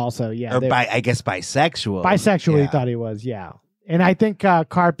say that also. Yeah, or I guess bisexual. Bisexual, yeah. He thought he was. Yeah, and I think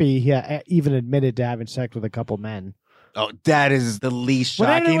Carpy even admitted to having sex with a couple men. Oh, that is the least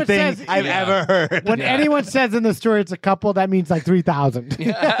shocking thing I've ever heard. When anyone says in the story it's a couple, that means like 3,000.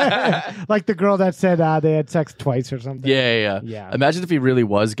 Like the girl that said they had sex twice or something. Yeah. Imagine if he really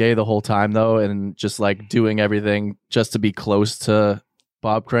was gay the whole time, though, and just like doing everything just to be close to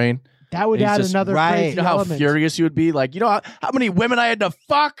Bob Crane. That would add another crazy You know how element. furious you would be? Like, how many women I had to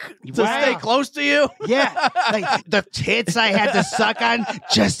fuck to stay close to you? Yeah. Like the tits I had to suck on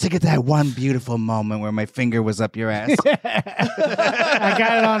just to get that one beautiful moment where my finger was up your ass. I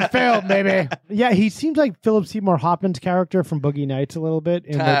got it on film, baby. Yeah, he seems like Philip Seymour Hoffman's character from Boogie Nights a little bit.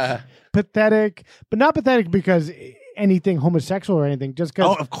 In which pathetic, but not pathetic because anything homosexual or anything. Just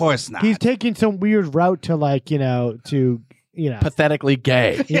because. Oh, of course not. He's taking some weird route to pathetically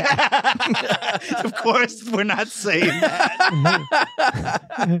gay. Of course, we're not saying that.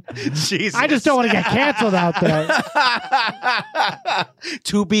 Jesus. I just don't want to get canceled out there.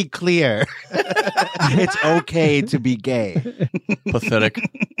 To be clear, it's okay to be gay. Pathetic.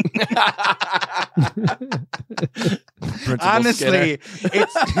 Honestly,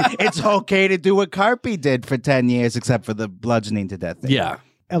 it's okay to do what Carpy did for 10 years, except for the bludgeoning to death thing. Yeah.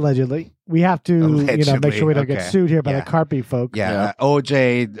 Allegedly. We have to, make sure we don't get sued here by the Carpy folk. Yeah.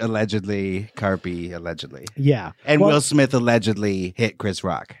 OJ allegedly, Carpy allegedly. Yeah. And Will Smith allegedly hit Chris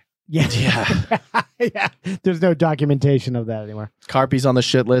Rock. Yeah. Yeah. There's no documentation of that anymore. Carpy's on the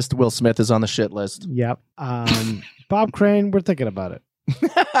shit list. Will Smith is on the shit list. Yep. Bob Crane, we're thinking about it.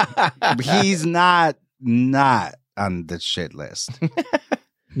 He's not on the shit list.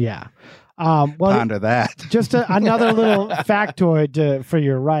 Yeah. Ponder that. Just another little factoid for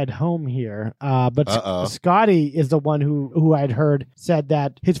your ride home here. But Scotty is the one who I'd heard said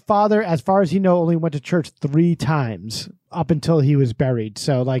that his father, as far as he knows, only went to church 3 times up until he was buried.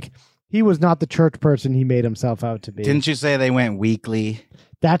 So, he was not the church person he made himself out to be. Didn't you say they went weekly?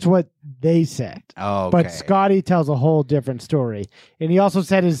 That's what they said. Oh, okay. But Scotty tells a whole different story. And he also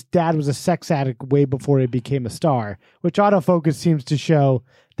said his dad was a sex addict way before he became a star, which autofocus seems to show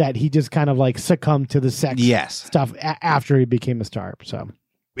that he just kind of succumbed to the sex stuff after he became a star. So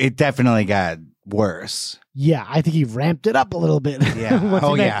it definitely got worse. Yeah, I think he ramped it up a little bit. Yeah.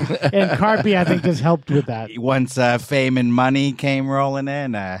 And Carpy, I think, just helped with that. Once fame and money came rolling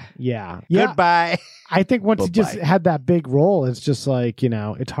in. Goodbye. I think once he just had that big role, it's just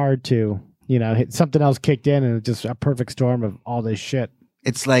it's hard to, something else kicked in and it's just a perfect storm of all this shit.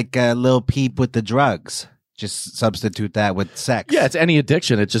 It's like Lil Peep with the drugs. Just substitute that with sex. Yeah, it's any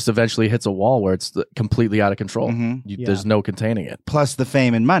addiction. It just eventually hits a wall where it's completely out of control. Mm-hmm. There's no containing it. Plus the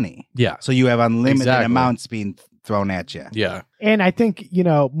fame and money. Yeah. So you have unlimited amounts being thrown at you. Yeah. And I think,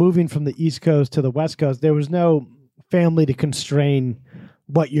 moving from the East Coast to the West Coast, there was no family to constrain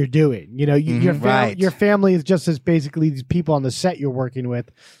what you're doing. Your family is just as basically these people on the set you're working with.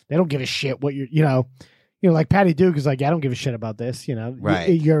 They don't give a shit what you're, like Patty Duke is like, I don't give a shit about this. Right.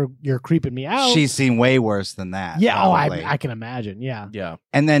 You're creeping me out. She's seen way worse than that. Yeah. Probably. I can imagine. Yeah. Yeah.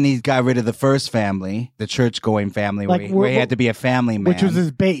 And then he got rid of the first family, the church-going family, where he had to be a family man, which was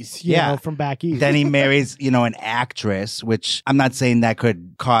his base. You know, from back east. Then he marries, an actress, which I'm not saying that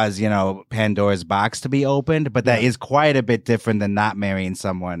could cause, Pandora's box to be opened, but that is quite a bit different than not marrying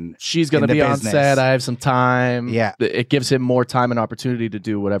someone. She's going to be on set. I have some time. Yeah. It gives him more time and opportunity to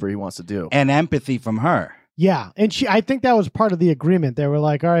do whatever he wants to do. And empathy from her. Yeah. And I think that was part of the agreement. They were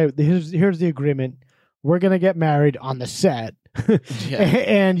like, all right, here's the agreement. We're going to get married on the set.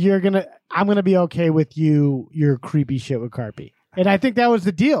 And I'm going to be okay with your creepy shit with Carpy. And I think that was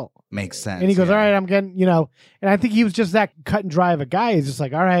the deal. Makes sense. And he goes, all right, I'm getting, and I think he was just that cut and dry of a guy. He's just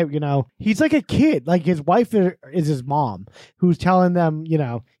like, all right, he's like a kid. Like his wife is his mom who's telling them,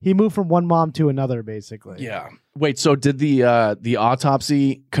 he moved from one mom to another, basically. Yeah. Wait, so did the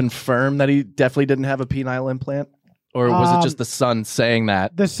autopsy confirm that he definitely didn't have a penile implant? Or was it just the son saying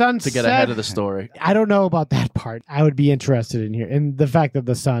that the son to get ahead of the story? I don't know about that part. I would be interested in here. And the fact that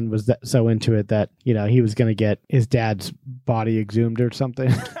the son was so into it that, he was going to get his dad's body exhumed or something.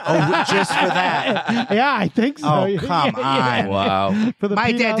 Oh, just for that? Yeah, I think so. Oh, come on. Wow.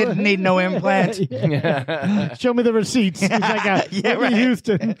 My dad didn't need no implant. Show me the receipts. He's like, Whitney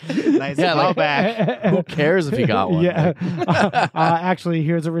Houston. Nice callback. Who cares if he got one? Yeah. Actually,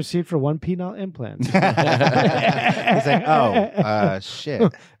 here's a receipt for one penile implant. He's like,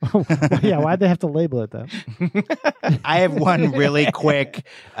 shit. Yeah, why'd they have to label it though? I have one really quick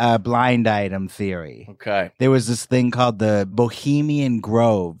blind item theory. Okay. There was this thing called the Bohemian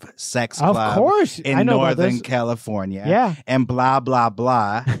Grove Sex Club of course. in Northern California. Yeah. And blah, blah,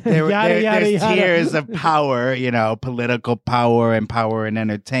 blah. There's tiers of power, political power and power in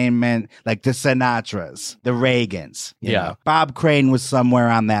entertainment, like the Sinatras, the Reagans. You know. Bob Crane was somewhere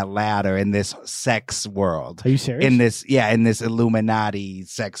on that ladder in this sex world. Are you serious? In this Illuminati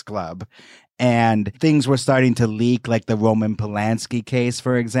sex club. And things were starting to leak, like the Roman Polanski case,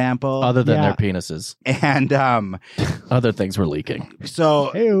 for example. Other than their penises. And other things were leaking.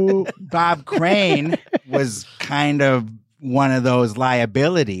 So Bob Crane was kind of one of those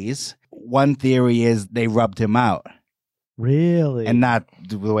liabilities. One theory is they rubbed him out. Really? And not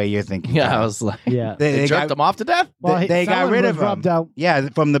the way you're thinking. Yeah, I was like, they jerked him off to death? Well, they got rid of him. Out. Yeah,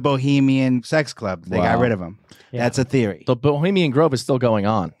 from the Bohemian Sex Club. They got rid of him. Yeah. That's a theory. The Bohemian Grove is still going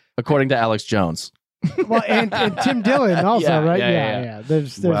on, according to Alex Jones. Well, and Tim Dillon also, right? Yeah.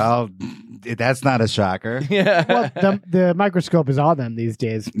 There's well, that's not a shocker. Yeah. Well, the microscope is on them these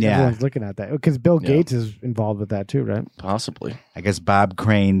days. Yeah. Everyone's looking at that because Bill Gates is involved with that too, right? Possibly. I guess Bob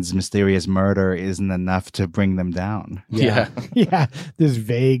Crane's mysterious murder isn't enough to bring them down. Yeah. Yeah. This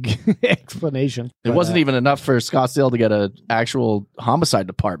vague explanation. It wasn't even enough for Scottsdale to get an actual homicide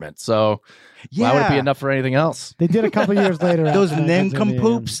department. So why would it be enough for anything else? They did a couple years later. Those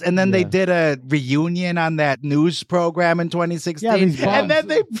nincompoops. And then they did a reunion on that news program in 2016. Yeah, and then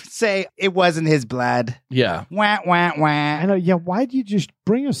they say it wasn't his blood. Yeah. Wah, wah, wah. I know. Yeah. Why'd you just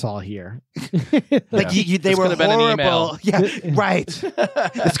bring us all here? Like they were been an horrible. email. Yeah, right.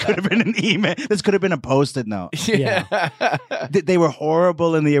 This could have been an email. This could have been a Post-it note. Yeah. They were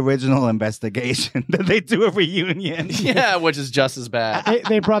horrible in the original investigation. Then they do a reunion. Yeah, which is just as bad.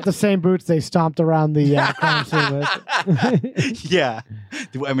 They brought the same boots they stomped around the crime scene with. Yeah.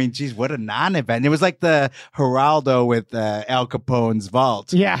 I mean, geez, what a non-event. It was like the Geraldo with Al Capone's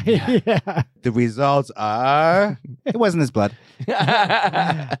vault. Yeah. The results are... It wasn't his blood.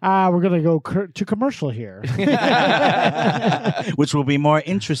 We're going to go to commercial here. Which will be more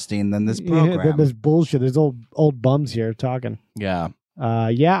interesting than this program. Than this bullshit. There's old bums here talking. Yeah.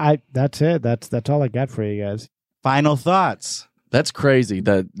 That's it. That's all I got for you guys. Final thoughts. That's crazy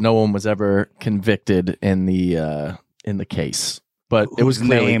that no one was ever convicted in the case. But it was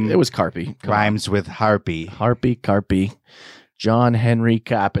Carpy. Rhymes with Harpy. Carpy. John Henry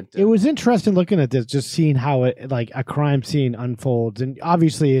Carpenter. It was interesting looking at this, just seeing how it like a crime scene unfolds, and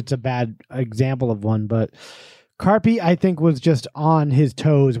obviously it's a bad example of one, but Carpy, I think, was just on his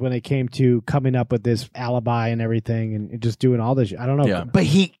toes when it came to coming up with this alibi and everything, and just doing all this. I don't know, Yeah. But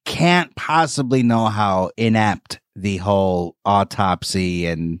he can't possibly know how inept the whole autopsy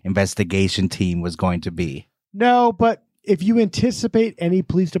and investigation team was going to be. No, but if you anticipate any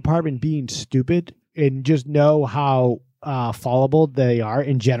police department being stupid and just know how fallible they are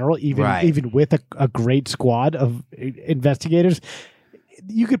in general, even with a great squad of investigators,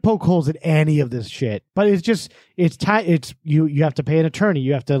 you could poke holes in any of this shit, but it's time. It's you have to pay an attorney.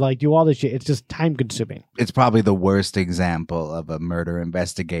 You have to like do all this shit. It's just time consuming. It's probably the worst example of a murder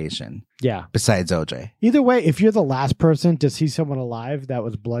investigation. Yeah. Besides OJ. Either way, if you're the last person to see someone alive that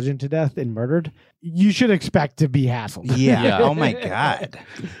was bludgeoned to death and murdered, you should expect to be hassled. Yeah. Oh my God.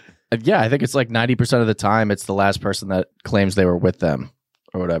 Yeah, I think it's like 90% of the time it's the last person that claims they were with them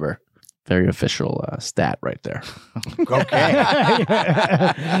or whatever. Very official stat right there. Okay.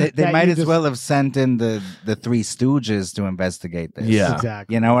 They might as well have sent in the Three Stooges to investigate this. Yeah.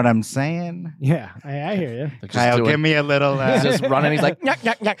 Exactly. You know what I'm saying? Yeah, I hear you. Kyle, give me a little... He's just running. He's like, yuck,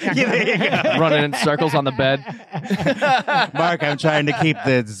 yuck, yuck, yuck. Running in circles on the bed. Mark, I'm trying to keep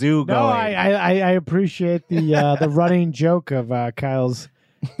the zoo going. No, I appreciate the running joke of Kyle's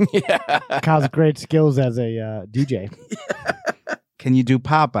great skills as a DJ. Can you do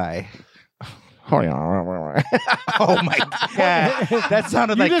Popeye? Oh my God. That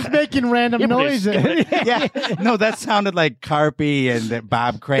sounded You're like... just making random noises. Yeah. No, that sounded like Carpy and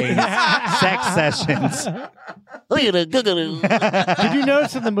Bob Crane's sex sessions. Did you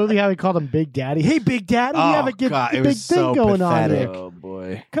notice in the movie how he called him Big Daddy? Hey, Big Daddy, we have a big thing so going pathetic. on here. Oh,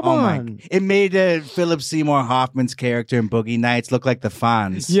 boy. Come on. It made Philip Seymour Hoffman's character in Boogie Nights look like the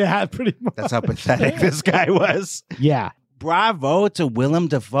Fonz. Yeah, pretty much. That's how pathetic this guy was. Yeah. Bravo to Willem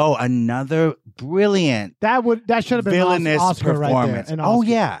Dafoe, another brilliant That should have been villainous Oscar performance. right there. An Oh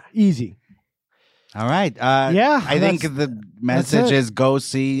Oscar. yeah, Easy. all right. Yeah, I think that's- the message it. is go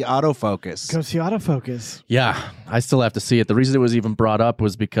see Autofocus. Go see Autofocus. Yeah, I still have to see it. The reason it was even brought up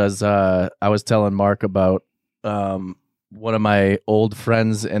was because I was telling Mark about one of my old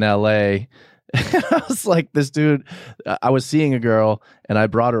friends in LA. I was like, this dude, I was seeing a girl and I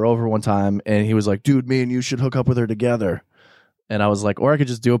brought her over one time and he was like, dude, me and you should hook up with her together. And I was like, or I could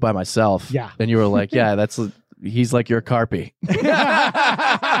just do it by myself. Yeah. And you were like, yeah, he's like your Carpy.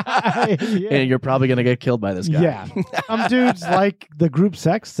 And you're probably going to get killed by this guy. Yeah. Some dudes like the group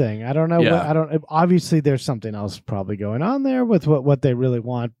sex thing. I don't know. Yeah. Obviously, there's something else probably going on there with what they really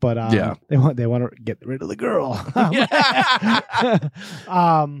want, but they want to get rid of the girl.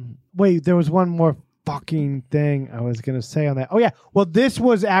 Wait, there was one more fucking thing I was going to say on that. Oh, yeah. Well, this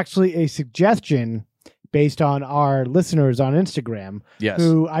was actually a suggestion based on our listeners on Instagram. Yes.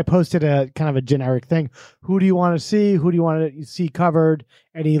 Who I posted a kind of a generic thing. Who do you want to see? Who do you want to see covered?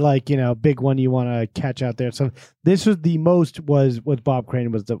 Any big one you want to catch out there? So this was the most was Bob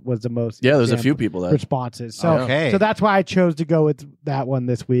Crane was the most. Yeah, there's a few people that responses. So so that's why I chose to go with that one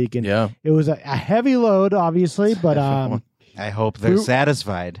this week. And it was a heavy load, obviously, but I hope they're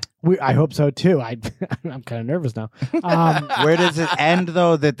satisfied. I hope so too. I'm kind of nervous now. Where does it end,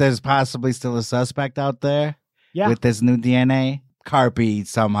 though? That there's possibly still a suspect out there. Yeah. With this new DNA, Carpy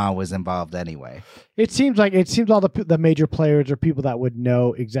somehow was involved anyway. It seems all the major players or people that would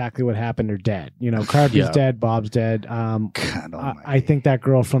know exactly what happened are dead. Carpy's dead, Bob's dead. I think that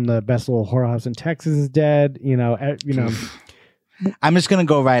girl from the Best Little Whorehouse in Texas is dead. I'm just gonna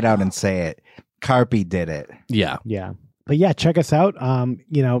go right out and say it. Carpy did it. Yeah. Yeah. But yeah, check us out.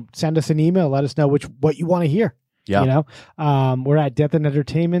 Send us an email. Let us know what you want to hear. Yeah. We're at Death and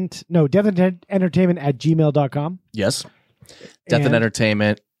Entertainment. No, deathandentertainment@gmail.com. Yes. Death and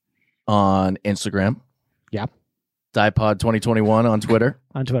Entertainment on Instagram. Yeah. Dipod 2021 on Twitter.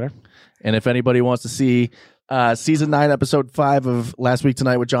 On Twitter. And if anybody wants to see season 9, episode 5 of Last Week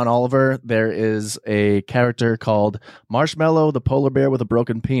Tonight with John Oliver, there is a character called Marshmallow, the polar bear with a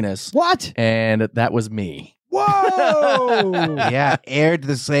broken penis. What? And that was me. Whoa! Yeah, aired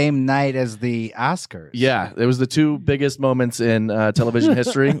the same night as the Oscars. Yeah, it was the two biggest moments in television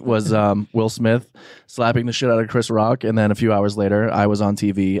history was Will Smith slapping the shit out of Chris Rock, and then a few hours later, I was on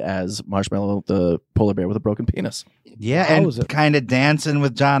TV as Marshmallow, the polar bear with a broken penis. Yeah, and kind of dancing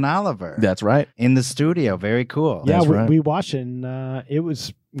with John Oliver. That's right. In the studio. Very cool. Yeah, That's right. we watched it, and it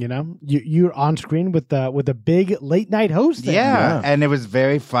was, you're on screen with a big late night host. Yeah, and it was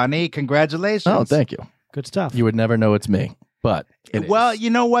very funny. Congratulations. Oh, thank you. Good stuff. You would never know it's me, but it well, is. You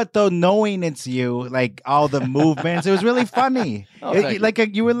know what though? Knowing it's you, like all the movements, it was really funny.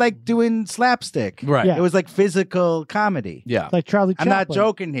 You were like doing slapstick, right? Yeah. It was like physical comedy. Yeah, like Charlie Chaplin. I'm not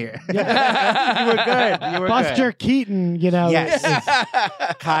joking here. Yeah. You were good. Buster Keaton. Yes.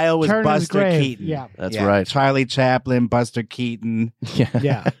 Kyle was Buster Keaton. Yeah, that's right. Charlie Chaplin, Buster Keaton.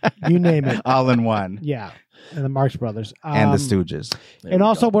 Yeah, you name it, all in one. Yeah, and the Marx Brothers and the Stooges. And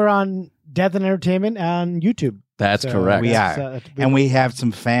also, we're on Death and Entertainment on YouTube. That's correct. We are. And we have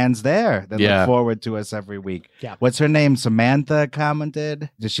some fans there that look forward to us every week. Yeah. What's her name? Samantha commented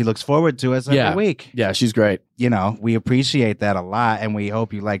that she looks forward to us every week. Yeah, she's great. We appreciate that a lot, and we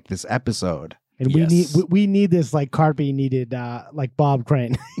hope you like this episode. And we need this like Carpy needed like Bob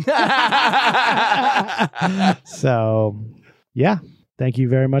Crane. So, yeah. Thank you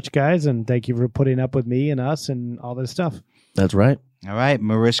very much, guys, and thank you for putting up with me and us and all this stuff. That's right. All right,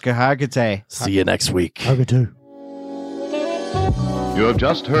 Mariska Hargitay. See you next week. Hargitay. You have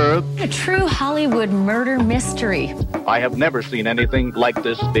just heard A true Hollywood murder mystery. I have never seen anything like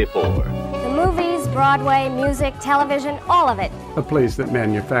this before. The movies, Broadway, music, television, all of it. A place that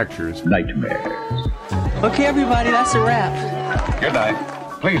manufactures nightmares. Okay, everybody, that's a wrap. Good night.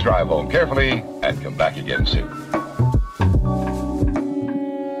 Please drive home carefully and come back again soon.